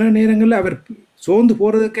அவர் சில நேரங்களில் அவர் சோர்ந்து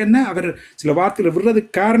போகிறதுக்கு என்ன, அவர் சில வார்த்தைகளை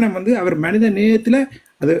விடுறதுக்கு காரணம் வந்து அவர் மனித நேயத்தில்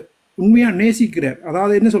அது உண்மையாக நேசிக்கிறார்.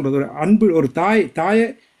 அதாவது என்ன சொல்கிறது, ஒரு அன்பு, ஒரு தாயை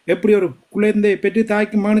எப்படி ஒரு குழந்தையை பெற்று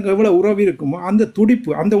தாய்க்கு மகனுக்கு எவ்வளோ உறவு இருக்குமோ அந்த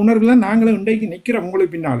துடிப்பு, அந்த உணர்வு தான் நாங்களும் இன்றைக்கு நிற்கிறோம்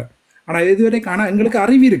உங்களுக்கு பின்னால். ஆனால் இதுவரைக்கும் ஆனால் எங்களுக்கு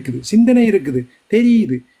அறிவு இருக்குது, சிந்தனை இருக்குது,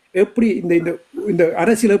 தெரியுது எப்படி இந்த இந்த இந்த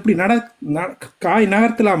அரசியல் எப்படி காய்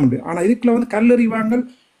நகர்த்தலாம்ண்டு. ஆனால் இதுக்குள்ள வந்து கல்லறிவாங்க,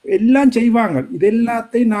 எல்லாம் செய்வாங்க. இது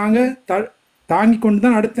எல்லாத்தையும் நாங்கள் தாங்கி கொண்டு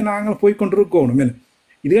தான் அடுத்து நாங்கள் போய் கொண்டிருக்கணும்.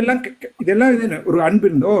 இதெல்லாம் இது ஒரு அன்பு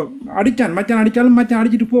இருந்தோ அடித்தான் மச்சான் அடித்தாலும் மச்சான்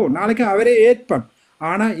அடிச்சுட்டு போ, நாளைக்கு அவரே ஏற்பான்.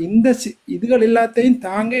 ஆனால் இந்த இதுகள் எல்லாத்தையும்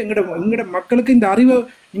தாங்க எங்களோட மக்களுக்கு இந்த அறிவை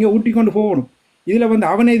நீங்கள் ஊட்டி கொண்டு போகணும். இதில் வந்து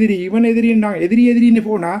அவன் எதிரி இவன் எதிரின்னு நாங்கள் எதிரின்னு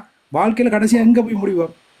போனால் வாழ்க்கையில் கடைசியாக எங்கே போய்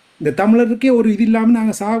முடிவோம்? இந்த தமிழருக்கே ஒரு இது இல்லாமல்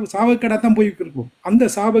நாங்கள் சாவக்கடை தான் போய்க்கிருக்கோம். அந்த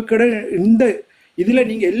சாவக்கடை இந்த இதில்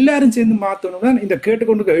நீங்கள் எல்லாரும் சேர்ந்து மாற்றணும் தான் இந்த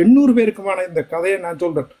கேட்டுக்கொண்டு 800 பேருக்குமான இந்த கதையை நான்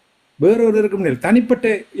சொல்கிறேன். வேறொருவருக்கு முடியல தனிப்பட்ட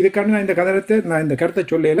இதுக்கான நான் இந்த கருத்தை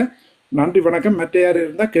சொல்லல. நன்றி வணக்கம். மற்ற யார்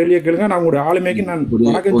இருந்தால் கேள்வியை கேளுங்க. நான் உங்களுடைய ஆளுமைக்கு நான்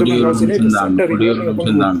வணக்கம்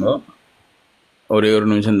ஒரே ஒரு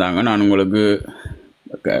நிமிஷம் தாங்க. நான் உங்களுக்கு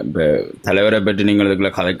இப்போ தலைவரை பற்றி நீங்கள்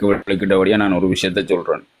இதுக்குள்ள கதைக்கு விளக்கிட்டபடியாக நான் ஒரு விஷயத்த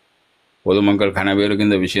சொல்கிறேன். பொதுமக்கள் கனவேருக்கு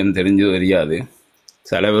இந்த விஷயம் தெரியாது.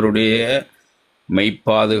 தலைவருடைய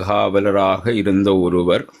மெய்ப்பாதுகாவலராக இருந்த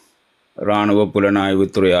ஒருவர் இராணுவ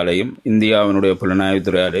புலனாய்வுத்துறையாலையும் இந்தியாவினுடைய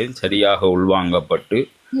புலனாய்வுத்துறையாலையும் சரியாக உள்வாங்கப்பட்டு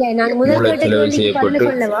செலவு செய்யப்பட்டு.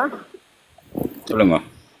 சொல்லுங்க.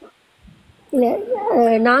 இல்லை,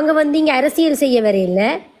 நாங்கள் வந்து இங்கே அரசியல் செய்ய வரையில்லை.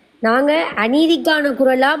 நாங்கள் அநீதிக்கான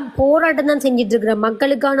குரலாக போராட்டம் தான் செஞ்சிட்டு இருக்கிறோம்.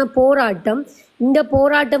 மக்களுக்கான போராட்டம். இந்த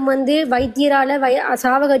போராட்டம் வந்து வைத்தியரால்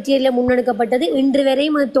சாவகச்சேரியில் முன்னெடுக்கப்பட்டது. இன்று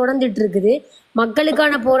வரையும் அது தொடர்ந்துட்டு இருக்குது.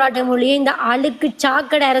 மக்களுக்கான போராட்டம் மொழியே இந்த அழுக்கு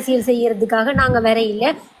சாக்கடை அரசியல் செய்யறதுக்காக நாங்கள்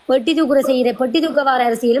வரையில்லை. பெட்டி தூக்க வார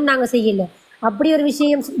அரசியலும் நாங்கள் செய்யலை. அப்படி ஒரு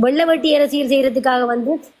விஷயம் வெள்ள வெட்டி அரசியல் செய்யறதுக்காக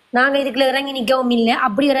வந்து நாங்கள் இதுக்குள்ள இறங்கி நிற்கவும் இல்லை.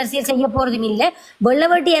 அப்படி ஒரு அரசியல் செய்ய போகிறதும் இல்லை. வெள்ள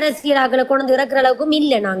வெட்டி அரசியல் ஆக்களை கொண்டு இறக்குற அளவுக்கும்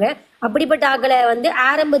இல்லை. நாங்கள் அப்படிப்பட்ட ஆக்களை வந்து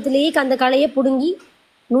ஆரம்பத்திலேயே அந்த கலையை பிடுங்கி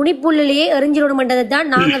நுனிப்புள்ளிலேயே எறிஞ்சிடணும்ன்றதை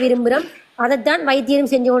தான் நாங்கள் விரும்புகிறோம். அதைத்தான்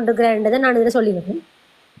வைத்தியம் செஞ்சு கொண்டிருக்கிறேன்றதை நான் இதில் சொல்லிடுறேன்.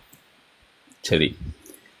 சரி,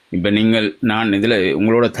 இப்போ நான் இதில்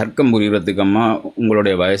உங்களோட தர்க்கம் புரிகிறதுக்கம்மா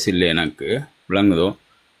உங்களுடைய வயசு இல்லை எனக்கு விளங்குதோ.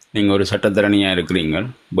 நீங்கள் ஒரு சட்டத்தரணியாக இருக்கிறீங்க.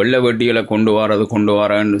 வெள்ளை வெட்டிகளை கொண்டு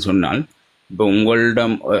வரன்னு சொன்னால் இப்போ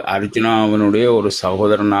உங்களிடம் அர்ஜுனாவினுடைய ஒரு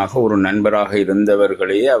சகோதரனாக ஒரு நண்பராக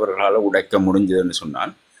இருந்தவர்களையே அவர்களால் உடைக்க முடிஞ்சதுன்னு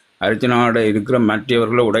சொன்னால் அர்ஜுனாவோட இருக்கிற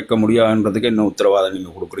மற்றவர்களை உடைக்க முடியாதுன்றதுக்கு என்ன உத்தரவாதம்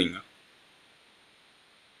நீங்கள் கொடுக்குறீங்க?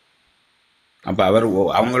 அப்போ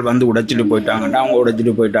அவங்க வந்து உடைச்சிட்டு போயிட்டாங்கன்னா அவங்க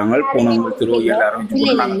உடைச்சிட்டு போயிட்டாங்க, போனவங்க திருவள்ளி எல்லாரும்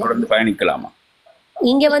நாங்கள் தொடர்ந்து பயணிக்கலாமா?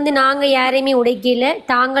 இங்க வந்து நாங்க யாரையுமே உடைக்கல,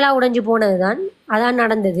 தாங்களா உடைஞ்சு போனதுதான். அதான்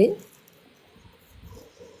நடந்தது.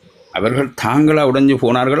 அவர்கள் தாங்களா உடைஞ்சு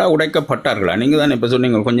போனார்களா உடைக்கப்பட்டார்களா? நீங்க தான் இப்ப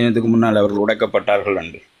சொன்னீங்க கொஞ்ச நேரத்துக்கு முன்னால் அவர்கள் உடைக்கப்பட்டார்கள்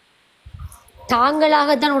என்று.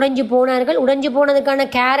 தாங்களாகத்தான் உடைஞ்சு போனார்கள். உடைஞ்சு போனதுக்கான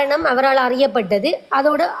காரணம் அவரால் அறியப்பட்டது.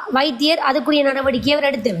 அதோட வைத்தியர் அதுக்குரிய நடவடிக்கையை அவர்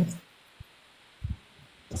எடுத்தவர்.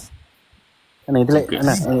 இதுல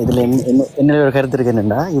என்ன ஒரு கருத்து இருக்கு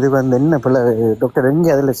என்னன்னா, இது வந்து என்ன டாக்டர் எங்க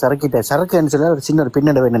அதுல சரக்குன்னு சொல்ல ஒரு சின்ன ஒரு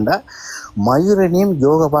பின்னடைவு என்னன்னா, மயூரனையும்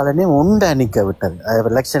யோகபாலனையும் உண்டா நிக்க விட்டது.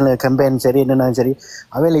 எலெக்ஷன்ல கம்பெயின் சரி என்னன்னா சரி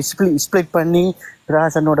அவையில ஸ்பிளிட் பண்ணி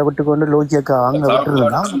ராசனோட விட்டு கொண்டு லோஜியக்கா அங்க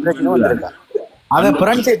விட்டுருந்தா பிரச்சனை வந்திருக்கா.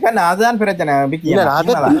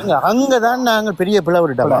 அங்கதான் நாங்கள் பெரிய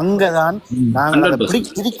பிளவுட்டோம். அங்கதான் நாங்கள்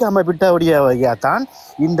பிரிக்காம விட்டபடியா தான்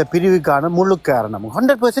இந்த பிரிவுக்கான முழு காரணம்.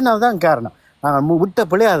 100% அதுதான் காரணம். நாங்கள் விட்ட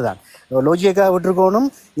பிள்ளை அதுதான். லோஜியக்கா விட்டுருக்கணும்,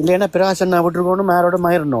 இல்லைன்னா பிராசன்னா விட்டுருக்கணும், யாரோட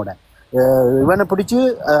மயிரனோட இவனை பிடிச்சி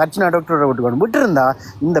அர்ச்சனா டாக்டரோட விட்டுருக்கணும். விட்டுருந்தா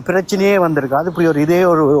இந்த பிரச்சனையே வந்திருக்கு. அது இப்படி ஒரு இதே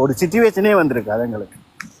ஒரு சிச்சுவேஷனே வந்திருக்கு. அது எங்களுக்கு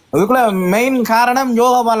அதுக்குள்ள மெயின் காரணம்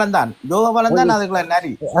யோகபாலன் தான் அதுக்குள்ள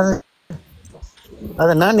நரி.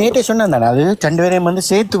 அதை நான் நேற்றே சொன்னேன் தானே, அது 2 பேரையும் வந்து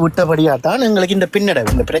சேர்த்து விட்டபடியா தான் எங்களுக்கு இந்த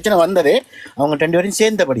பின்னடைவு இந்த பிரச்சனை வந்தது. அவங்க 2 பேரையும்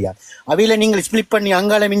சேர்ந்தபடியா அவையில நீங்கள் ஸ்பிளிட் பண்ணி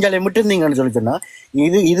அங்கால மிஞ்சால விட்டுருந்தீங்கன்னு சொன்னா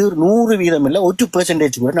இது 100% இல்லை,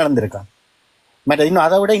 1% கூட நடந்திருக்கான். மற்ற இன்னும்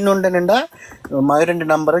அதை விட இன்னொன்று என்னென்னா, மகரண்டு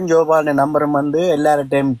நம்பரும் ஜோபால் நம்பரும் வந்து எல்லாரும்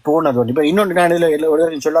டைம் போனது. இப்போ இன்னொன்று நான்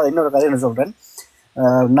இதில் சொல்லாத இன்னொரு கதை என்ன சொல்கிறேன்.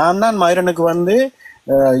 நான் தான் மகரனுக்கு வந்து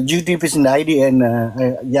யூடியூப்ஸ் இந்த ஐடி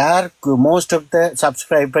யாருக்கு மோஸ்ட் ஆஃப் த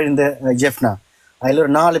சப்ஸ்கிரைபர் இந்த ஜெஃப்னா அதில்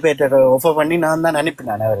ஒரு 4 பேர்ட்ட ஆஃபர் பண்ணி நான் தான்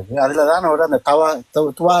அனுப்பினேன் அவருக்கு. அதில் தான் ஒரு அந்த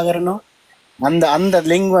துவாகரனும் அந்த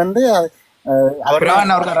லிங்க் வந்து அவர்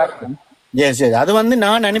சரி அது வந்து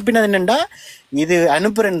நான் அனுப்பினது என்னென்னா, இது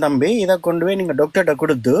அனுப்புறேன் தம்பி, இதை கொண்டு போய் நீங்கள் டாக்டர்கிட்ட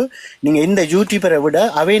கொடுத்து நீங்கள் இந்த யூடியூபரை விட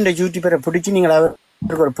இந்த யூடியூபரை பிடிச்சி நீங்கள்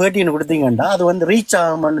அவருக்கு ஒரு பேட்டின்னு கொடுத்தீங்கன்னா அது வந்து ரீச்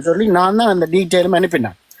ஆகும்னு சொல்லி நான் தான் அந்த டீட்டெயிலும்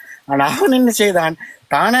அனுப்பினேன். ஆனால் அவன் என்ன செய்தான்,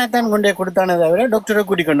 தானாகத்தான் கொண்டே கொடுத்தானதை விட டாக்டரை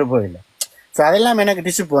கூட்டி கொண்டு போயில்லை. ஸோ அதெல்லாம் எனக்கு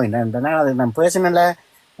டிசப்பாயிண்ட். அது நான் பர்சனலாக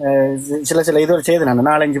சில இதோடு செய்து நான்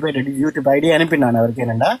 4-5 பேர் யூடியூப் ஐடியா அனுப்பினான் அவருக்கு.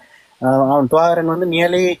 என்னென்னா அவன் துவாகரன் வந்து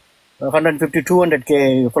நியர்லி 150-200K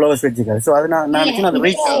ஃபாலோவர்ஸ் வச்சுக்காரு. ஸோ அது நான்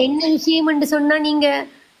ரீச் என்ன விஷயம் சொன்னா, நீங்க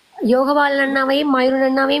யோகபாலன் அண்ணாவையும் மயூரன்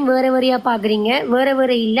அண்ணாவையும் வேற வேறையா பாக்குறீங்க. வேற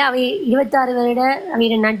இல்ல, அவை 26 வருட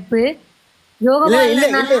அவையோட நட்பு.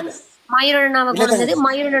 யோகபாலன் மயூரன் அண்ணாவை கொண்டது,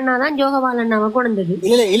 மயூரன் அண்ணா தான் யோகபாலன் அண்ணாவை கொண்டது.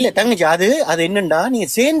 இல்ல தங்கச்சி, அது என்னண்டா நீங்க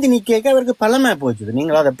சேர்ந்து நிக்க அவருக்கு பலமா போச்சுது.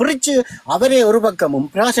 நீங்கள் அதை பிரிச்சு அவரே ஒரு பக்கமும்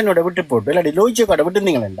பிராசனோட விட்டு போட்டு இல்லாட்டி லோய்ச்சோட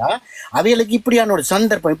விட்டுருந்தீங்களா அவைகளுக்கு இப்படியான ஒரு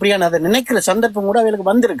சந்தர்ப்பம், இப்படியான அதை நினைக்கிற சந்தர்ப்பம் கூட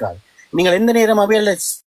அவைகளுக்கு வந்திருக்காது. நீங்கள் எந்த நேரம் அவையில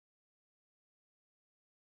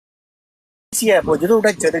போச்சு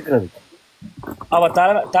உடைச்செடுக்கிறது. அவ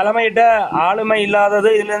தலைமையிட்ட ஆளுமை இல்லாதது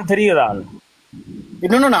இதுல தெரியுதான்.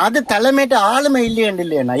 இன்னொன்னு அது தலைமையிட்ட ஆளுமை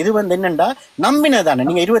இல்லையா, இது வந்து என்னண்டா நம்பினதானே.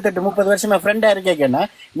 நீங்க 28-30 வருஷமா ஃப்ரெண்டா இருக்கேன்னா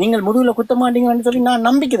நீங்கள் முதுகுல குத்த மாட்டீங்கன்னு சொல்லி நான்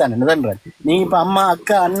நம்பிக்கை தானே நிதன்றேன். நீங்க இப்ப அம்மா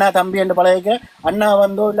அக்கா அண்ணா தம்பி என்று பழக அண்ணா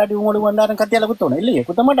வந்தோ இல்லாட்டி உங்களுக்கு வந்தாரும் கத்தியால குத்தணும் இல்லையே,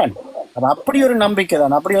 குத்த மாட்டான். அப்ப அப்படி ஒரு நம்பிக்கை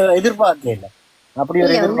தானே, அப்படி ஒரு எதிர்பார்க்க இல்லை. அப்படி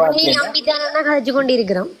ஒரு எதிர்பார்க்க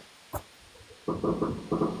கொண்டிருக்கிறோம்.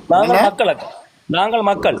 நாங்கள்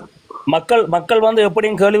மக்கள் வந்து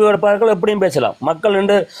எப்படியும் கேள்வி வைப்பார்கள், எப்படியும் பேசலாம்.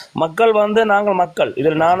 மக்கள் வந்து நாங்கள் மக்கள்,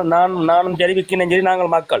 இதில் நானும் சரி விக்கினும் சரி,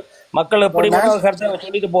 நாங்கள் மக்கள் எப்படி கருத்தை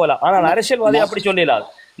சொல்லிட்டு போகலாம். ஆனால் அரசியல்வாதி அப்படி சொல்லலாது.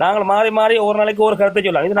 நாங்கள் மாறி ஒரு நாளைக்கு ஒரு கருத்தை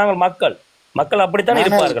சொல்லலாம். இது நாங்கள் மக்கள் அப்படித்தான்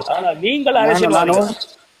இருப்பார்கள். ஆனால் நீங்கள் அரசியல்வாதிகள்,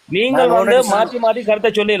 நீங்கள் வந்து மாற்றி கருத்தை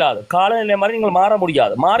சொல்லலாது. காலநிலை மாதிரி நீங்கள் மாற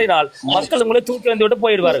முடியாது. மாறினால் மக்கள் உங்களை தூக்கி வந்து விட்டு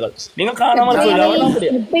போயிடுவார்கள். நீங்கள் காணாமல்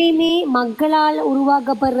எப்பயுமே மக்களால்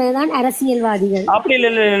உருவாக்கப்படுறதுதான் அரசியல்வாதிகள். அப்படி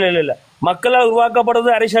இல்ல மக்களால்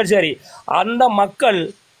உருவாக்கப்படுறது அரசியல். சரி, அந்த மக்கள்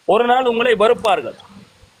ஒரு நாள் உங்களை வெறுப்பார்கள்.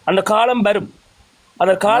 அந்த காலம் வரும்.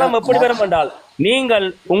 அந்த காலம் எப்படி வரும் என்றால், நீங்கள்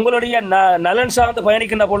உங்களுடைய நலன் சார்ந்து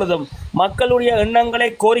பயணிக்கின்ற பொழுதும், மக்களுடைய எண்ணங்களை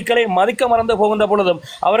கோரிக்கைகளை மதிக்க மறந்து போகின்ற பொழுதும்,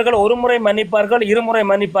 அவர்கள் 1 முறை மன்னிப்பார்கள், 2 முறை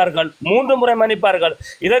மன்னிப்பார்கள், 3 முறை மன்னிப்பார்கள்.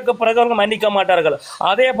 இதற்கு பிறகு அவர்கள் மன்னிக்க மாட்டார்கள்.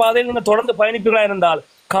 அதே பாதையில் நீங்கள் தொடர்ந்து பயணிப்பீர்களா இருந்தால்,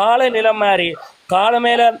 காலை நிலம் மாறி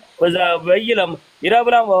காலமேல வெயிலும்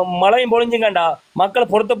இரவுல மழையும் பொழிஞ்சுங்கண்டா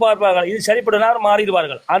மக்கள் பொறுத்து பார்ப்பார்கள். இது சரிப்படும்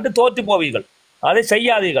மாறிடுவார்கள். அன்று தோற்று போவீர்கள். அதை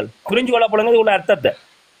செய்யாதீர்கள். புரிஞ்சு கொள்ளப்படுங்க உள்ள அர்த்தத்தை.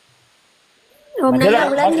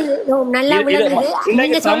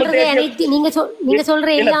 நீங்க சொல்ற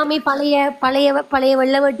எல்லாமே பழைய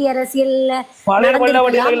வெள்ளவட்டி அரசியல்ல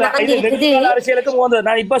அரசியலுக்கு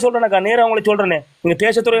நான் இப்ப சொல்றேன் நேரம் உங்களுக்கு சொல்றேன். நீங்க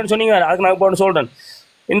தேசத்துறைன்னு சொன்னீங்க, அதுக்கு நான் சொல்றேன்.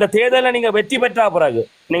 இந்த தேர்தலில் நீங்க வெற்றி பெற்றா பிறகு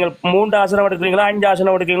நீங்கள் 3 ஆசனம் எடுக்கிறீங்களா, 5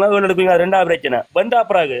 ஆசனம் எடுக்கிறீங்களா, 7 எடுக்கிறீங்களா, 2ஆவது பிரச்சனை வென்றா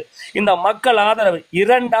பிறகு இந்த மக்கள் ஆதரவு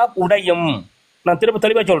 2ஆ உடையும். நான் திரும்ப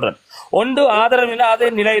தெளிவா சொல்றேன். 1 ஆதரவு இல்லை, அதே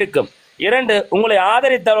நிலை இருக்கும். 2 உங்களை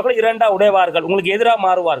ஆதரித்தவர்கள் 2ஆ உடைவார்கள், உங்களுக்கு எதிராக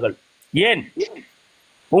மாறுவார்கள். ஏன்?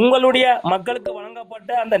 உங்களுடைய மக்களுக்கு வழங்கப்பட்ட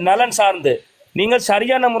அந்த நலன் சார்ந்து நீங்கள்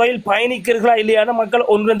சரியான முறையில் பயணிக்கிறீர்களா இல்லையான மக்கள்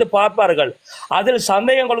ஒன்றிருந்து பார்ப்பார்கள். அதில்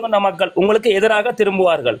சந்தேகம் கொள்கின்ற மக்கள் உங்களுக்கு எதிராக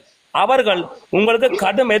திரும்புவார்கள். அவர்கள் உங்களுக்கு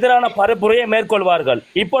கடும் எதிரான பரப்புரையை மேற்கொள்வார்கள்.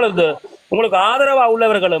 இப்பொழுது உங்களுக்கு ஆதரவாக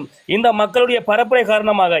உள்ளவர்களும் இந்த மக்களுடைய பரப்புரை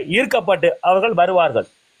காரணமாக ஈர்க்கப்பட்டு அவர்கள் வருவார்கள்.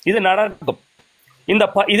 இது நடக்கும்.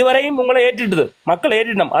 இதுவரையும் உங்களை ஏற்றிட்டது, மக்கள்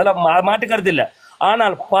ஏற்றிட்டோம், அதுல மாற்று கருத்து இல்லை.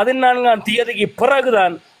 ஆனால் 14ஆம் தேதிக்கு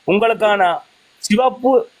பிறகுதான் உங்களுக்கான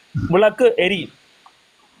சிவப்பு விளக்கு எரியும்.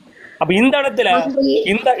 அப்ப இந்த இடத்துல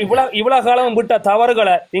இவ்வளவு காலம் விட்ட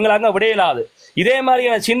தவறுகளை நீங்கள் அங்க விடையலாது. இதே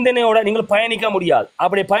மாதிரியான சிந்தனையோட நீங்கள் பயணிக்க முடியாது.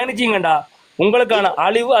 அப்படி பயணிச்சீங்கண்டா உங்களுக்கான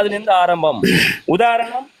அழிவு அதுல இருந்து ஆரம்பம்.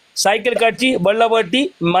 உதாரணம், சைக்கிள் கட்சி, வெள்ளவட்டி,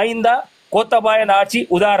 மைந்தா, கோத்தபாய ஆட்சி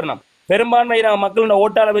உதாரணம். பெரும்பான்மையின மக்களோட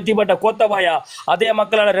ஓட்டால வெற்றி பெற்ற கோத்தபாயா அதே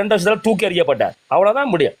மக்களால் 2 வருஷத்துல தூக்கி எறியப்பட்டார்.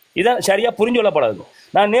 அவ்வளவுதான் முடியும். இதான் சரியா புரிஞ்சு கொள்ளப்படாது.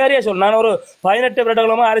 நான் நேரே சொல்றேன். நான் ஒரு 18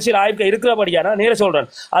 வருடங்களமா அரசியல் ஆய்வு இருக்கிறபடியா நான் நேரே சொல்றேன்.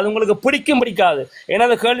 அது உங்களுக்கு பிடிக்கும் பிடிக்காது.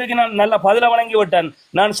 எனது கேள்விக்கு நான் நல்ல பதில வழங்கி விட்டேன்.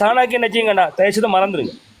 நான் சாணாக்கி நினைச்சீங்கண்ணா தயவுசெய்து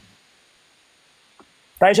மறந்துருங்க.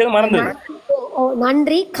 தயவுசெய்து மறந்துருங்க.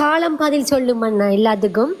 நன்றி. காலம் பதில் சொல்லும் அண்ணா.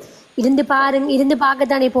 எல்லாத்துக்கும் இருந்து பாருங்க, இருந்து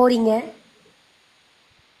பார்க்கத்தானே போறீங்க.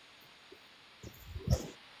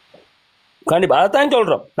 கண்டிப்பா அதைத்தான்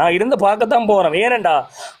சொல்றோம். நான் இருந்து பார்க்கத்தான் போறோம். ஏனெண்டா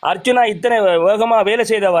அர்ச்சுனா இத்தனை வேகமா வேலை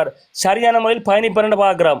செய்தவர் சரியான முறையில் பயணிப்பேன்னு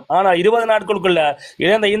பார்க்கிறோம். ஆனால் 20 நாட்களுக்குள்ள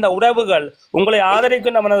இழந்த இந்த உறவுகள் உங்களை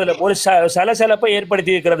ஆதரிக்கின்ற மனதில் ஒரு சலசலப்பை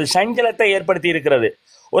ஏற்படுத்தி இருக்கிறது, சஞ்சலத்தை ஏற்படுத்தி இருக்கிறது,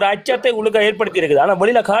 ஒரு அச்சத்தை உழுக்க ஏற்படுத்தி இருக்குது. ஆனா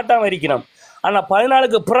வெளியில காட்டாம இருக்கணும். ஆனா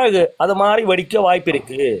 14க்கு பிறகு அது மாறி வெடிக்க வாய்ப்பு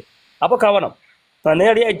இருக்கு. அப்ப கவனம். நான்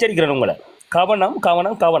நேரடியாக எச்சரிக்கிறேன் உங்களை. கவனம்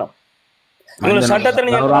கவனம் கவனம். உங்களை சட்டத்தை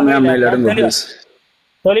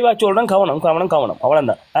தெளிவா சொல்றேன். கவனம் கவனம் கவனம்.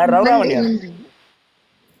 அவ்வளவுதான்.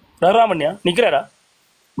 ரகுராமன்யா நிக்கிறாரா?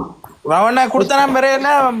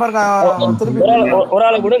 ஒரு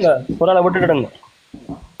ஆளை விடுங்க, ஒரு ஆளை விட்டுடுங்க.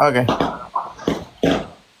 ஓகே.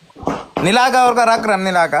 நிலாக்கா ஒருக்கா ராக்குறேன்.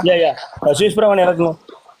 நிலாக்கா சுவிஸ்பிரமணி இறக்குங்க.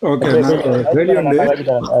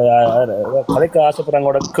 கலைக்க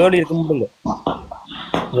ஆசைப்படுறாங்களோட கேள்வி இருக்கு முடிங்க.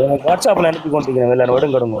 வாட்ஸ்அப்ல அனுப்பி கொண்டிருக்கிறேன். எல்லாரும்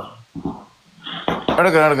விடுங்க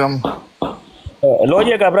எடுக்க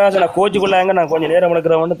லோஜியா பிரகாஷ் நான் கோச்சுக்குள்ளாங்க. நான் கொஞ்சம் நேரம்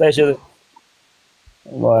எடுக்கிறவன்னு பேசுது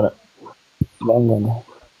வரேன்.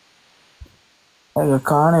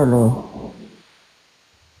 காணையில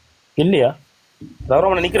இல்லையா?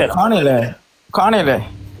 ரகுராமன் நிக்கிறேன். காணையில காணையில.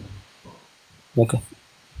 ஓகே.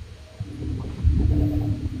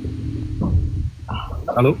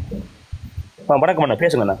 ஹலோ வணக்கம் அண்ணா,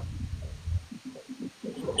 பேசுங்கண்ணா.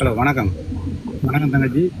 ஹலோ வணக்கம். வணக்கம்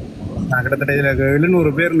தங்கச்சி. நான் கிட்டத்தட்ட இதில் 700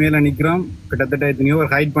 பேர் மேலே நிற்கிறோம். கிட்டத்தட்ட எத்தனையோ ஒரு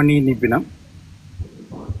ஹைட் பண்ணி நிற்பினோம்.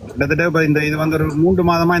 கிட்டத்தட்ட இப்போ இந்த இது வந்து ஒரு 3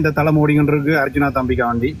 மாதமாக இந்த தலை ஓடிக்கிட்டு இருக்கு. அர்ஜுனா தம்பிக்கா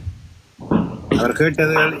வண்டி அவர்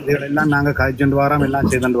கேட்டதுகள் இதுகள் எல்லாம் நாங்கள் கழிச்சுட்டு வரோம், எல்லாம்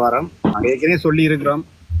செய்துட்டு வரோம். நாங்கள் ஏற்கனவே சொல்லி இருக்கிறோம்.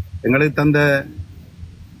 எங்களுக்கு தந்த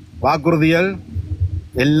வாக்குறுதிகள்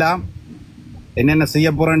எல்லாம் என்னென்ன செய்ய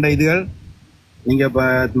போகிறேன்ற இதுகள் நீங்கள் இப்போ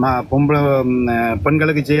பொம்பளை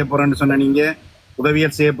பெண்களுக்கு செய்ய போகிறேன்னு சொன்ன, நீங்கள்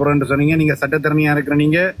உதவியல் செய்ய போகிறேன்னு சொன்னீங்க. நீங்கள் சட்டத்திறமையாக இருக்கிற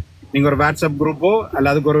நீங்கள் ஒரு வாட்ஸ்அப் குரூப்போ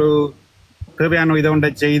அல்ல அதுக்கு ஒரு தேவையான இதை ஒன்றை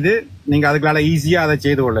செய்து நீங்கள் அதுக்களால் ஈஸியாக அதை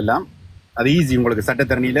செய்து கொள்ளலாம். அது ஈஸி உங்களுக்கு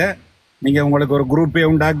சட்டத்திறனியில். நீங்கள் உங்களுக்கு ஒரு குரூப்பே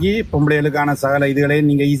உண்டாக்கி பொம்பளைகளுக்கான சகல இதுகளையும்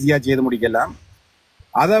நீங்கள் ஈஸியாக செய்து முடிக்கலாம்.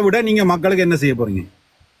 அதை விட நீங்கள் மக்களுக்கு என்ன செய்ய போகிறீங்க?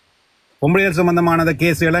 பொம்பளைகள் சம்பந்தமான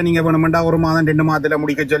கேஸுகளை நீங்கள் வேணுமெண்டா 1 மாதம் 2 மாதத்தில்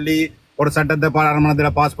முடிக்க சொல்லி ஒரு சட்டத்தை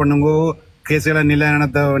பாராளுமன்றத்தில் பாஸ் பண்ணுங்கோ, கேஸுகளை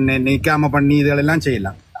நிலையானத்தை நிற்காமல் பண்ணி இதுகளெல்லாம்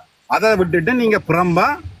செய்யலாம். அதை விட்டுட்டு நீங்கள் புறம்பா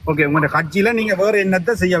ஓகே உங்களோட கட்சியில் நீங்கள் வேறு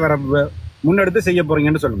என்னத்தை செய்ய வர முன்னெடுத்து செய்ய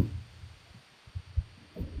போகிறீங்கன்னு சொல்லுங்க.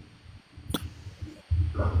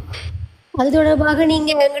 அது தொடர்பாக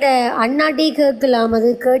நீங்க எங்கட அண்ணாட்டே கேட்கலாம். அது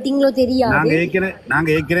கேட்டீங்களோ தெரியாது. நாங்க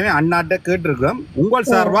ஏற்கனவே அண்ணாட்ட கேட்டிருக்கோம். உங்கள்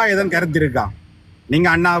சார்பா எதுவும் கருத்து இருக்கா? நீங்க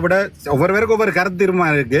அண்ணா விட ஒவ்வொரு பேருக்கு ஒவ்வொரு கருத்து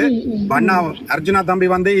இருக்கு. அண்ணா அர்ஜுனா தம்பி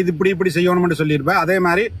வந்து இது இப்படி செய்யணும்னு சொல்லியிருப்பேன். அதே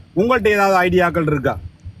மாதிரி உங்கள்கிட்ட ஏதாவது ஐடியாக்கள் இருக்கா?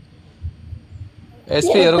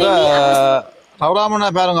 ரகுராமனை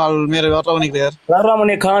பாருங்க.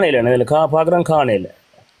 ரகுராமனை காணையில பாக்குறேன். காணையில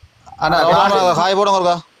ஹாய்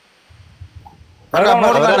போடுங்க.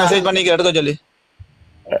 மெசேஜ் பண்ணி எடுக்க சொல்லி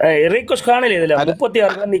ரிக்வெஸ்ட் காணல. இதுல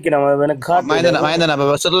 36 நிக்கிறேன். எனக்கு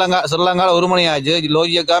ஸ்ரீலங்கா 1 மணி ஆச்சு.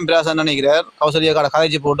 லோஜியக்கா பிராசன் நினைக்கிறார். கௌசல்யா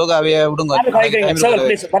கதைச்சு போட்டு அவைய விடுங்க.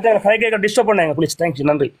 டிஸ்டர்ப் பண்ணாங்க ப்ளீஸ். தேங்க்ஸ்,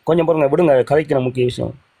 நன்றி. கொஞ்சம் பாருங்க, விடுங்க. கதைக்கிற முக்கிய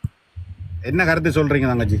விஷயம் என்ன கருத்து சொல்றீங்க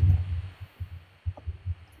தங்கச்சி?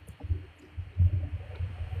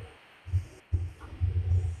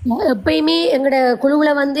 எப்பயுமே எங்களோட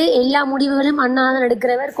குழுவில் வந்து எல்லா முடிவுகளும் அண்ணா தான்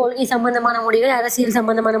எடுக்கிறவர். கொள்கை சம்பந்தமான முடிவுகள், அரசியல்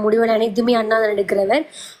சம்பந்தமான முடிவுகள் அனைத்துமே அண்ணா தான் எடுக்கிறவர்.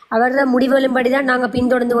 அவரோட முடிவுகளும் படி தான் நாங்கள்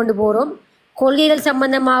பின்தொடர்ந்து கொண்டு போகிறோம். கொள்கைகள்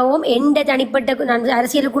சம்பந்தமாகவும் எந்த தனிப்பட்ட நான்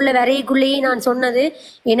அரசியலுக்குள்ள வரைக்குள்ளேயே நான் சொன்னது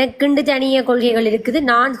எனக்குண்டு தனிய கொள்கைகள் இருக்குது.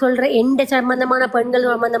 நான் சொல்கிற எந்த சம்பந்தமான பெண்கள்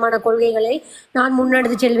சம்பந்தமான கொள்கைகளை நான்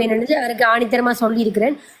முன்னெடுத்து செல்வேன் என்று அவருக்கு ஆணித்தரமாக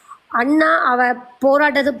சொல்லியிருக்கிறேன். அண்ணா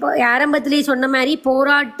போராட்டத்து ஆரம்பத்திலேயே சொன்ன மாதிரி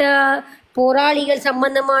போராளிகள்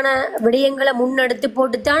சம்பந்தமான விடயங்களை முன்னெடுத்து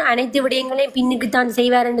போட்டுத்தான் அனைத்து விடயங்களையும் பின்னுக்குத்தான்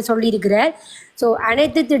செய்வார் என்று சொல்லியிருக்கிறார். ஸோ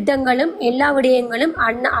அனைத்து திட்டங்களும் எல்லா விடயங்களும்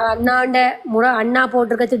அண்ணா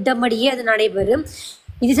போட்டிருக்க திட்டப்படியே அது நடைபெறும்.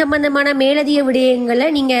 இது சம்பந்தமான மேலதிக விடயங்களை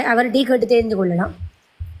நீங்கள் அவர்கிட்ட கேட்டு தெரிந்து கொள்ளலாம்.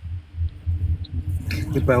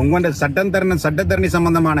 இப்போ உங்களோட சட்டத்தரணி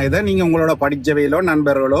சம்பந்தமான இதை நீங்கள் உங்களோட படித்தவையிலோ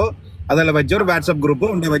நண்பர்களோ அதில் வச்சு ஒரு வாட்ஸ்அப் குரூப்பு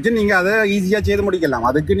ஒன்றை வச்சு நீங்கள் அதை ஈஸியாக செய்து முடிக்கலாம்.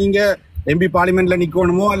 அதுக்கு நீங்கள் எம்பி பார்லிமெண்ட்ல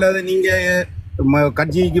நிற்கணுமோ அல்லது நீங்க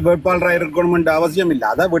கட்சிக்கு வேட்பாளராக இருக்கணும்ன்ற அவசியம் இல்லை.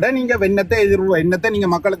 அதை விட நீங்க என்னத்தை நீங்க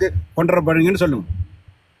மக்களுக்கு கொண்டுறப்படுங்கன்னு சொல்லுங்க.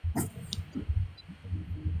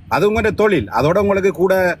 அது உங்களோட தொழில். அதோட உங்களுக்கு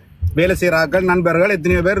கூட வேலை செய்கிறார்கள் நண்பர்கள்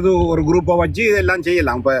எத்தனையோ பேர் ஒரு குரூப்பை வச்சு இதெல்லாம்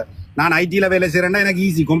செய்யலாம். இப்போ நான் ஐடியில் வேலை செய்கிறேன்னா எனக்கு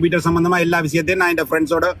ஈஸி, கம்ப்யூட்டர் சம்மந்தமாக எல்லா விஷயத்தையும் நான் என்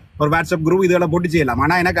ஃப்ரெண்ட்ஸோட ஒரு வாட்ஸ்அப் குரூப் இதெல்லாம் போட்டு செய்யலாம்.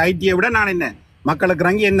 ஆனால் எனக்கு ஐடியை விட நான் என்ன மக்களுக்கு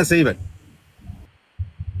இறங்கி என்ன செய்வேன்?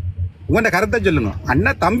 உங்கள்கிட்ட கருத்தை சொல்லுங்க.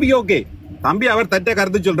 அண்ணா தம்பி ஓகே, தம்பி அவர் தட்ட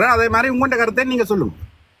கருத்து சொல்கிறார், அதே மாதிரி உங்கள்கிட்ட கருத்தை நீங்கள் சொல்லுங்க.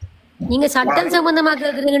 நீங்க சட்டம் சம்பந்தமா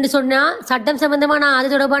கேக்குறீங்கன்னு சொன்னா சட்டம் சம்பந்தமா நான்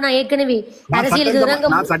அது தொடர்பா நான் ஏற்கனவே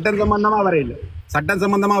அரசியலுக்கு நான் சட்டம்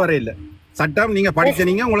சம்பந்தமா வரையில சட்டம் நீங்க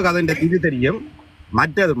படிச்சீங்க, உங்களுக்கு அதன் இது தெரியும்.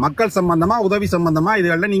 மற்றது மக்கள் சம்பந்தமா உதவி சம்பந்தமா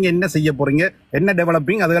இதுகளில் நீங்க என்ன செய்ய போறீங்க, என்ன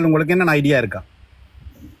டெவலப்பிங், அதுகள் உங்களுக்கு என்ன ஐடியா இருக்கா?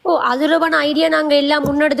 அது ரூபான ஐடியா நாங்க எல்லாம்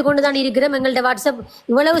முன்னெடுத்து கொண்டு தான் இருக்கிறோம். எங்கள்ட்ட வாட்ஸ்அப்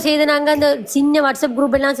இவ்வளவு செய்து நாங்க அந்த சின்ன வாட்ஸ்அப்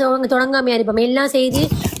குரூப் எல்லாம் தொடங்காமையா இருப்போம். எல்லாம் செய்து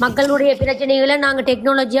மக்களுடைய பிரச்சனைகளை நாங்க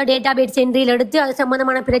டெக்னாலஜியா டேட்டா பேஸ் சென்றில் எடுத்து அது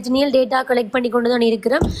சம்பந்தமான பிரச்சனைகள் டேட்டா கலெக்ட் பண்ணி கொண்டு தான்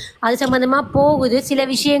இருக்கிறோம். அது சம்பந்தமா போகுது. சில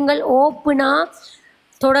விஷயங்கள்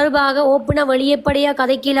தொடர்பாக ஓப்பனா வெளியப்படையா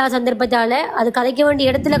கதைக்கலா சந்தர்ப்பத்தால அது கதைக்க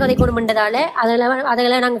வேண்டிய இடத்துல கதைக்கணும்ன்றதால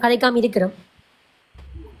அதெல்லாம் நாங்க கதைக்காம இருக்கிறோம்.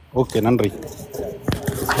 ஓகே, நன்றி.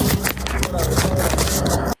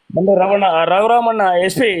 ரகுராமண்ணா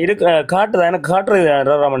எஸ்பி இருக்கு காட்டுதா? எனக்கு காட்டுறது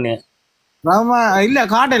ரகுராமண்ணே இல்ல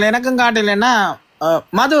காட்டல, எனக்கும் காட்டலன்னா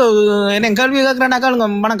மது என்ன கேள்வி கேட்கிறேன்னா கேளுங்க.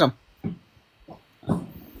 வணக்கம்.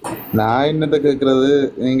 நான் என்னத்த கேட்கறது,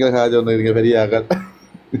 நீங்க காஜ் வந்துருக்கீங்க பெரிய ஆக்கள்.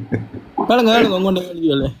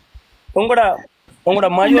 உங்களோட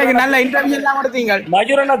நல்ல இன்டர்வியூ எல்லாம் கொடுத்தீங்க.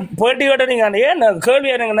 மயூரண்ணா போட்டி கேட்டீங்க, ஏன் கேள்வி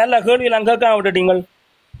எனக்கு நல்ல கேள்வி எல்லாம் கேட்காம விட்டுட்டீங்க?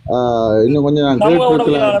 இன்னும் கொஞ்சம் நான்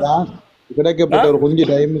கேட்டுருக்கலாம், கிடைக்கப்பட்ட ஒரு கொஞ்சம்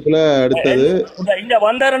டைமுக்குள்ள அடுத்தது இங்க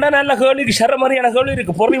வந்தாருன்னா நல்ல கேள்விக்கு சர மாதிரியான கேள்வி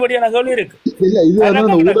இருக்கு, பொறுமைப்படியான கேள்வி இருக்கு. இல்ல இது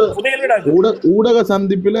வந்து ஊடக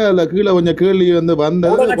சந்திப்புல கீழே கொஞ்சம் கேள்வி வந்து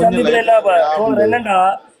வந்தது. என்னண்டா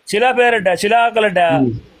சில பேர்கிட்ட சில ஆக்கள்கிட்ட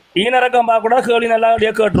ஈனரக்கம் பார்க்க கூட கேள்வி நல்லா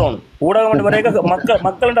கேட்டுருவோம். ஊடகம் வரைக்கும்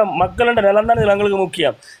மக்களோட நிலம் தான் இதுல எங்களுக்கு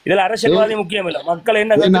முக்கியம். இதுல அரசியல்வாதி முக்கியம் இல்ல, மக்கள்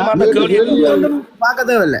என்ன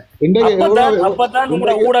அப்பதான்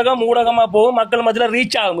ஊடகமா போகும், மக்கள் மத்தியில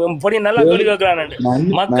ரீச் ஆகும். நல்லா கேள்வி கேட்கலாம்,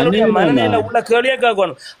 மக்களுடைய மனநிலையில உள்ள கேள்வியே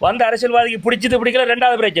கேட்கணும். வந்த அரசியல்வாதிக்கு பிடிச்சது பிடிக்கல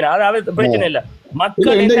ரெண்டாவது பிரச்சனை, அது பிரச்சனை இல்ல.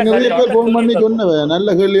 மக்கள் நல்ல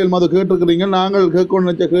கேள்விகள் மது கேட்டிருக்கிறீங்க, நாங்கள் கேட்கணும்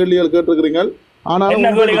நினைச்ச கேள்விகள் கேட்டிருக்கிறீங்க.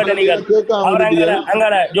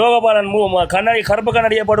 யோகபாலன் கண்ணாடி கருப்பு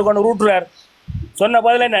கண்ணாடியை போட்டுக்கொண்டு ரூட்டுறார். சொன்ன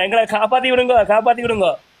பதில என்ன, எங்களை காப்பாத்தி விடுங்க.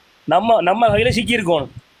 நம்ம கையில சிக்கி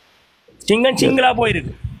இருக்கணும், சிங்களா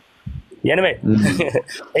போயிருக்கு. எனவே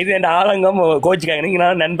இது என் ஆலங்கம் கோச்சிக்காங்க. நீங்க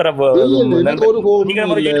நான் நண்பரை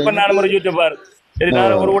நானும் ஒரு யூடியூபர்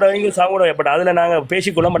ஒரு ஊடகம் சாங்கூட ஏற்பட்ட அதுல நாங்க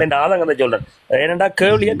பேசிக்கொள்ள மாட்டேன். ஆதங்கத்தை சொல்றேன். ஏன்னா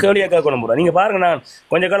கேள்வியா கேட்கணும் போறோம். நீங்க பாருங்க, நான்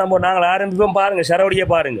கொஞ்ச காலம் போட்டு நாங்கள் ஆரம்பிப்போம் பாருங்க, சரவடியே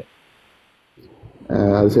பாருங்க.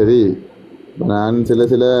 அது சரி, நான் சில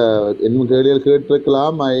என்ன கேள்விகள்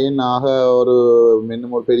கேட்டிருக்கலாம். ஏன் ஆக ஒரு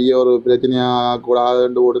இன்னும் ஒரு பெரிய ஒரு பிரச்சனையா கூடாது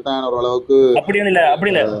கொடுத்தான் ஓரளவுக்கு. அப்படி இல்ல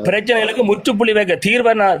பிரச்சனைகளுக்கு முற்றுப்புள்ளி வைக்க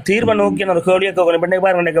தீர்வை நோக்கி ஒரு கேள்வியை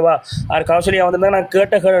பாருங்கவா. கௌசல்யா வந்து நான்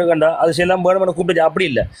கேட்ட கேள்வி அது செல்லாம் வேணும்னு கூப்பிட்டு. அப்படி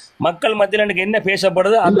இல்லை, மக்கள் மத்தியில் எனக்கு என்ன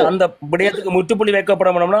பேசப்படுது அந்த விடயத்துக்கு முற்றுப்புள்ளி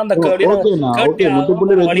வைக்கப்படணும்னா அந்த கேள்வி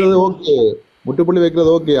முற்றுப்புள்ளி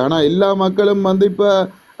வைக்கிறது ஓகே. ஆனா எல்லா மக்களும் வந்து இப்ப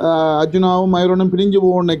அர்ஜுனாவும் மயூரனும் பிரிஞ்சு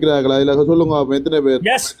போகணும்னு நினைக்கிறாங்களா? இல்ல சொல்லுங்க எத்தனை பேர்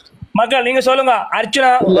மக்கள் நீங்க சொல்லுங்க.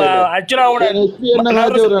 அர்ஜுனாவோட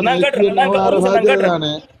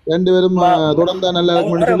ரெண்டு பேரும் தொடர்ந்தா நல்லா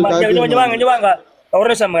வாங்க. ஒரு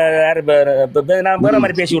நிமிஷம் நான் வேற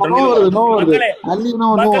மாதிரி பேசி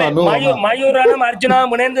மயூரனும்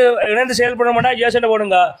அர்ஜுனாவும் இணைந்து செயல்படணும்னா யோசனை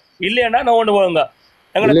போடுங்க, இல்லையா நான் ஒன்று போடுங்க.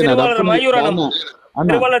 எங்களை திருவாளர் மயூரனும்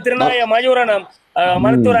திருவாளர் திருநாய மயூரனும்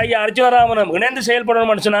மருத்துவர் ஐயா அர்ஜுனராமனும் இணைந்து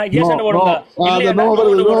செயல்படணும் சொன்னா யோசனை போடுங்க.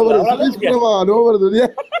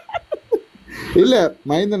 இல்ல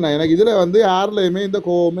மைந்தண்ணா, எனக்கு இதுல வந்து யாருலயுமே இந்த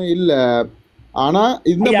கோவமே இல்ல. ஆனா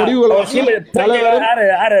இந்த முடிவுகள்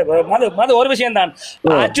ஒரு விஷயம் தான்.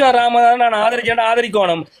 அர்ஜுனராமன் நான்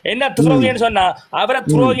ஆதரிக்கணும். என்ன துரோகின்னு சொன்னா அவரை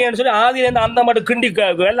துரோகின்னு சொல்லி ஆதியில இருந்து அந்த மட்டும் கிண்டி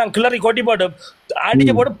எல்லாம் கிளறி கொட்டி போட்டு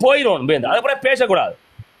அடிச்சு போட்டு போயிடும். அதுக்கப்புறம் பேசக்கூடாது.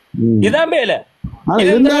 இதான் மேல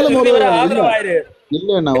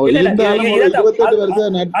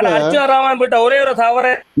ஒரே ஒரு தவற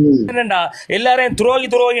என்னண்டா, எல்லாரையும்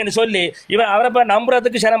துரோகின்னு சொல்லி இவன் அவரை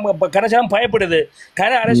நம்புறதுக்கு கனசனம் பயப்படுது.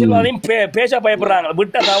 அரசியல்வாதையும் பேச பயப்படுறாங்க.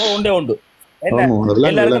 விட்ட தவறு உண்டு. என்ன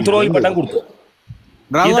எல்லாருக்கும் துரோகி பட்டம் கொடுத்து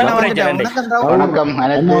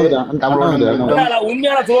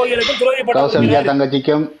உண்மையான துரோகிகளுக்கும் துரோகி பட்டம்.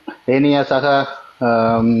 தங்கச்சிக்கும் ஏனிய சக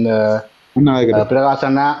பிரகாஷ்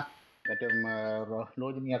அண்ணா மற்றும்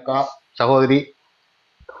ரோஜினி அக்கா சகோதரி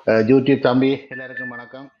யூடியூப் தம்பி எல்லாருக்கும்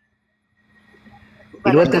வணக்கம்.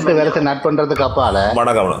 28 வருஷம் நட்புன்றதுக்கு அப்பால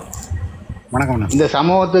வணக்கம் வணக்கம் இந்த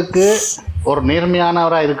சமூகத்துக்கு ஒரு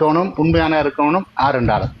நேர்மையானவராக இருக்கணும், உண்மையான இருக்கணும்.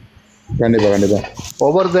 ஆறுண்டாலும் கண்டிப்பா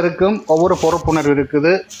ஒவ்வொருத்தருக்கும் ஒவ்வொரு பொறுப்புணர்வு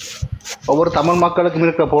இருக்குது. ஒவ்வொரு தமிழ் மக்களுக்கும்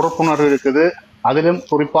இருக்கிற பொறுப்புணர்வு இருக்குது. அதிலும்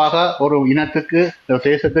குறிப்பாக ஒரு இனத்துக்கு, ஒரு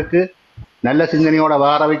தேசத்துக்கு நல்ல சிந்தனையோட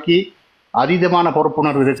வாரவைக்கு அதீதமான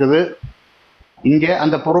பொறுப்புணர்வு இருக்குது. இங்கே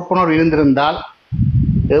அந்த பொறுப்புணர்வு இருந்திருந்தால்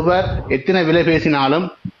எவர் எத்தனை விலை பேசினாலும்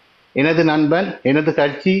எனது நண்பன், எனது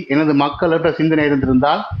கட்சி, எனது மக்கள் என்ற சிந்தனை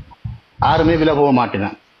இருந்திருந்தால் யாருமே விலை போக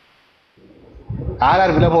மாட்டினான்.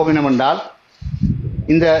 யார் விலை போவினம் என்றால்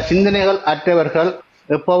இந்த சிந்தனைகள் அற்றவர்கள்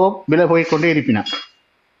எப்பவும் விலை போய் கொண்டே இருப்பினார்.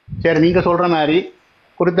 சரி, நீங்கள் சொல்கிற மாதிரி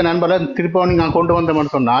குறித்த நண்பரை திருப்பவும் நீங்கள் கொண்டு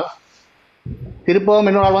வந்தோம்னு சொன்னால் திருப்பவும்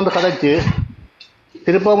இன்னொரு வந்து கதைச்சு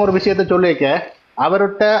திருப்பவும் ஒரு விஷயத்தை சொல்லிக்க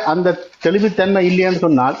அவர்கிட்ட அந்த தெளிவுத்தன்மை இல்லைன்னு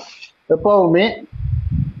சொன்னால் எப்பவுமே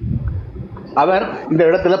அவர் இந்த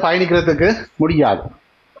இடத்துல பயணிக்கிறதுக்கு முடியாது.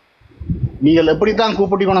 நீங்கள் எப்படித்தான்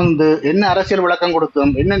கூப்பிட்டு கொண்டு வந்து என்ன அரசியல் விளக்கம்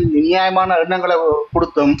கொடுத்தும், என்ன நியாயமான எண்ணங்களை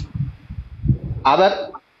கொடுத்தும் அவர்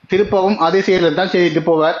திருப்பவும் அதே செயலில் தான் செய்துட்டு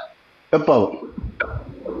போவார். எப்பவும்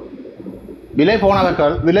விலை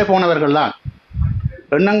போனவர்கள் தான்.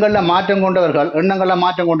 எண்ணங்களில் மாற்றம்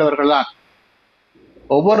கொண்டவர்கள் தான்.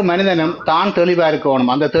 ஒவ்வொரு மனிதனும் தான் தெளிவாக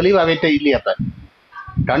இருக்கணும். அந்த தெளிவு அவற்றை இல்லையப்ப.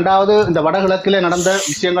 ரெண்டாவது, இந்த வடகிழக்கில் நடந்த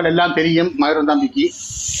விஷயங்கள் எல்லாம் தெரியும் மயூரன் தம்பிக்கு.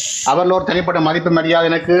 அவரில் ஒரு தனிப்பட்ட மதிப்பு மரியாதை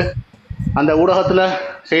எனக்கு அந்த ஊடகத்தில்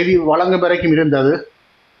செய்தி வழங்கும் வரைக்கும் இருந்தது.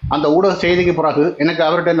 அந்த ஊடக செய்திக்கு பிறகு எனக்கு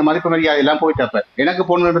அவர்கிட்ட இந்த மதிப்பு மரியாதை எல்லாம் போயிட்டப்ப எனக்கு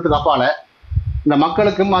போனதுக்கு அப்பால இந்த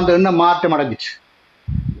மக்களுக்கும் அந்த எண்ணம் மாற்றம் அடைஞ்சிச்சு.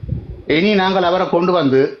 இனி நாங்கள் அவரை கொண்டு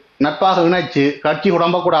வந்து நட்பாக இணைச்சு கட்சி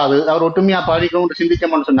உடம்பக்கூடாது, அவர் ஒற்றுமையாக பயணிக்கணும்னு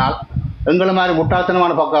சிந்திக்கணும்னு சொன்னால் எங்களை மாதிரி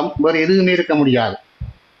முட்டாள்தனமான பக்கம் வேறு எதுவுமே இருக்க முடியாது.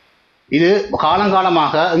 இது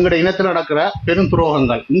காலங்காலமாக எங்களுடைய இனத்தில் நடக்கிற பெரும்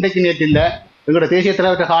துரோகங்கள். இன்றைக்கு நேற்றில் எங்களுடைய தேசிய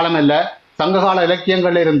தலைவற்ற காலம் இல்லை, சங்ககால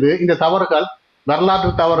இலக்கியங்கள்ல இருந்து இந்த தவறுகள், வரலாற்று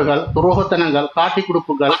தவறுகள், துரோகத்தனங்கள், காட்டி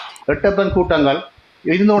கொடுப்புகள், எட்டப்பெண் கூட்டங்கள்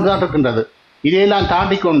இருந்து கொண்டுதான் இருக்கின்றது. இதையெல்லாம்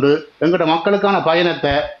தாண்டி கொண்டு எங்களோட மக்களுக்கான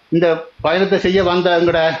பயணத்தை, இந்த பயணத்தை செய்ய வந்த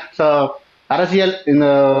எங்களோட அரசியல் இந்த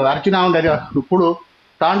அர்ச்சனாவுடைய குழு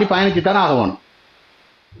தாண்டி பயணிச்சுத்தான் ஆகணும்.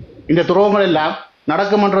 இந்த துரோகங்கள் எல்லாம்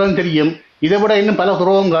நடக்கும்ன்றதும் தெரியும். இதை விட இன்னும் பல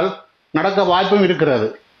துரோகங்கள் நடக்க வாய்ப்பும் இருக்கிறது.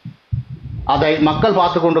 அதை மக்கள்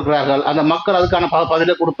பார்த்து கொண்டிருக்கிறார்கள். அந்த மக்கள் அதுக்கான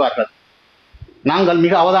பதிலை கொடுப்பார்கள். நாங்கள்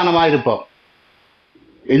மிக அவதானமாக இருப்போம்.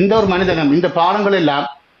 எந்த ஒரு மனிதனும் இந்த பாடங்கள் எல்லாம்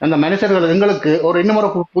அந்த மனுஷர்கள் எங்களுக்கு ஒரு இன்னும் ஒரு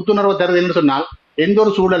புத்துணர்வு தருது என்று சொன்னால் எந்த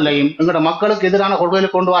ஒரு சூழலையும் எங்களோட மக்களுக்கு எதிரான கொள்கைகளை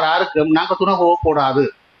கொண்டு வர யாருக்கும் நாங்கள் துணை போகக்கூடாது.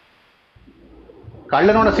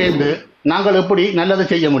 கள்ளனோட சேர்ந்து நாங்கள் எப்படி நல்லது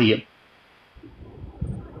செய்ய முடியும்?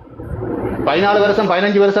 14 வருஷம்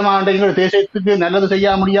 15 வருஷமா எங்கள் தேசத்துக்கு நல்லது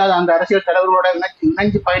செய்ய முடியாத அந்த அரசியல் தலைவர்களோட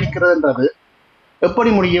இணைஞ்சு பயணிக்கிறதுன்றது எப்படி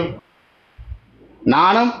முடியும்?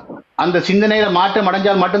 நானும் அந்த சிந்தனையில மாற்றம்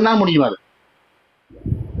அடைஞ்சால் மட்டும்தான் முடியும் அது.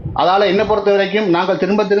 அதால என்னை பொறுத்த வரைக்கும் நாங்கள்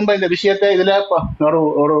திரும்ப திரும்ப இந்த விஷயத்தை இதுல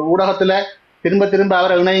ஒரு ஊடகத்துல திரும்ப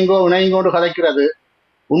அவரை இணைங்கோன்னு கதைக்கிறது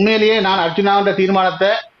உண்மையிலேயே நான் அர்ச்சனாவுடைய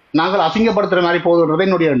தீர்மானத்தை நாங்கள் அசிங்கப்படுத்துற மாதிரி போகுதுன்றது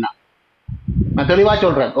என்னுடைய எண்ணம். நான் தெளிவா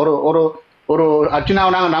சொல்றேன். ஒரு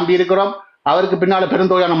அர்ச்சனாவை நாங்கள் நம்பி இருக்கிறோம். அவருக்கு பின்னால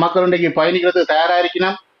பெருந்தொகையான மக்கள் இன்றைக்கு பயணிக்கிறதுக்கு தயாரா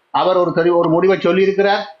இருக்கணும். அவர் ஒரு முடிவை சொல்லி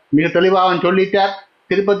இருக்கிறார், மிக தெளிவாக அவன் சொல்லிட்டார்.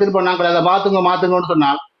 திருப்ப நாங்கள் அதை மாத்துங்கன்னு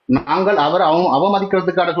சொன்னால் நாங்கள் அவர்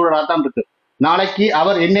அவமதிக்கிறதுக்கான சூழலாக தான் இருக்கு. நாளைக்கு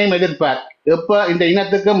அவர் என்னையும் எதிர்ப்பார். எப்ப இந்த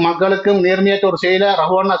இனத்துக்கும் மக்களுக்கும் நேர்மையற்ற ஒரு செயலை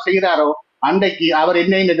ரகுவண்ணா செய்கிறாரோ அன்றைக்கு அவர்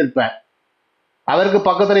என்னையும் எதிர்ப்பார். அவருக்கு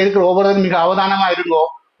பக்கத்துல இருக்கிற ஒவ்வொருத்தரும் மிக அவதானமா இருங்கோ.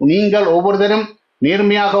 நீங்கள் ஒவ்வொருத்தரும்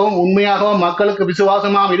நேர்மையாகவும் உண்மையாகவும் மக்களுக்கு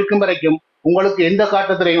விசுவாசமாகவும் இருக்கும் வரைக்கும் உங்களுக்கு எந்த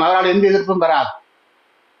காட்டத்திலையும் அவரால் எந்த எதிர்ப்பும் வராது.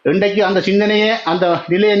 இன்றைக்கு அந்த சிந்தனையே அந்த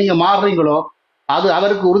நிலையை நீங்க மாறுறீங்களோ அது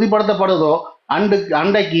அவருக்கு உறுதிப்படுத்தப்படுதோ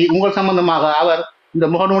அன்றைக்கு உங்கள் சம்பந்தமாக அவர் இந்த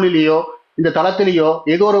முகநூலிலேயோ இந்த தளத்திலேயோ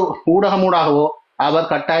ஏதோ ஒரு ஊடகமூடாகவோ அவர்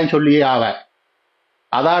கட்டாயம் சொல்லியே ஆவார்.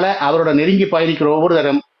 அதால அவரோட நெருங்கி பயணிக்கிற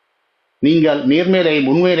ஒவ்வொருத்தரும் நீங்கள் நேர்மையிலையும்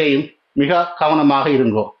உண்மையிலையும் மிக கவனமாக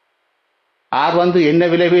இருங்கோ. யார் என்ன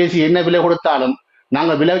விலை பேசி என்ன விலை கொடுத்தாலும்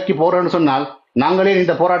நாங்கள் விலைக்கு போறோம்னு சொன்னால் நாங்களே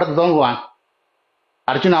இந்த போராட்டத்தை துவங்குவான்.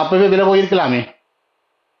 அர்ச்சனா அப்பவே விலை போயிருக்கலாமே.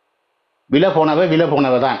 விலை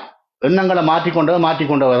போனவதான். எண்ணங்களை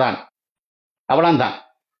மாற்றிக்கொண்டவதான். அவ்வளவுதான்.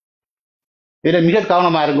 இதுல மிக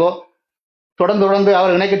கவனமா இருங்கோ. தொடர்ந்து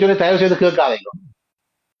அவர் இணைக்க சொல்லி தயவு செய்து கேட்காதீங்க.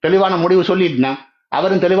 தெளிவான முடிவு சொல்லிட்டுனா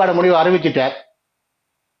அவரும் தெளிவான முடிவு அறிவிச்சிட்டார்.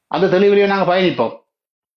 அந்த தெளிவிலேயே நாங்கள் பயணிப்போம்.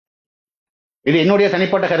 இது என்னுடைய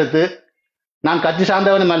தனிப்பட்ட கருத்து. நான் கட்சி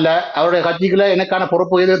சார்ந்தவனும் அல்ல. அவருடைய கட்சிக்குள்ள எனக்கான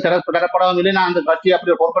பொறுப்பு எதுவும் தரப்படவும் இல்லை. நான் அந்த கட்சி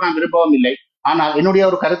அப்படி ஒரு பொறுப்பை நான் விரும்பவும் இல்லை. ஆனால் என்னுடைய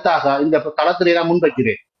ஒரு கருத்தாக இந்த தளத்திலே நான்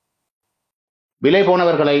முன்வைக்கிறேன். விலை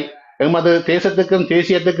போனவர்களை எமது தேசத்துக்கும்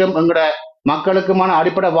தேசியத்துக்கும் எங்களோட மக்களுக்குமான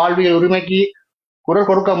அடிப்படை வாழ்வியல் உரிமைக்கு குரல்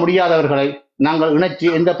கொடுக்க முடியாதவர்களை நாங்கள் இணைச்சு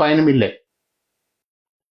எந்த பயனும் இல்லை.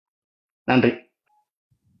 நன்றி.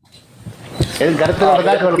 எதுவும் கருத்து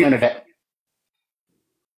தான் சொல்லுங்க என்கிட்ட.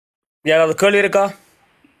 யாராவது கேள்வி இருக்கா?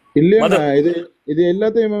 இல்லையா இது இது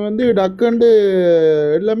எல்லாத்தையுமே வந்து டக்குண்டு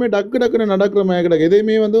எல்லாமே டக்குன்னு நடக்கிற மாதிரி கிடக்கு.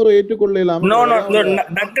 எதையுமே வந்து ஒரு ஏற்றுக்கொள்ள இல்லாம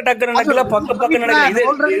டக்கு நடக்கல, பக்க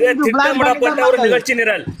நடக்கல. இது திட்டமிடப்பட்ட ஒரு நிகழ்ச்சி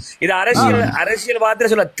நிரல். இது அரசியல் வார்த்தை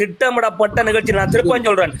சொல்ல திட்டமிடப்பட்ட நிகழ்ச்சி. நான் திருப்பம்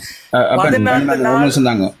சொல்றேன். ஒரு நிமிஷம்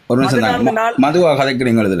தாங்க. மதுவா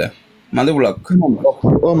கதைக்கிறீங்க இதுல மது புலாக்.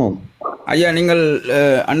 ஐயா நீங்கள்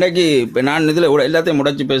அன்றைக்கு நான் இதுல எல்லாத்தையும்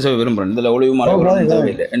முடைச்சு பேச விரும்புறேன். இதுல ஒளிவு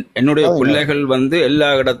இல்லை. என்னுடைய பிள்ளைகள் வந்து எல்லா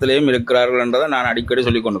இடத்திலையும் இருக்கிறார்கள் என்றதை நான் அடிக்கடி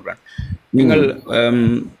சொல்லிக் கொண்டிருக்கிறேன். நீங்கள்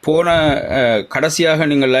போன கடைசியாக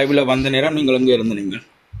நீங்கள் லைவ்ல வந்த நேரம் நீங்கள் எங்க இருந்தீங்க?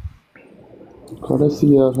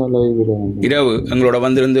 கடைசியாக லைவ்ல இரவு எங்களோட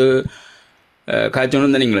வந்திருந்து காய்ச்சல்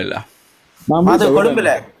இருந்த நீங்கள் இல்ல?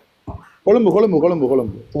 கொழும்புல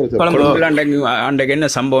அன்றைக்கு என்ன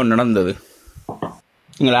சம்பவம் நடந்தது?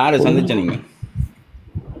 நீங்கள் யாரை சந்திச்ச? நீங்க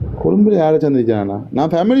கொழும்புல யாரை சந்திச்சாண்ணா?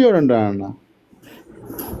 நான் ஃபேமிலியோட அண்ணா.